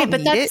 Okay,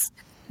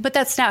 but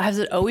that's now. Has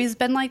it always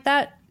been like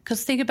that?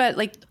 Because think about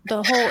like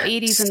the whole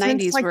 80s and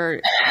 90s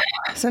were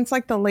since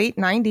like the late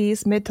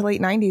 90s, mid to late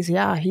 90s.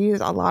 Yeah, he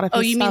is a lot of. Oh,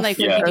 you mean like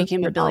when he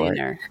became a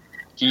billionaire?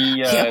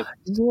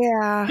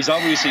 He's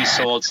obviously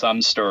sold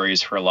some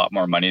stories for a lot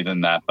more money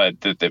than that, but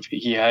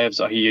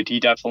he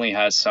definitely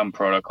has some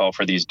protocol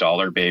for these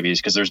dollar babies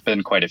because there's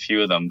been quite a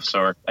few of them.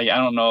 So I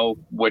don't know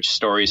which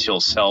stories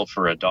he'll sell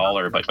for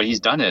 $1, but he's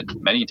done it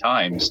many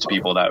times to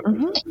people that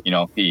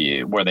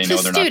where they know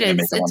they're not going to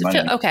make more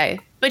money. Okay,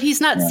 but he's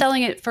not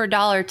selling it for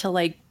 $1 to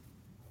like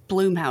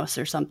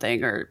Bloomhouse or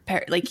something, or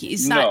like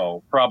he's not.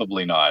 No,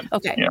 probably not.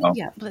 Okay,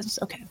 yeah, that's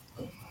okay.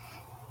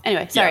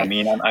 Anyway, sorry. Yeah, I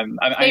mean,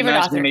 I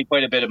imagine he made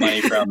quite a bit of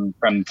money from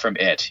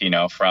it,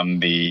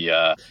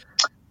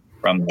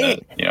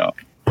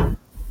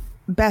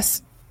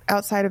 best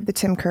outside of the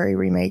Tim Curry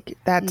remake.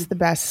 That's the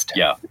best.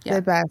 Yeah,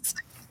 the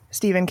best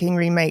Stephen King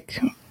remake.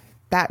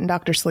 That and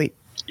Dr. Sleep.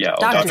 Yeah,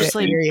 Dr.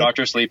 Sleep.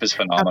 Dr. Sleep is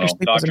phenomenal.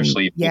 Dr.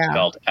 Sleep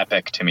felt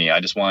epic to me. I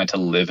just wanted to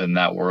live in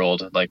that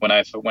world. Like when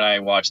I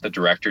watched the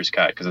director's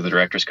cut, because the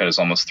director's cut is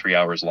almost 3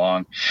 hours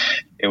long,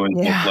 it was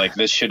like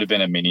this should have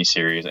been a mini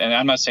series. And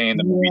I'm not saying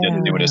the movie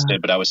didn't do what it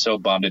did, but I was so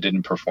bummed it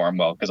didn't perform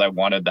well because I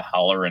wanted the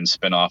Halloran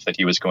spinoff that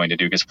he was going to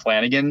do. Because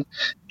Flanagan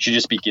should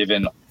just be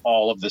given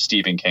all of the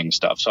Stephen King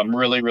stuff. So I'm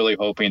really, really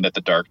hoping that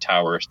the Dark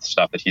Tower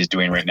stuff that he's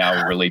doing right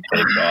now really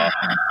takes off,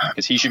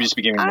 because he should just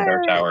be giving the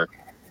Dark Tower.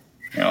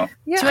 Yeah,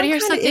 so I hear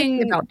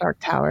something about Dark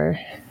Tower.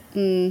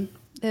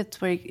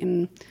 It's like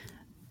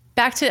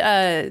back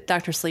to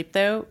Dr. Sleep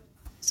though.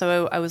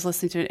 So I was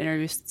listening to an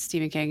interview with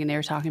Stephen King, and they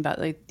were talking about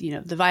like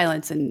the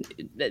violence and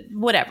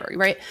whatever,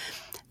 right?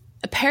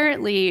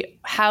 Apparently,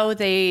 how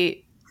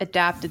they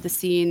adapted the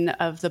scene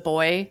of the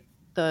boy,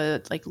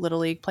 the like little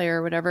league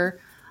player or whatever,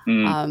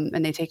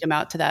 and they take him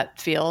out to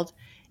that field.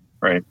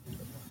 Right.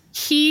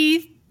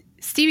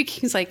 Stephen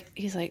King's like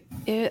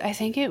I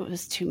think it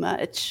was too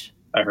much.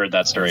 I heard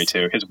that story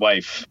too. His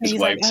wife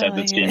said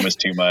the scene was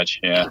too much.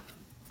 Yeah.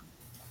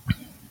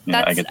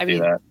 I can see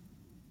that.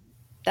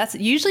 That's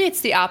usually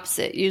it's the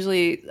opposite.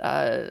 Usually,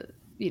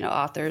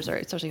 authors or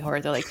especially horror,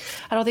 they're like,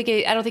 I don't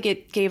think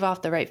it gave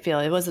off the right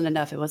feel. It wasn't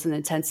enough. It wasn't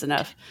intense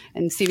enough.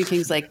 And Stephen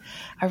King's like,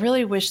 I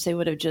really wish they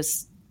would have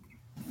just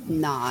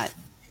not.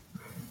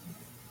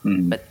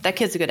 But that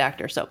kid's a good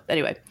actor. So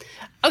anyway,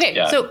 okay.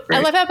 Yeah, so great. I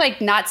love how like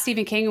not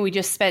Stephen King, and we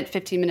just spent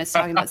 15 minutes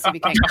talking about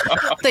Stephen King.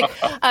 Like,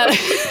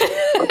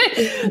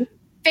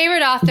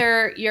 favorite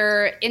author,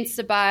 you're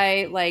insta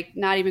buy, like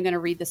not even going to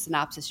read the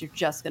synopsis. You're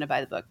just going to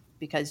buy the book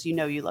because you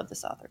love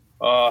this author.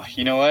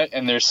 You know what?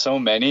 And there's so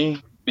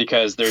many.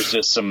 Because there's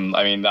just some,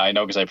 I mean, I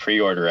know because I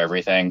pre-order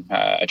everything.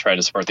 I try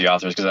to support the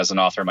authors because as an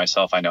author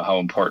myself, I know how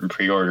important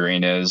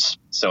pre-ordering is.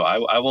 So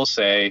I will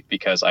say,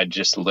 because I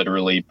just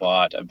literally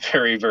bought a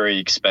very, very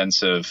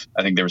expensive,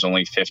 I think there was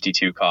only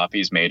 52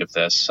 copies made of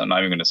this. I'm not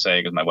even going to say,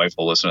 because my wife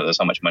will listen to this,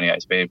 how much money I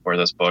paid for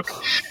this book.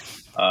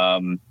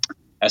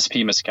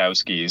 S.P.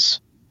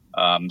 Muskowski's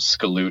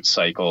Skaloot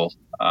Cycle.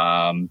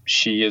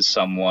 She is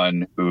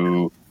someone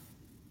who,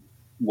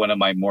 one of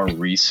my more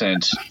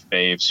recent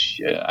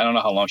faves. I don't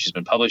know how long she's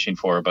been publishing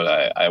for,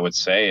 but I would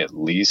say at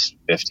least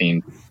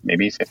 10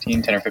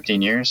 or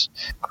 15 years.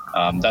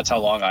 That's how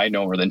long I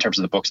know her in terms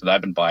of the books that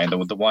I've been buying.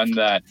 The one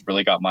that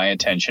really got my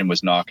attention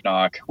was Knock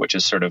Knock, which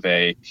is sort of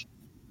a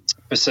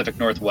Pacific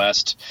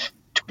Northwest,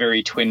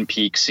 very Twin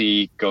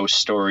Peaksy ghost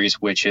stories,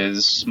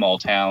 witches, small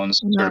towns,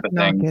 sort of a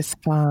thing. Knock is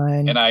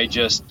fun. And I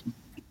just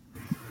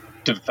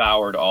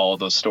devoured all of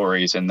those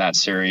stories in that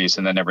series,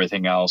 and then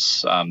everything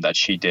else that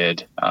she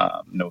did,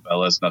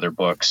 novellas and other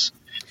books.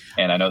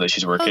 And I know that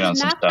she's working on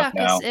some stuff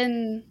now. Is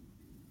in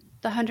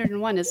the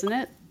 101, isn't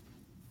it?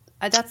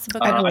 That's the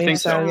book. I think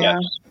so.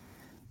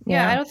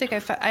 Yeah. I don't think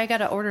I got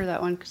to order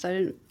that one because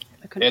I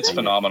couldn't. It's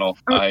phenomenal.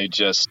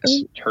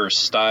 Her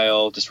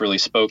style just really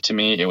spoke to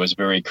me. It was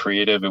very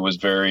creative.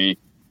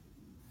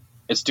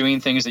 It's doing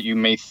things that you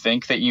may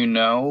think that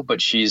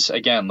but she's,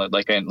 again,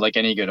 like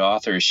any good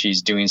author,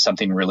 she's doing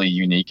something really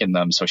unique in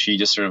them. So she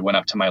just sort of went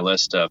up to my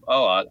list of,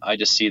 I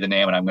just see the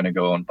name and I'm going to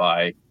go and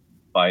buy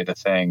the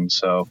thing.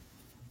 So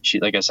she,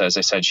 like I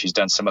said, she's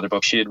done some other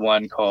books. She did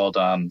one called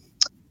I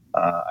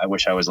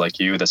Wish I Was Like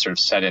You, that's sort of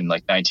set in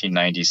like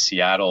 1990s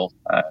Seattle.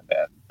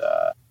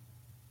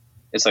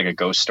 It's like a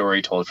ghost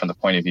story told from the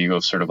point of view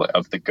of sort of like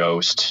of the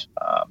ghost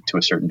to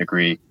a certain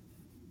degree.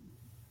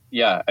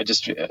 Yeah,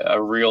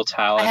 a real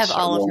talent. I have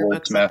all of your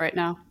books up right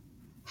now.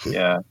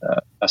 Yeah,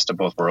 best of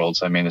both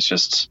worlds. I mean, it's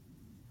just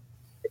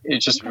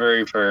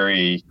very,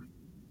 very.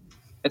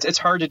 It's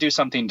hard to do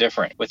something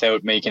different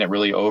without making it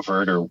really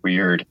overt or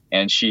weird.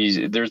 And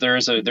there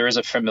is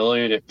a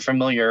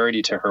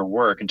familiarity to her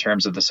work in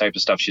terms of the type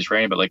of stuff she's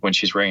writing. But like when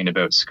she's writing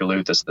about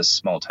Skaloot, this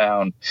small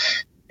town,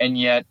 and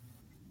yet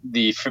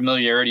the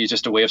familiarity is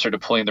just a way of sort of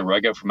pulling the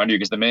rug out from under you,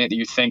 because the minute that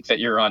you think that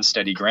you're on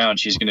steady ground,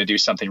 she's going to do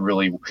something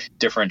really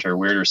different or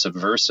weird or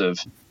subversive.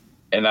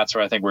 And that's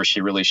where I think where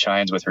she really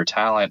shines with her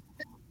talent.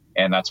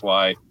 And that's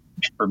why,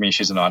 for me,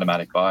 she's an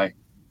automatic buy.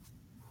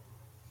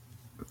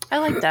 I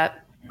like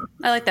that.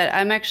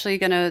 I'm actually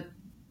going to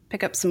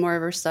pick up some more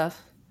of her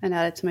stuff and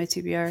add it to my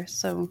TBR.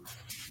 So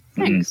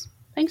thanks.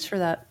 Thanks for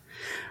that.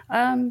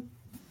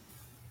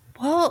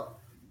 Well,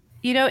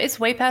 it's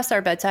way past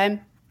our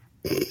bedtime.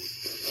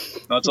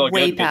 No, it's all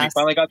good. We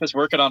finally got this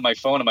working on my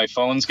phone, and my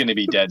phone's going to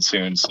be dead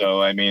soon.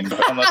 So, I mean,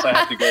 unless I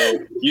have to go,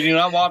 you do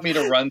not want me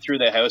to run through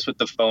the house with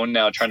the phone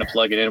now trying to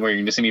plug it in where you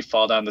can just see me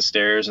fall down the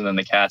stairs and then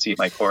the cats eat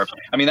my corpse.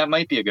 I mean, that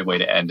might be a good way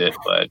to end it,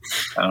 but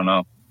I don't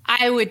know.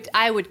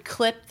 I would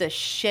clip the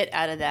shit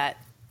out of that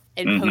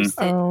and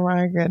post it. Oh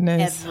my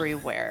goodness.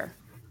 Everywhere,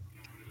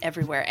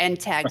 and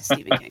tag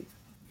Stephen King.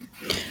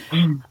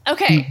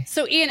 Okay,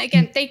 so Ian,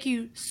 again, thank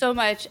you so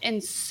much,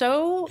 and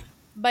so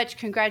much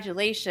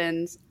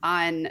congratulations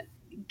on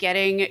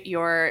getting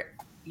your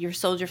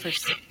Soldier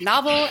First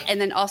novel, and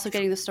then also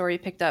getting the story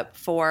picked up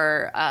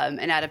for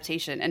an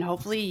adaptation. And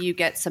hopefully you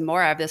get some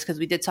more out of this, because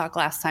we did talk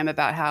last time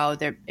about how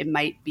it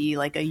might be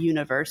like a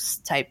universe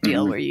type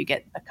deal where you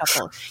get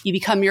you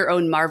become your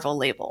own Marvel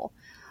label.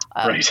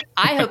 Right.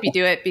 I hope you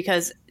do it,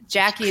 because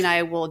Jackie and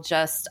I will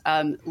just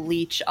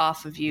leech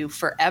off of you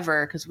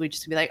forever, because we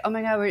just be like, oh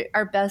my God, we're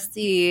our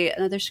bestie,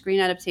 another screen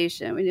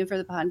adaptation we did for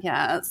the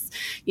podcast.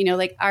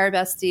 Like our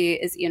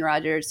bestie is Ian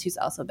Rogers, who's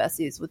also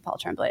besties with Paul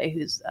Tremblay,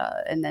 who's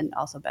and then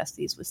also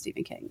besties with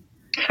Stephen King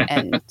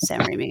and Sam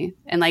Raimi,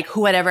 and like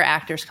whatever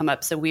actors come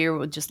up. So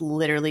we're just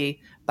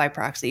literally by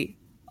proxy,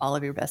 all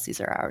of your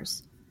besties are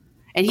ours.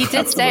 And he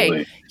did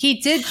say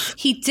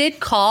he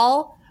did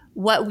call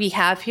what we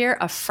have here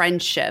a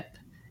friendship.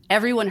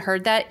 Everyone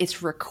heard that.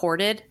 It's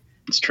recorded.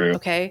 It's true.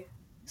 Okay.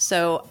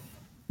 So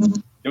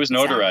it was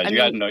notarized.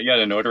 You had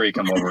a notary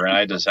come over, and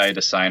I decided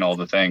to sign all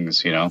the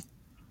things,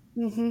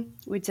 Mm-hmm.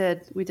 We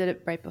did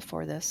it right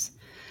before this.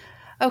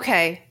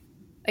 Okay.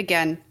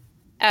 Again,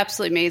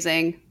 absolutely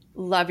amazing.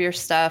 Love your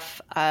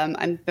stuff.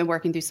 I've been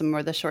working through some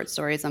more of the short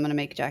stories. I'm going to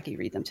make Jackie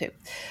read them too.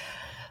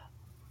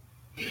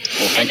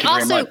 Well, thank you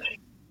very much.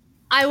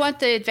 I want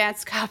the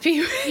advanced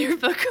copy when your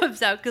book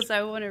comes out, because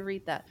I want to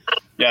read that.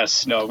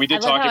 Yes, no, we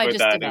did talk about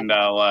that, and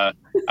I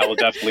will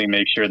definitely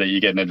make sure that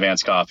you get an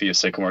advanced copy of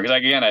Sycamore, because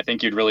again, I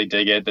think you'd really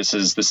dig it. This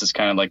is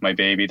kind of like my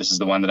baby. This is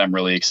the one that I'm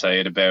really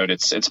excited about.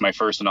 It's my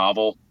first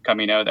novel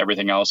coming out.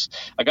 Everything else,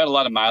 I got a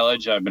lot of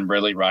mileage. I've been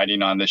really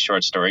riding on this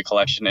short story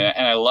collection,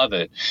 and I love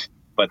it.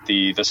 But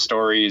the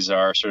stories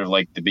are sort of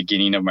like the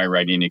beginning of my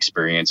writing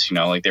experience.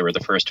 Like they were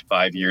the first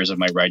 5 years of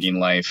my writing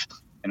life.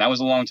 And that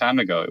was a long time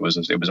ago. It was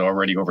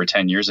already over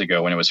 10 years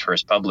ago when it was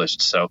first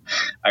published. So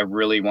I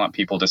really want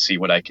people to see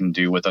what I can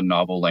do with a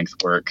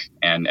novel-length work.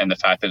 And the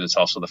fact that it's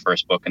also the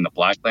first book in the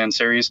Blackland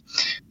series.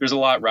 There's a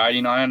lot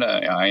riding on it.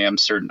 I'm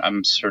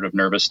sort of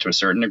nervous to a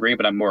certain degree,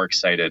 but I'm more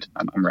excited.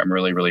 I'm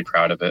really, really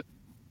proud of it.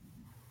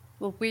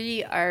 Well,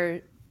 we are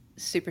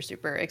super,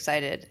 super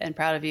excited and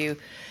proud of you.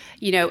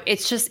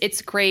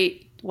 It's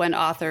great when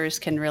authors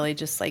can really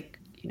just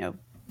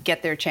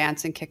get their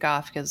chance and kick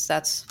off, because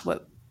that's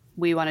what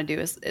we want to do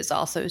is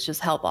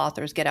just help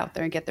authors get out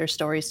there and get their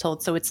stories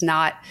told. So it's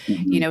not,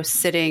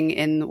 sitting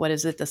in,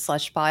 the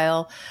slush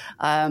pile,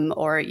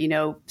 or,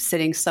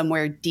 sitting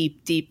somewhere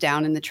deep, deep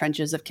down in the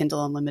trenches of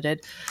Kindle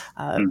Unlimited,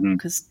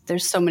 because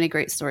there's so many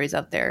great stories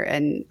out there,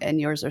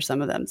 and yours are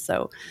some of them.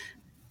 So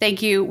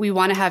thank you. We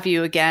want to have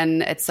you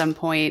again at some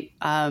point.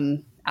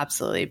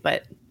 Absolutely.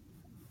 But,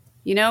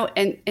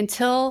 and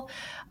until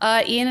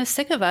Ian is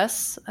sick of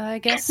us, I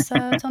guess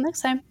until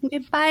next time. Okay,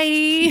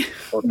 bye.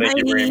 Well, thank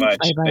you very much.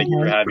 Thank you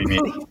for having me.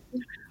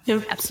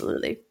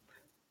 Absolutely.